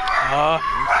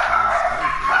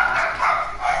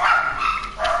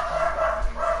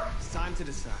 It's time to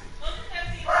decide.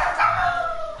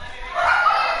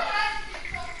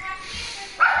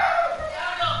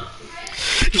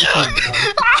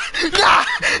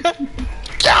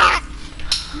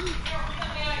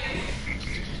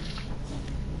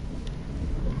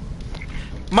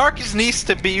 Marcus needs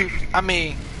to be, I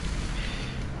mean,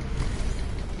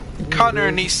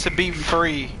 Connor needs to be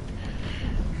free.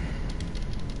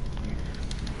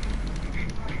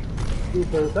 Dude,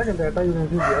 for a second there, I thought you were going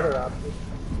to do the other option.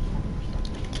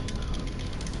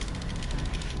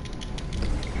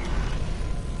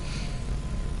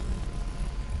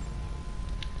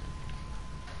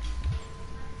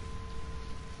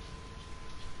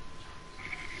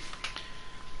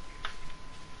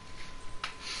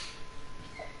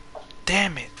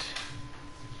 Damn it.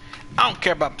 I don't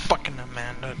care about fucking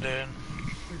Amanda, dude. They're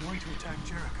going to attack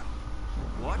Jericho.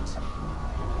 What?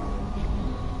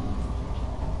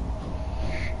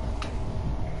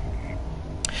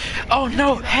 Oh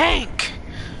no, Hank!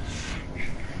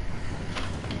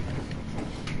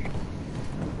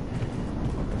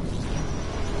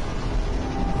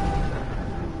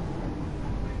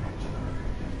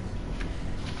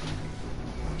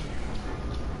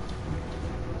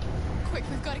 Quick,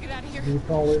 we've got gotta get out of here. You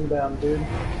fall inbound, dude.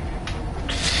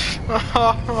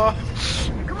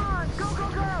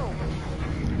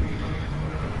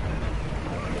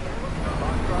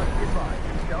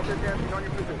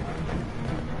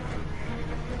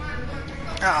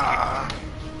 Ah.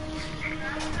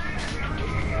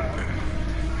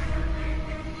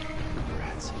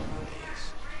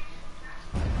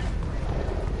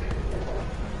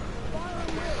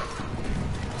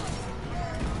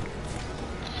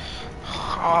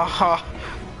 Ah.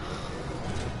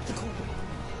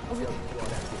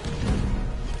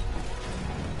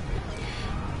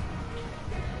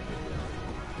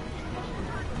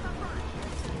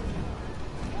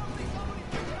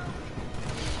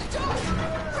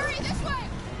 Hurry, this way!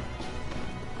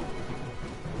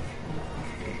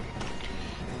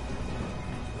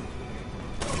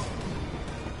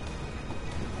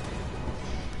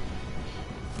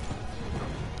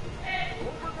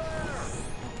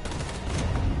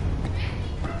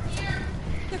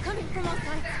 They're coming from all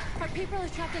sides. Our people are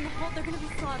trapped in the hold. They're gonna be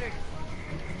slaughtered.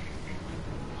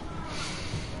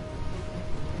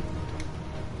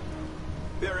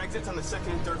 There are exits on the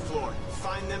second and third floor.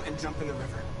 Find them and jump in the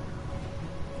river.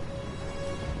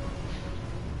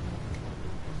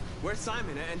 Where's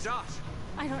Simon and Josh?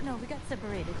 I don't know. We got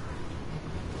separated.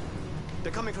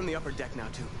 They're coming from the upper deck now,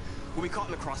 too. We'll be caught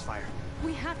in the crossfire.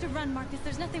 We have to run, Marcus.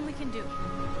 There's nothing we can do.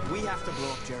 We have to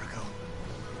blow up Jericho.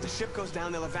 If the ship goes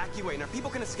down, they'll evacuate, and our people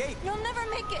can escape. You'll never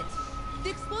make it! The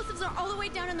explosives are all the way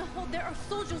down in the hold. There are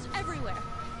soldiers everywhere.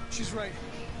 She's right.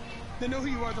 They know who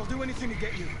you are. They'll do anything to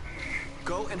get you.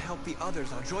 Go and help the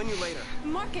others. I'll join you later.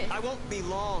 Marcus! I won't be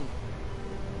long.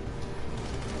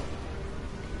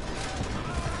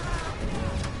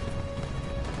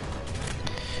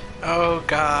 Oh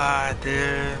god,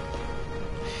 dude.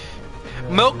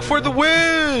 Milk for the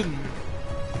win!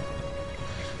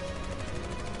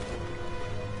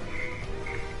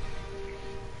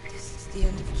 This is the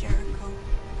end of Jericho.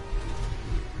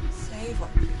 Save our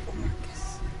people,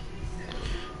 Marcus.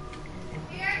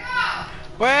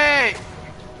 Wait!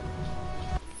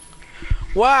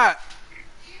 What?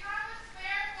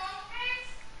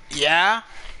 Yeah?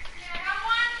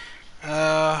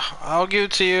 I'll give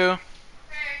it to you.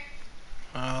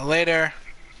 Later.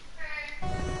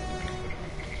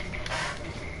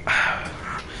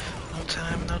 No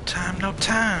time, no time, no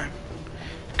time.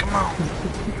 Come on.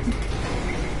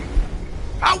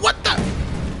 Ah, what the?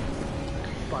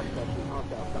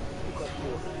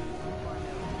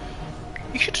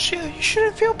 You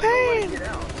shouldn't feel pain.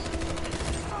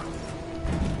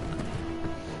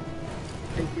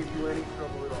 Can't give you any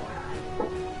trouble at all.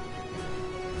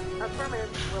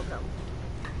 Affirmative, welcome.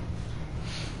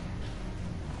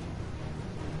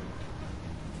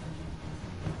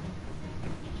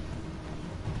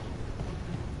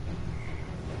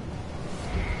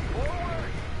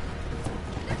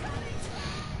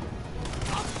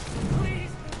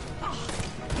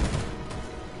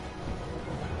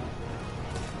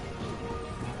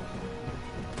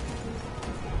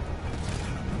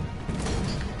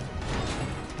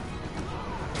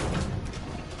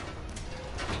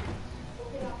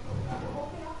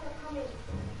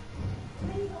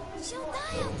 She'll die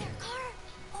out there, Kara.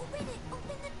 Open it.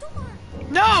 Open the door.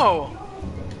 No!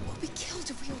 We'll be killed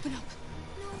if we open up.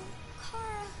 No,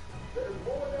 Kara.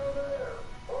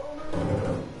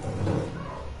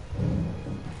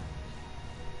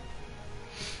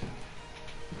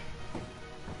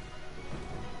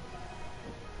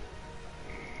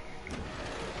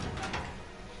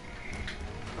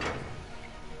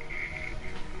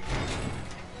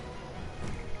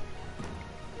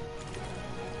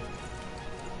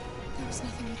 There was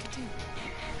nothing we could do.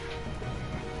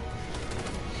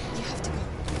 You have to go.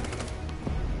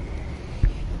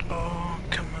 Oh,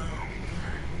 come on.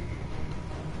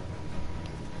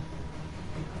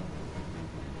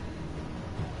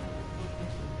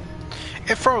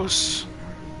 It froze.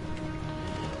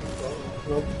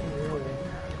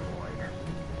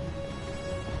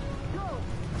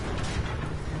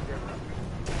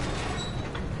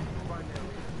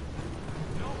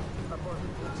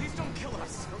 Please don't kill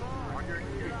us.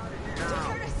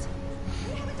 Curtis!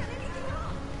 We haven't done anything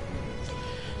wrong.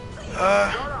 No!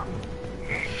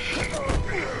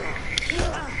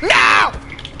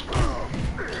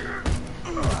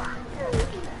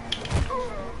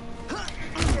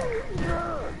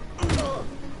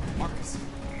 Marcus,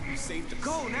 you saved us.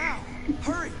 Go now.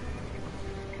 Hurry.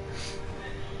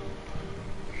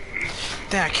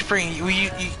 Damn, I keep forgetting.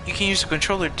 You can use the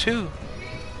controller too.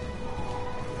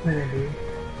 Maybe.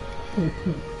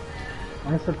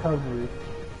 Nice recovery.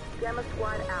 Gamma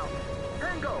squad out.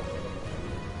 Tango!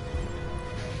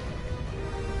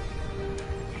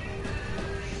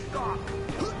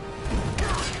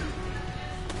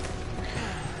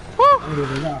 Dude,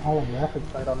 they got a holographic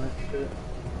sight on this shit.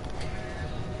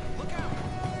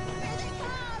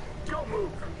 Don't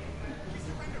move.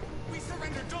 We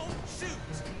surrender. Don't shoot.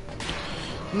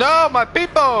 No, my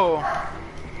people!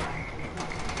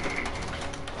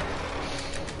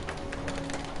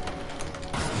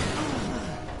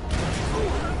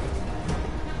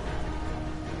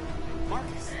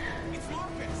 Marcus, it's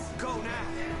Marcus. Go now.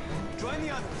 Join the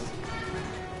others.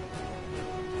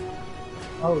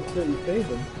 Oh shit, you saved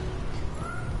him.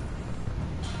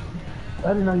 I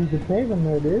didn't know you could save him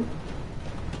there, dude.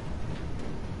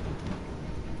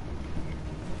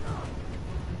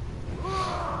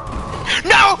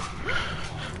 No!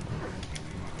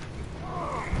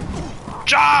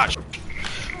 Josh!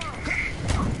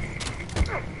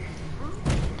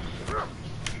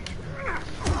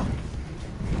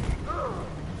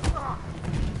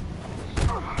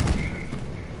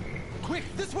 Quick,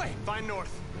 this way. Find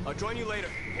North. I'll join you later.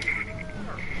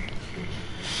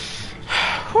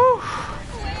 Whew.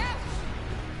 Way out.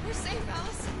 We're safe,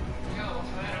 Alice.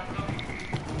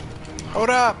 Hold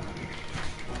up.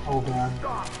 Oh god.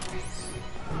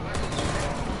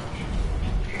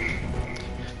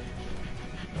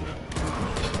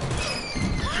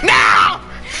 No!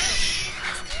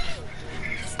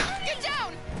 Get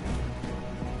down!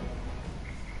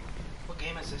 What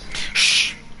game is this?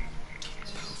 Shh.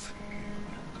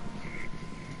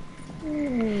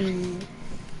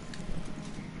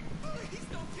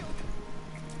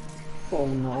 Oh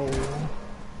no.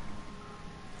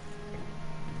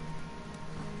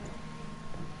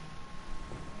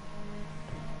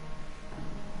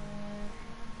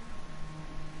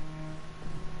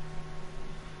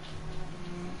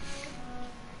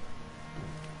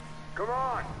 Come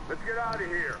on, let's get out of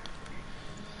here.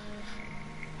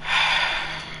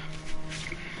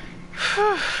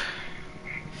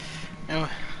 Anyway.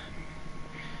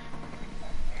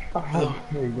 Oh,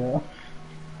 there you go.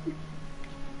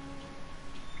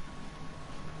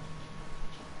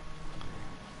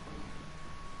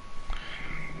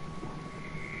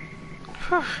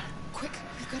 Quick,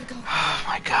 we've gotta go. Oh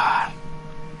my god.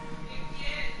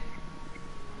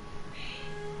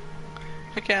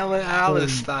 I can't let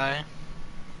Alice die.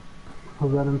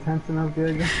 Was that intense enough,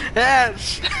 Diego?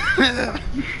 Yes!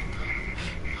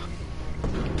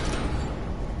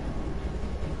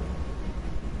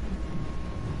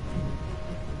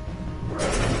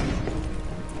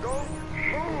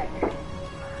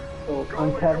 So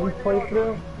on Kevin's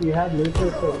playthrough, you had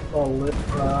Lucas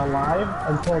alive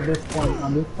until this point.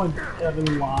 On this point,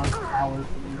 Kevin lost hours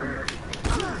from the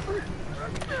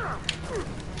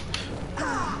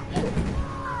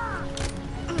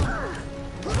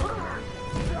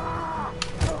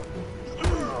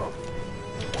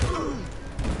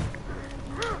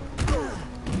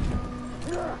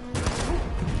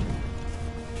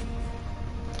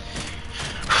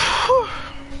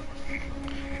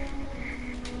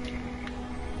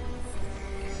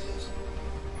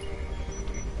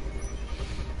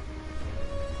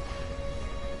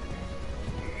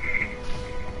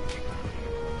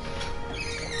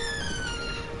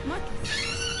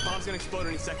Bomb's gonna explode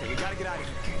any second. We gotta get out of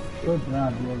here. Good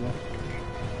job, Diego.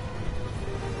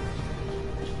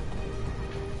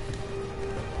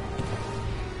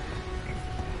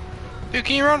 Dude,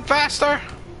 can you run faster?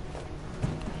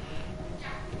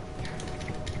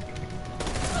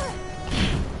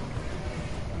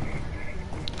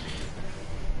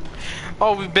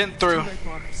 Oh, we've been through. Too late,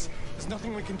 Marcus. There's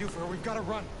nothing we can do for her. We've gotta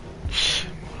run.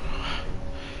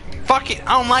 Fuck it,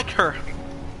 I don't like her.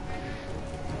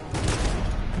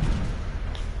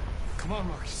 Come on,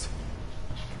 Marcus.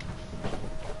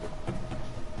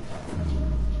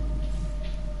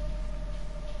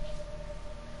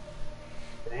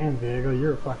 Damn, Diego,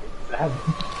 you're a fucking savage.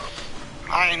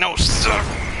 I ain't no son.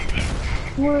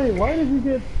 Wait, why did you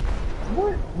get...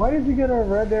 What? Why did you get a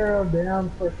red arrow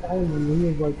down for time when he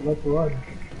was like, let's run?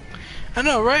 I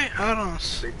know, right? I don't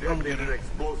They detonated an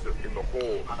explosive in the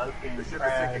hole. The ship is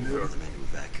sinking, sir.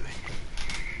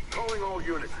 Calling all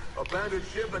units. Abandon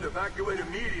ship and evacuate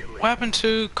immediately. What happened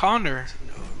to Condor?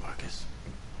 Marcus.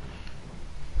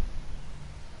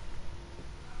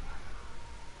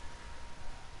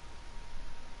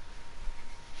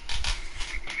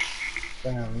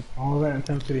 Damn, all that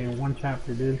intensity in one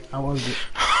chapter, dude. How was it?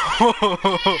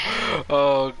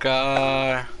 Oh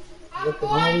god. Listen,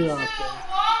 I'm gonna be honest, man.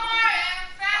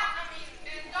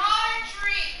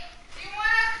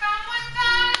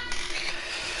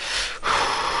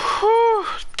 Whew.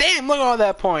 Damn, look at all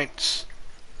that points.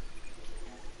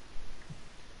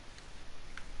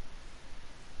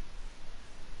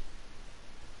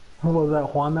 Who was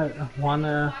that? Juan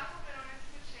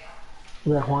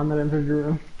that entered your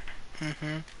room?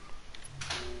 Mm-hmm.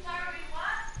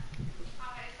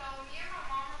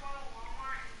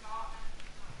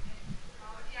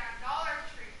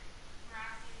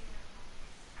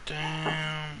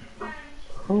 Damn.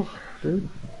 Oh, dude.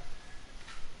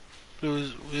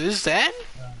 Was that?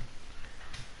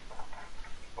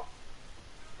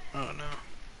 Oh no.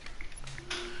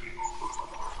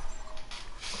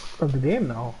 Of the game,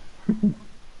 though.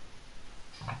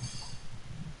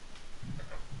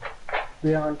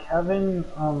 Yeah, and Kevin,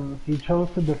 he chose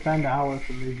to defend Alice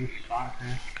and they just shot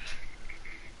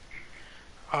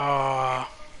her.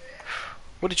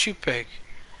 What did you pick?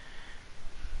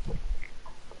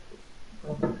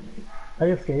 I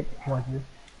escaped, like you.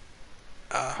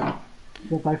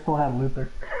 Yes, I still have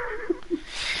Luther.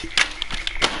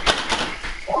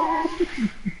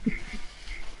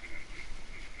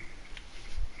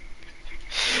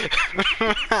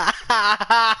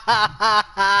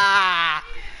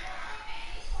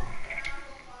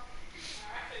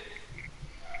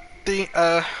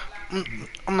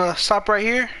 I'm gonna stop right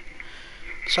here.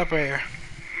 Stop right here.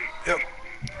 Yep.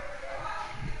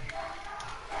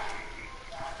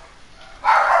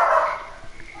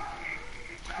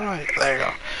 Alright, there you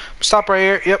go. Stop right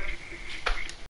here. Yep.